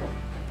the.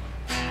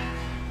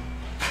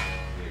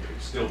 You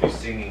could still be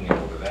singing it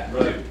over that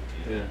too.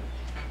 Yeah.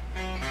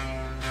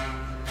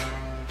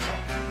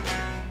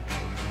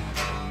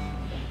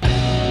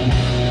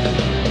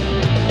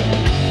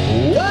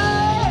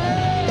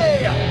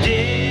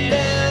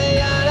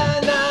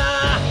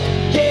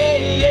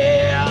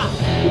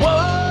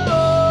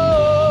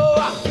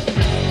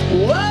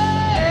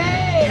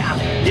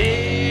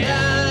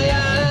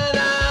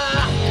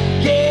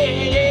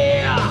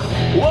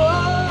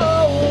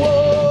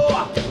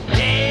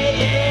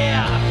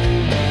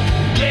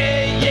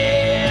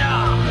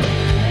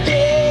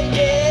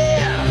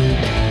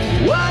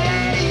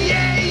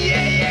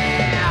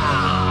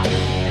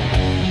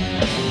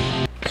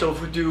 So if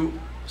we do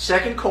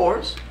second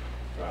chorus,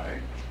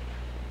 Right.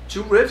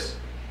 2 riffs,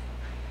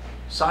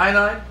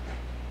 cyanide,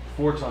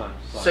 4 times.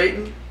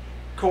 Satan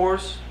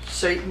chorus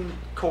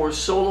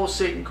solo,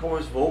 Satan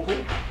chorus vocal,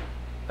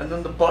 and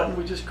then the button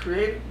we just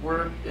created,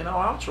 we're in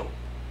our outro.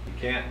 You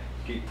can't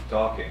keep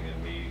talking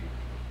and be.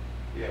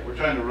 Yeah, we're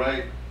trying to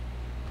write.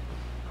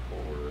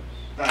 Chorus.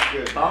 Not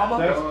good. Comma.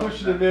 That's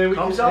pushing it, man. We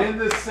Comes can up.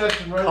 end this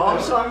session right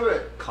Comes now.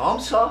 up.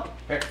 Comes up.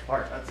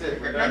 That's it.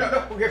 We're No, done. no,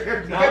 no.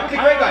 Here. No,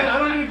 I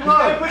don't need a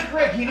glove. Put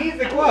Greg. He needs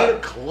the A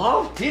glove.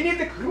 glove? He needs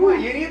the glove.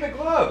 You need the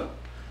glove.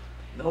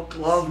 No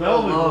glove,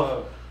 Smell no the glove.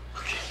 glove.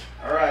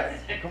 All right.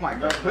 Come on,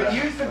 Greg. But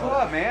use the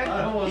glove, I man.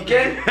 don't want He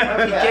can.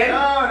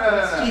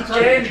 No. He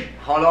can.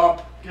 Hold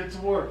up. Get to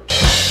work. I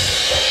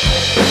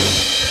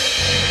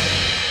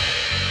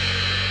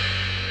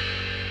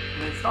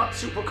mean, it's not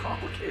super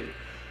complicated.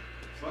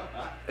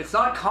 It's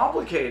not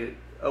complicated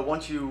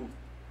once you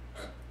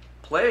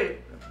play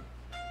it.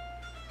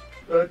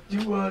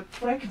 Do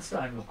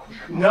Frankenstein real quick.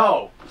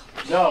 No.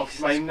 Now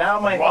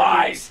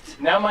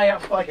my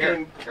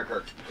fucking.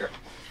 Here.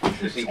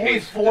 Just in only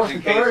case.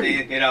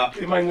 4:30. You know.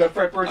 My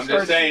fretboard I'm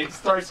just saying.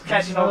 starts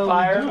catching on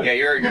fire. Yeah,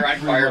 you're on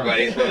fire,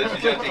 buddy. So this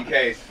is just in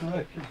case.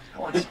 Come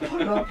on, just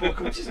put it up real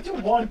quick. Just do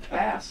one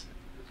pass.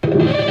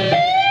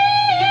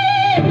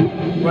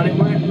 Running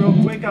real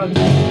quick out.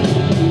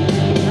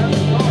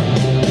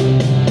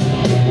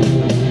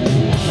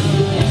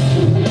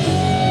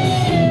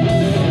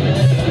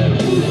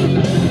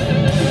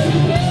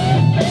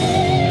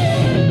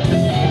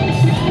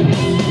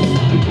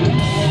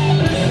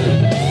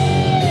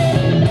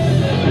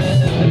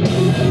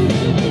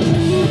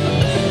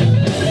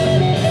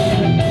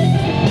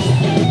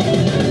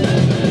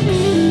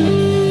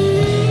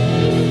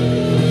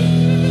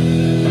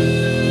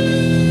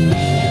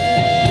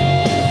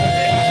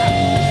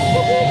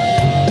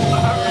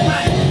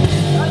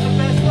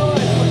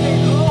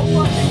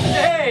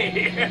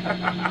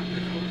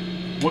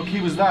 What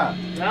key was that?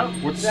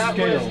 What's the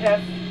scale?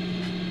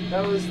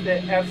 That was the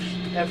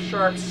F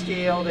sharp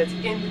scale that's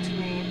in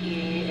between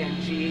E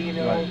and G, you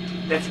know. Right.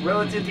 That's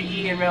relative to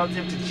E and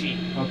relative to G.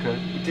 Okay.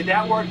 Did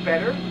that work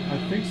better? I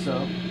think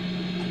so.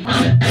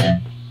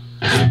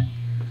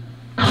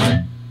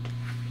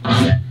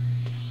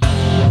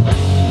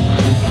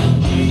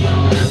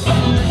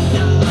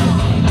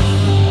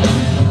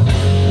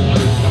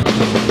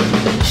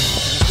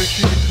 Just make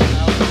sure you come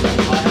out.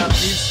 I have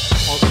these.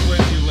 I'll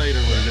explain to you later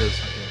what it is.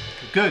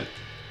 Good.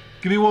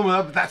 Give me one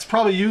more. That's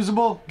probably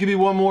usable. Give me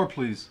one more,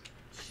 please.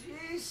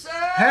 Jesus!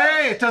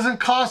 Hey, it doesn't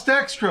cost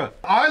extra.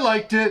 I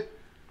liked it.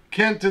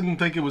 Kent didn't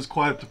think it was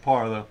quite up to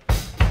par, though.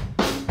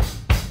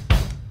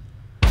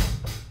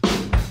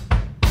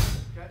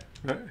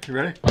 Right, you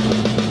ready?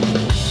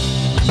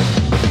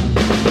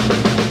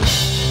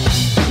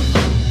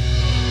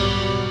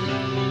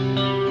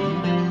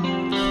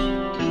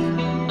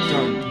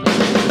 Done.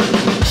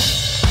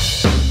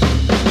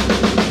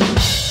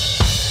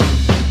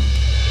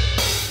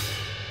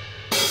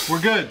 We're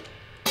good.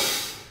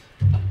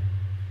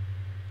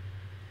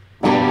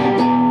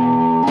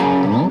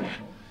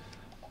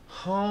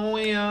 Oh,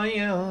 yeah.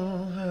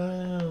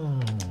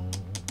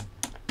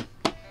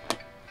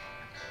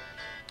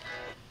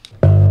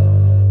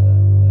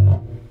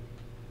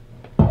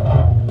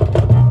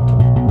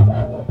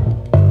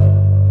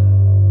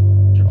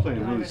 You're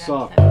playing really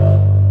soft.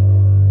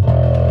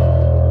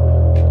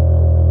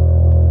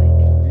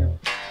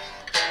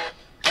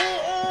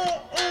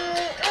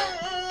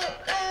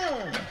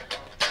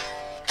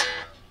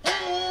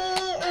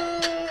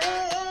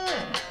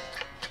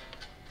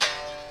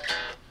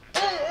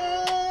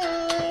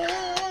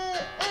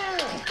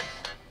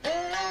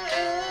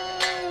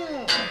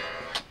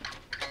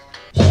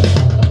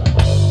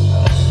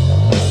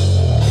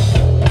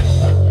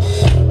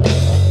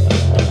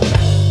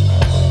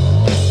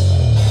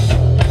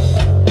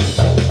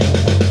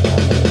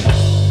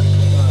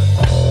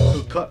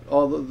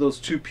 all those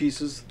two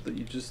pieces that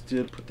you just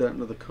did, put that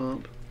into the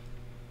comp.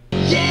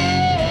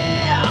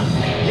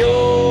 Yeah!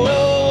 Yo,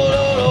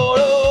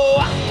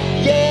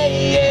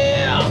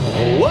 yeah!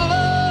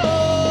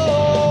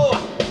 Whoa!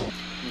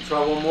 You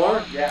try one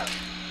more? Yeah.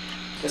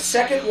 The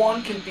second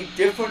one can be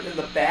different in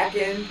the back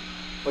end,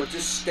 but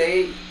just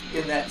stay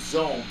in that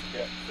zone.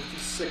 Yeah,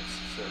 56,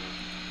 sir.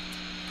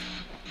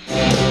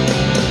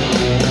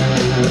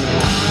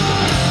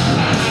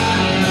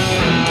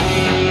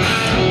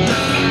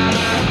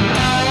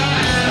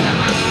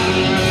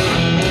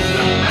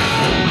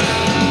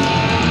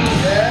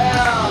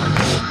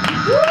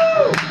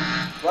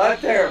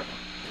 Right there.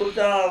 Put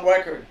that on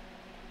record.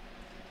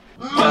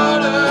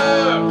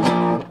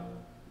 Murder!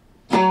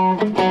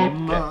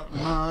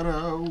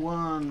 Murder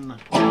one.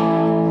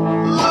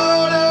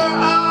 Murder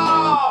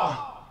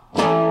all!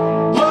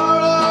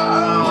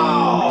 Murder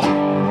all!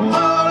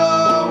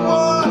 Murder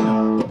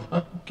one!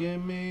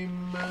 Give me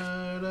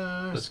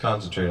murder. Let's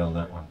concentrate on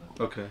that one.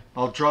 Okay.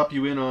 I'll drop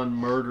you in on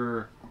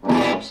murder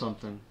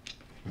something.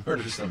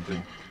 Murder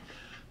something.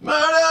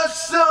 Murder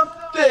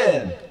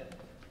something!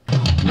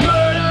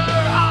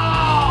 Murder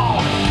all!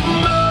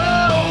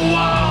 Murder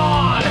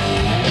one!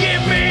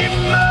 Give me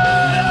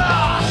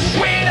murder!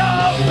 Sweet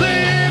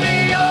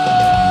oblivion!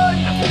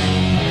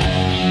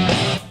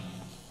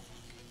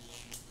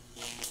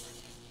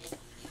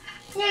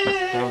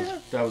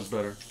 That was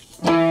better.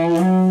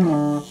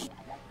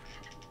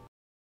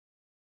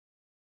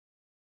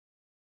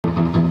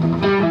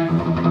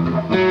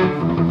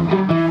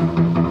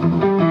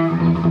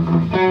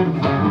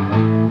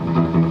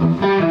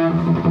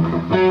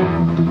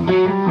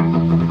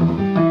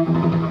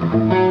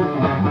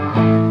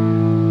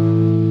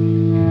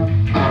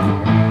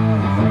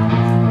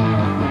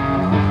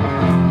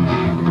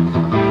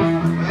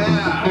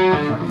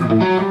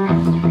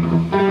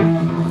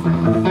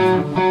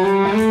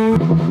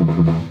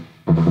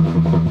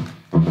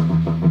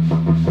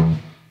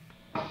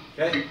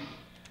 Okay.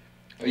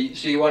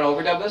 So you want to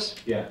overdub this?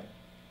 Yeah.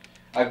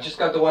 I've just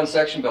got the one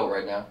section built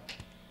right now.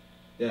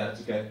 Yeah, that's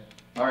okay.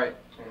 All right.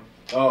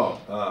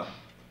 Oh,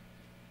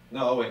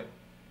 no, wait.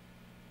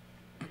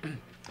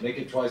 Make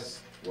it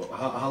twice. Well,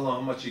 how long?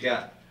 How much you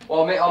got?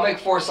 Well, I'll make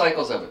 4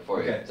 cycles of it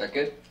for you. Okay. Is that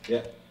good?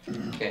 Yeah.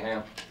 Okay, hang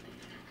on.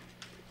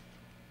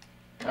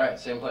 All right,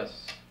 same place.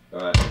 All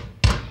right.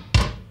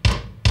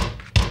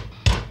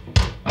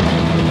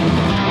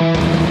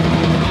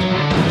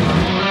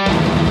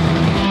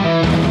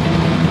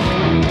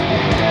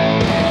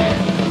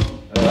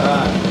 All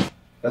right.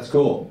 That's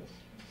cool.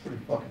 Pretty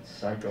fucking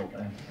psycho,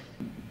 man.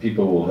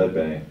 People will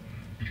headbang.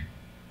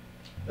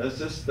 That's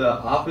just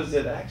the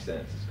opposite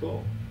accents. It's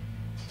cool.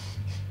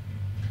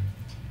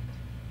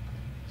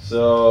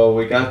 So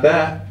we got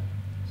that.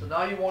 So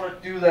now you want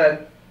to do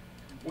that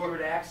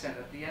word accent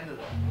at the end of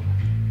that.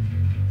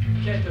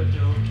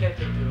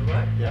 Keto-do,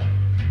 right? Yeah.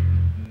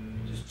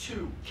 Just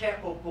 2.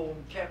 Capo boom,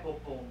 capo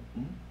boom.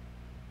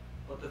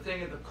 But the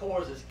thing in the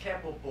chorus is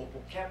capo boom,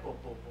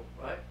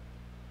 right?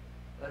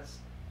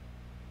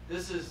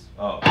 This is.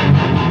 Oh.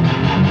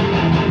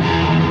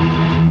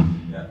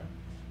 Yeah.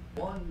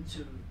 1,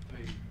 2,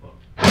 3, 4.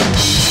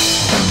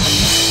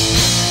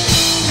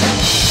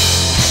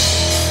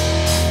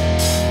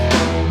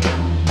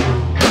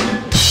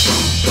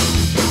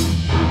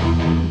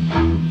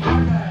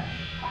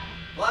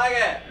 Flag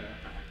it.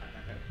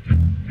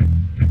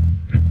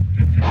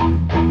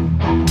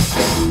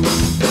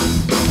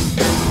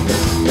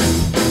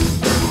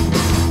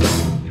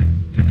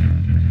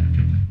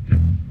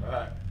 All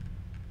right.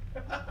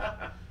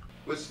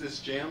 What's this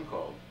jam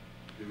called?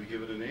 Did we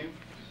give it a name?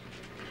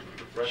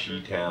 Refresher?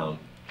 Chi-Town.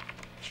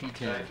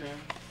 Chi-Town.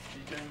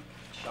 Chi-Town?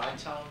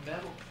 Chi-Town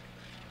Metal.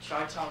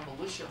 Chi-Town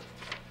Militia.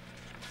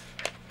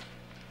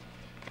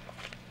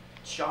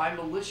 Chi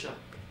Militia.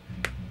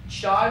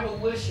 Chi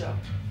Militia.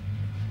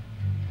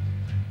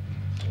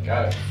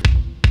 Got it.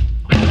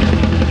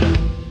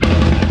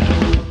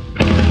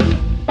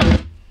 I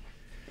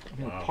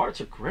mean, the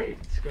parts are great.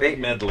 Fate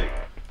medley.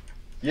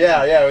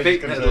 Yeah, yeah. It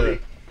Fate medley.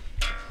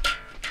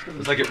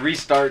 It's like it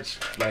restarts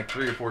like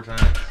 3 or 4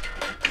 times,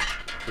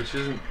 which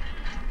isn't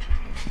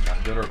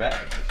not good or bad.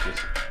 It's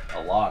just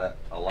a lot of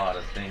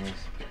things.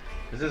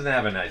 This doesn't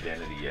have an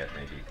identity yet.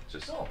 Maybe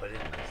just No, but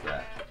it's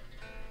that.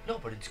 No,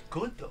 but it's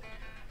good though.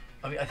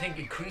 I mean, I think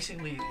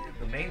increasingly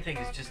the main thing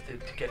is just to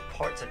get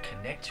parts that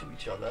connect to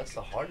each other. That's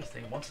the hardest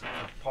thing. Once the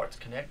parts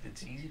connect,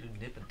 it's easy to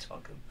nip and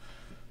tuck them.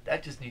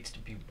 That just needs to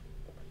be.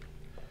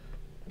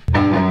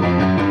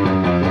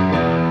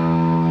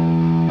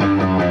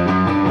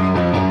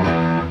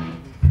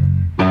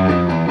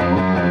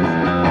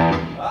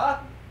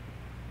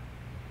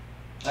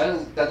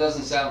 That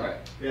doesn't sound right.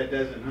 Yeah, it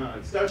doesn't, huh?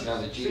 It starts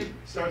on the G.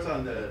 Starts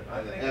on the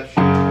F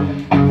sharp.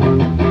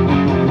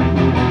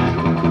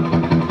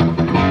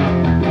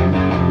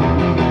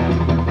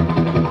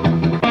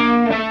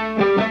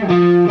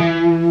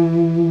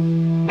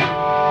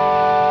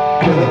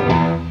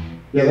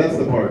 Yeah, that's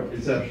the part.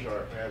 It's F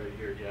sharp. I have it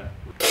here, yeah.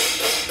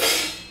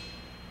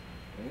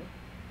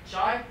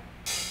 Chi?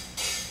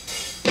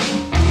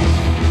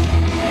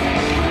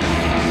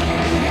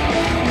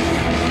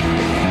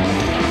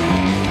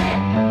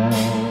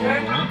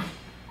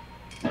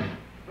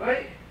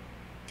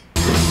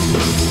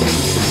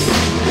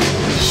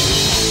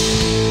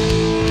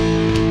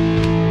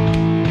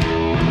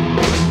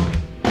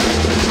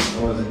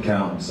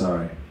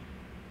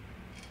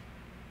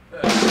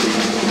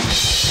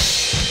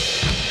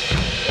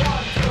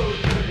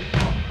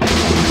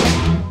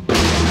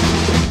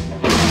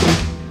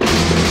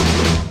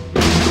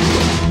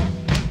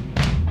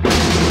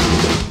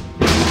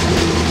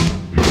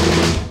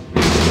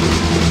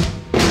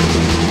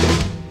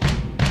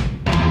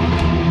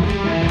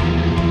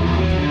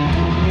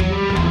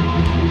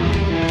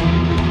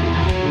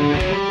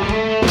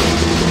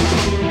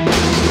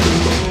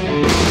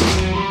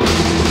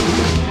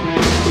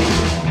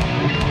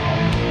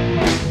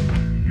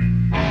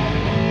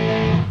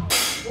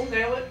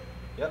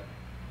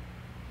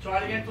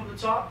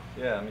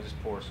 Yeah, let me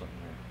just pour something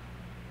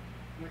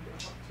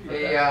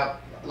Hey,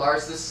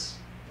 Lars, this,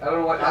 I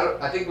don't know what,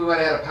 I think we might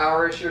have had a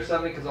power issue or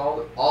something, because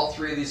all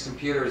three of these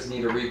computers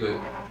need a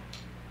reboot.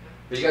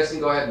 But you guys can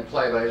go ahead and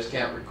play, but I just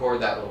can't record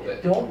that little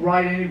bit. Don't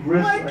write any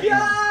riffs. My right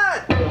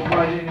God! Now. Don't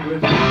write any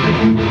riffs.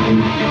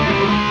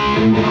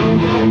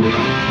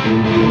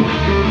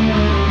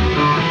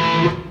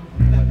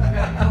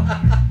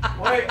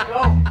 Wait,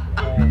 no.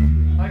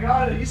 I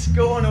got it. He's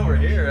going over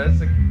here.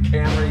 That's a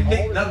camera. You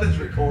think nothing's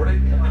recorded?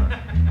 Come on.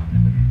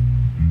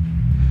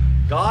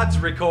 God's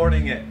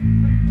recording it.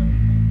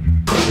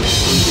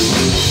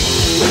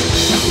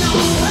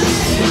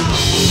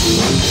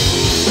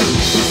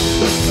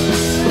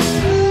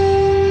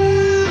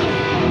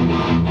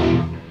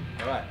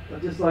 All right.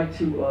 I'd just like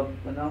to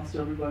announce to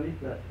everybody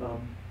that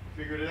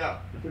Figured it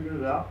out. I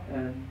figured it out,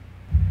 and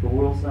the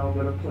world's now a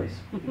better place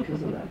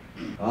because of that.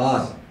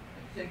 Awesome.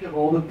 Think of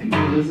all the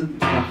people this is going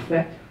to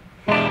affect.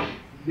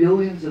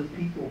 Millions of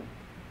people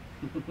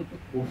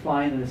will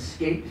find an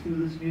escape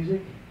through this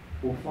music,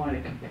 will find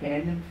a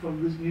companion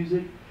from this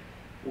music,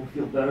 will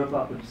feel better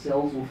about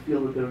themselves, will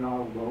feel that they're not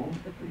alone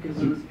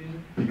because of this music.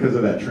 Because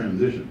of that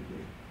transition.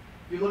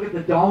 If you look at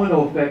the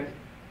domino effect,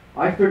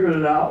 I figured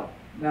it out.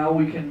 Now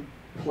we can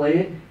play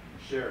it.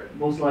 Share it.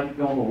 Most likely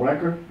go on the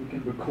record. We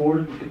can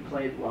record it. We can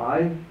play it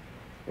live.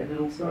 And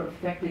it'll start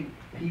affecting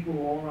people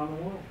all around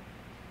the world.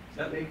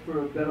 That make for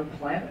a better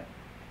planet.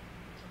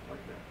 Like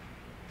that.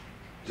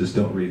 Just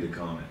don't read the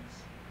comments.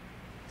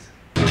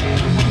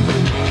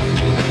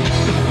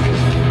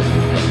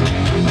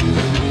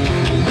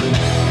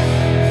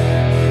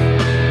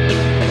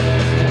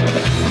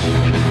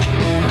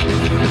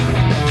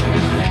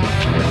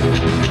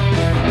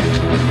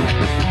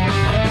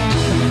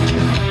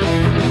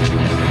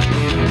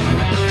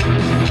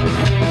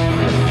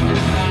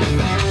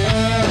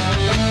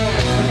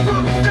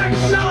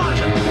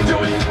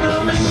 Doing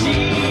the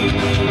machine.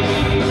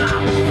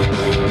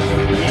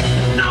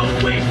 No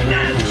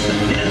witness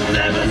is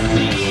ever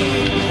seen.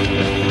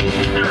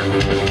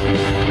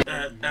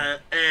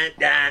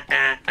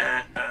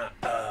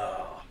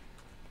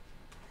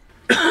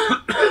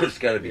 It's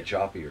got to be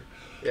choppier.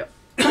 Yeah.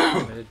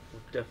 It would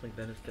definitely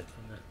benefit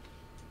from that.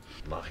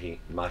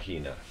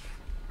 Mahina.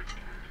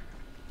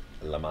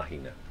 La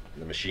Mahina.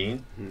 The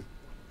machine.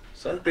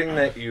 Something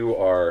that you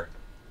are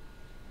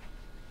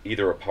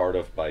either a part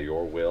of by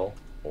your will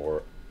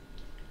or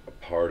a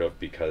part of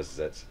because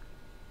that's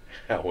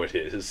how it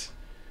is,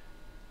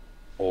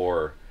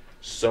 or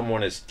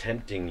someone is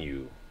tempting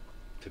you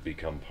to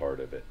become part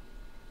of it.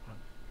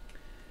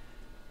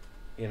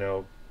 You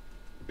know,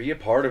 be a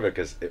part of it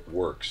because it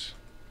works.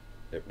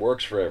 It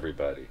works for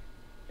everybody,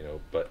 you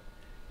know, but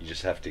you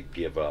just have to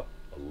give up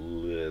a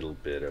little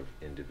bit of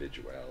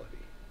individuality.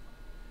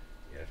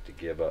 You have to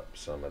give up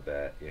some of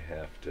that. You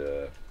have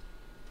to,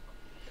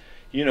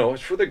 you know,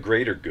 it's for the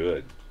greater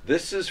good.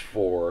 This is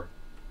for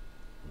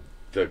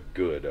the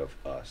good of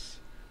us,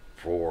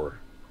 for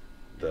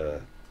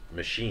the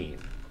machine,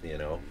 you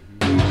know.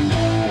 And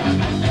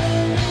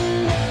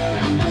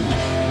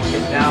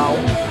now,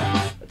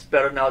 it's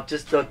better now.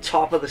 Just the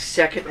top of the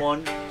second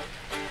one.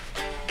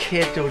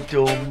 Canto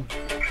Dome.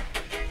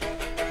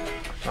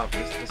 Oh,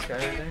 this guy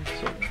right there?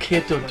 So,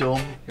 Canto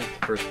Dome. here's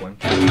the first one.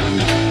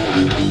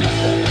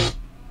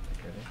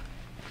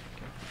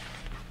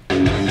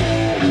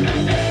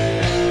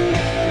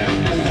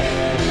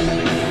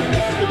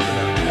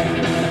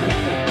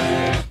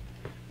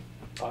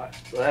 Alright,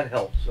 so that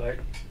helps, right?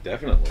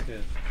 Definitely.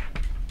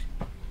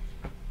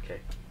 Okay.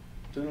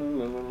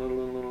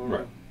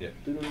 Right. Yeah.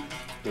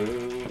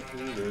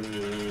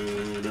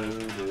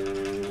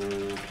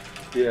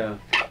 Yeah.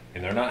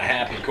 And they're not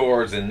happy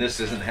chords, and this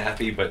isn't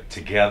happy, but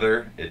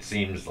together it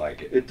seems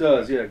like it. It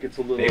does, yeah. It gets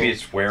a little. Maybe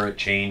it's where it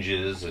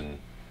changes, and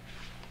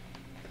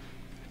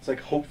it's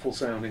like hopeful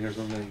sounding or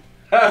something.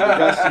 The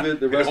rest of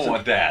it, We don't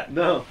want that.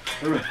 No,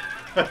 the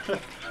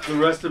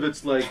rest of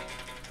it's like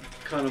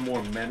kind of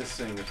more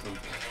menacing or something.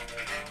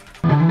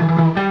 I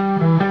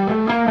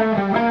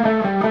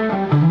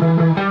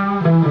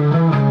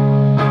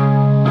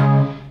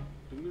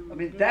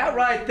mean, that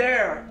right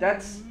there,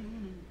 that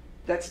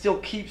still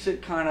keeps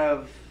it kind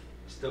of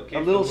Still keeps a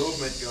little the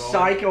movement going.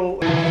 psycho.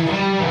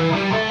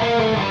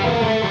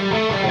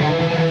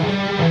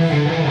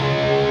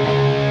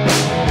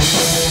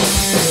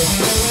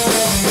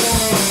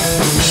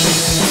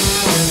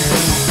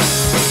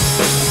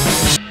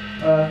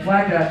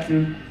 Flag that,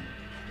 dude,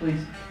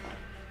 please.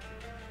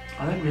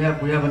 I think we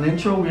have an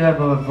intro, we have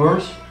a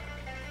verse.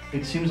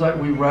 It seems like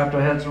we wrapped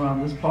our heads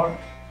around this part, and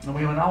then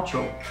we have an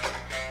outro.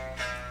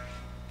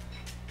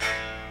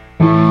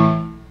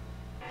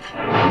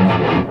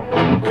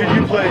 Could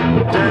you play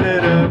da da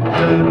da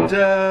da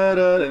da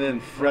da and then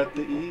fret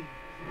the E?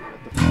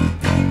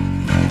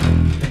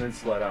 And then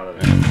slide out of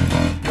it.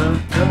 Da,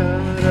 da,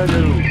 da, da,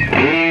 da,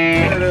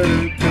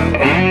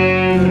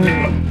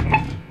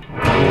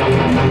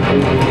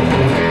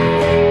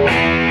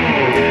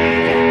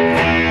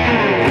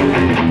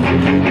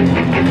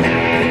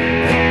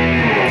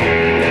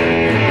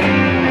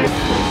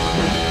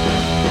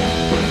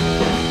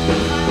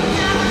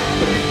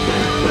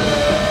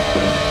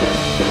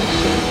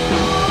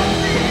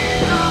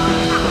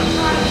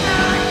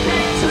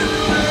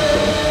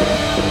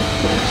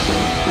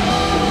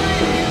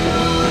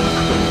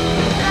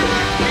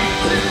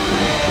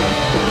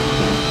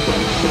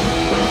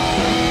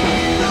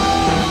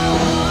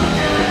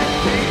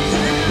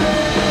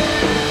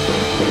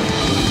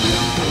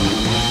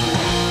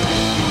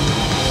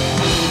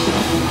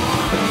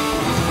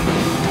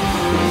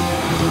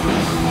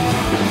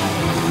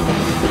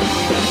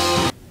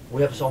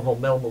 we have a song called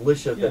Metal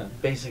Militia Yeah.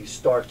 that basically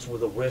starts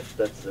with a riff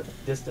that's a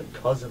distant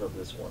cousin of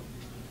this one.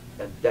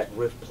 And that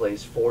riff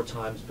plays 4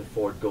 times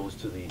before it goes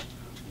to the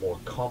more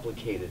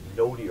complicated,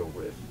 notier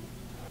riff.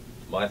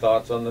 My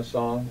thoughts on this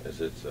song is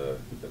it's a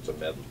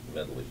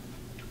medley.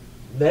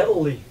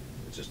 Medley.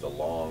 It's just a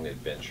long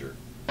adventure.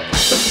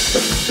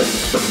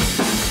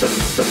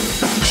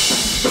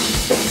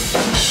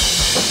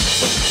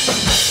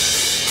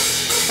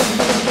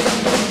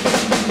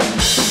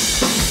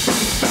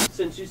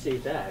 Since you say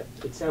that,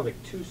 it sounds like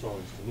 2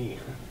 songs to me.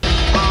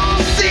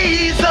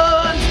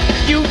 Seasons,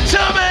 you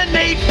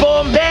terminate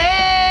for me.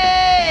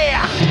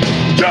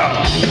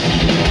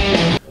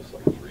 That's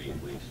like 3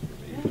 at least for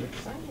me.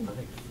 I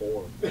think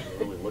 4, if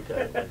you really look at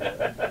it like that.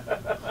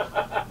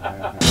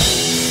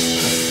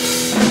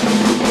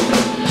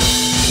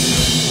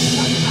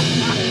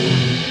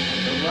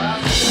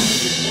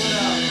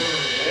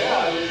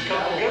 Yeah, there's a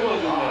couple good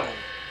ones in there.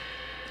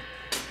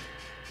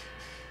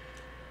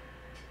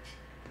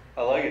 I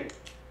like it.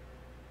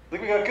 I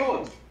think we got good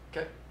ones.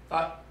 Okay.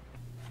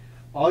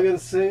 All I gotta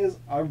say is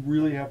I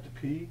really have to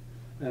pee,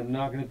 and I'm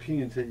not gonna pee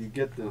until you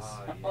get this.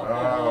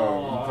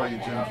 Oh, I'm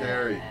playing Jim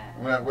Carrey.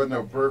 What,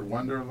 no, Burt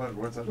Wonderland?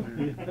 What's that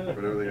dude?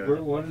 Whatever they got.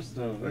 Burt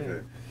Wonderstone. Okay.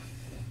 Yeah.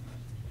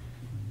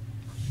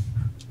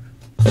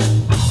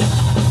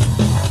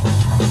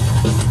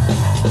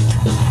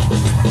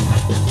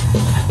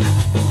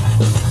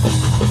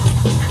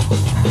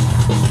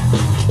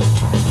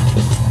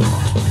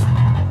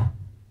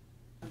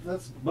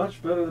 That's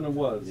much better than it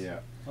was. Yeah.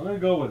 I'm gonna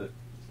go with it.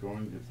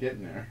 It's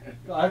getting there.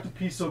 I have to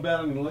pee so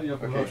bad I'm gonna let you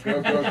off the hook.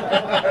 Okay, go.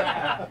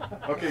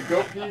 Okay,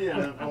 go pee,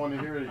 and then I want to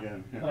hear it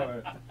again. All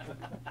right.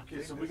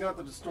 Okay, so we got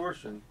the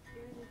distortion.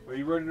 Are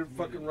you ready to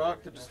fucking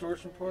rock the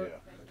distortion part? Yeah.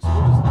 So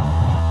we'll just...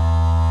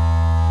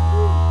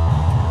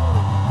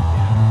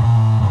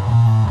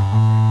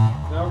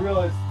 Now I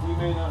realize we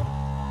may not.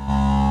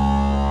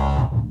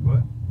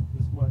 What?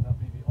 This might not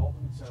be the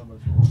ultimate sound, but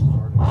it's where we're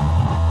starting.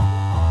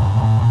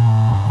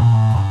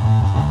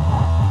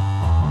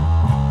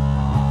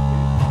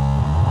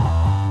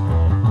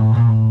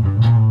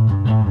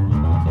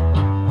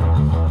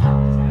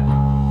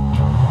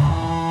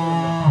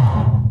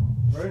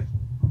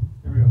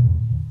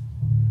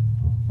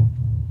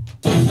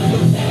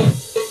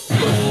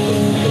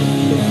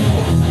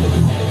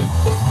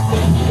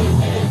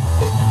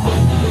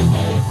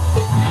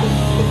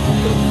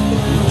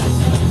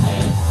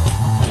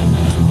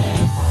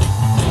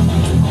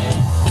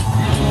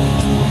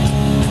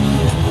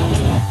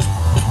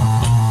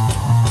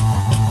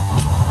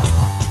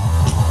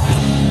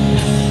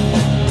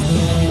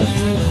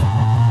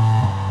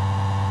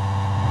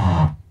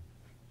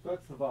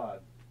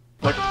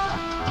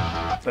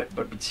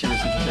 But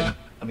seriously,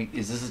 I mean,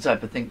 is this the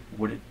type of thing?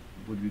 Would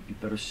we be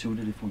better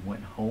suited if we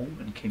went home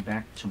and came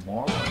back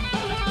tomorrow?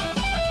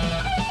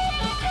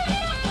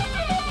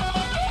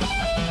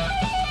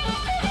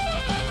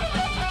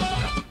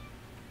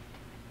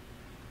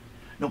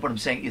 No, but I'm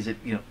saying, is it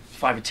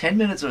 5 or 10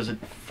 minutes, or is it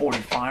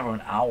 45 or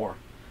an hour?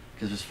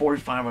 Because if it's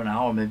 45 or an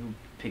hour, maybe we'll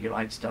pick it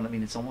lights done. I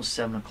mean, it's almost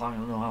 7 o'clock. I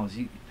don't know how is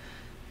he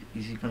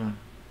gonna?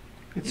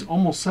 It's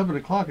almost 7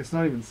 o'clock. It's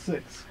not even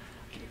 6.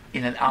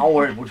 In an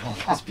hour, it would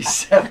almost be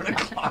 7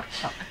 o'clock.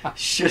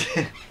 Should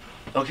it?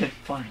 Okay,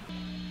 fine.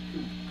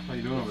 How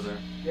you doing over there?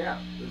 Yeah.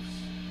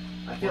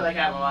 I feel like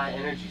I have a lot of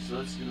energy, so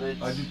let's do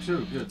it. I do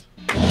too. Good.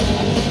 Get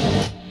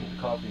the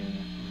coffee in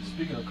you.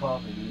 Speaking of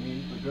coffee, do you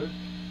need? We're good.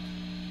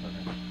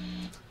 Okay.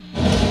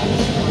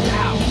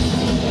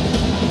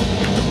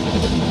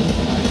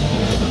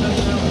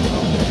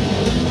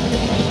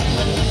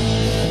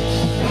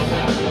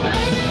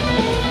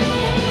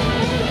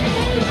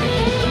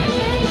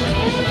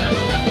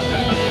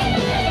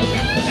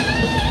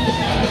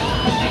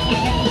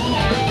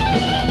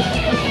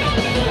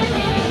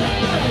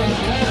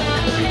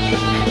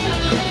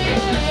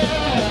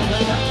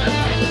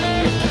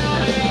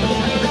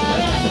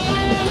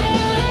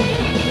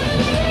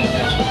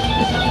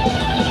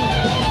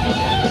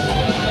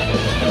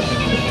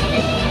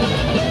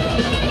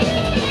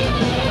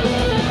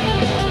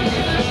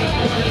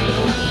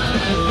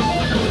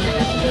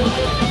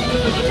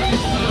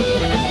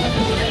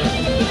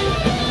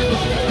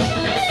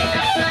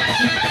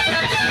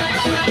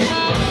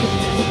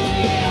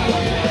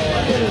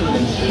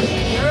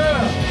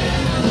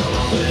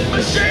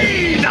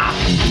 Machine!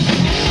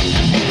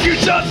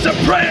 Future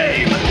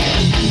supreme!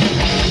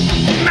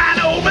 Man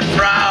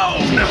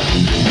overthrown!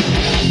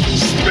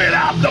 Spit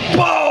out the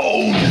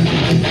bone!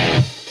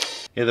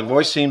 Yeah, the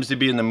voice seems to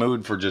be in the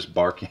mood for just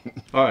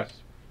barking. All right.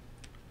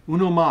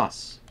 Uno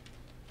mas.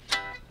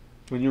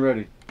 When you're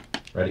ready.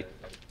 Ready.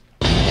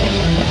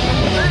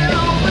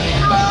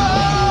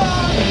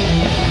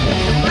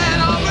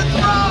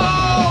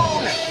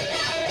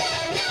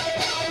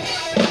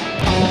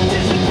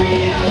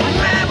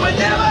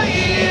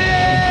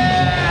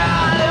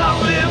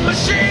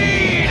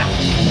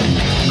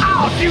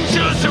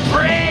 Future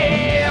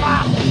supreme,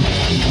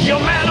 your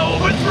man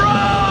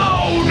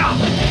overthrown.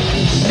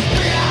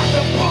 Spit out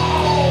the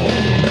bone.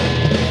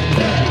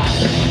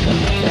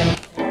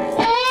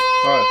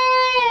 All right.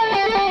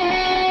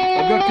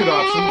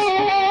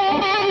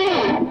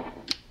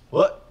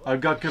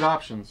 I've got good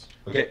options.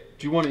 Okay.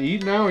 Do you want to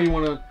eat now, or you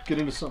want to get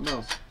into something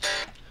else?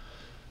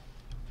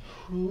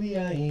 Ooh,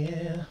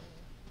 yeah.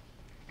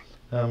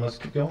 Let's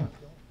keep going.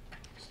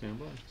 Stand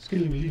by.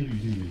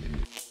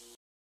 Skidoo-doo-doo-doo-doo.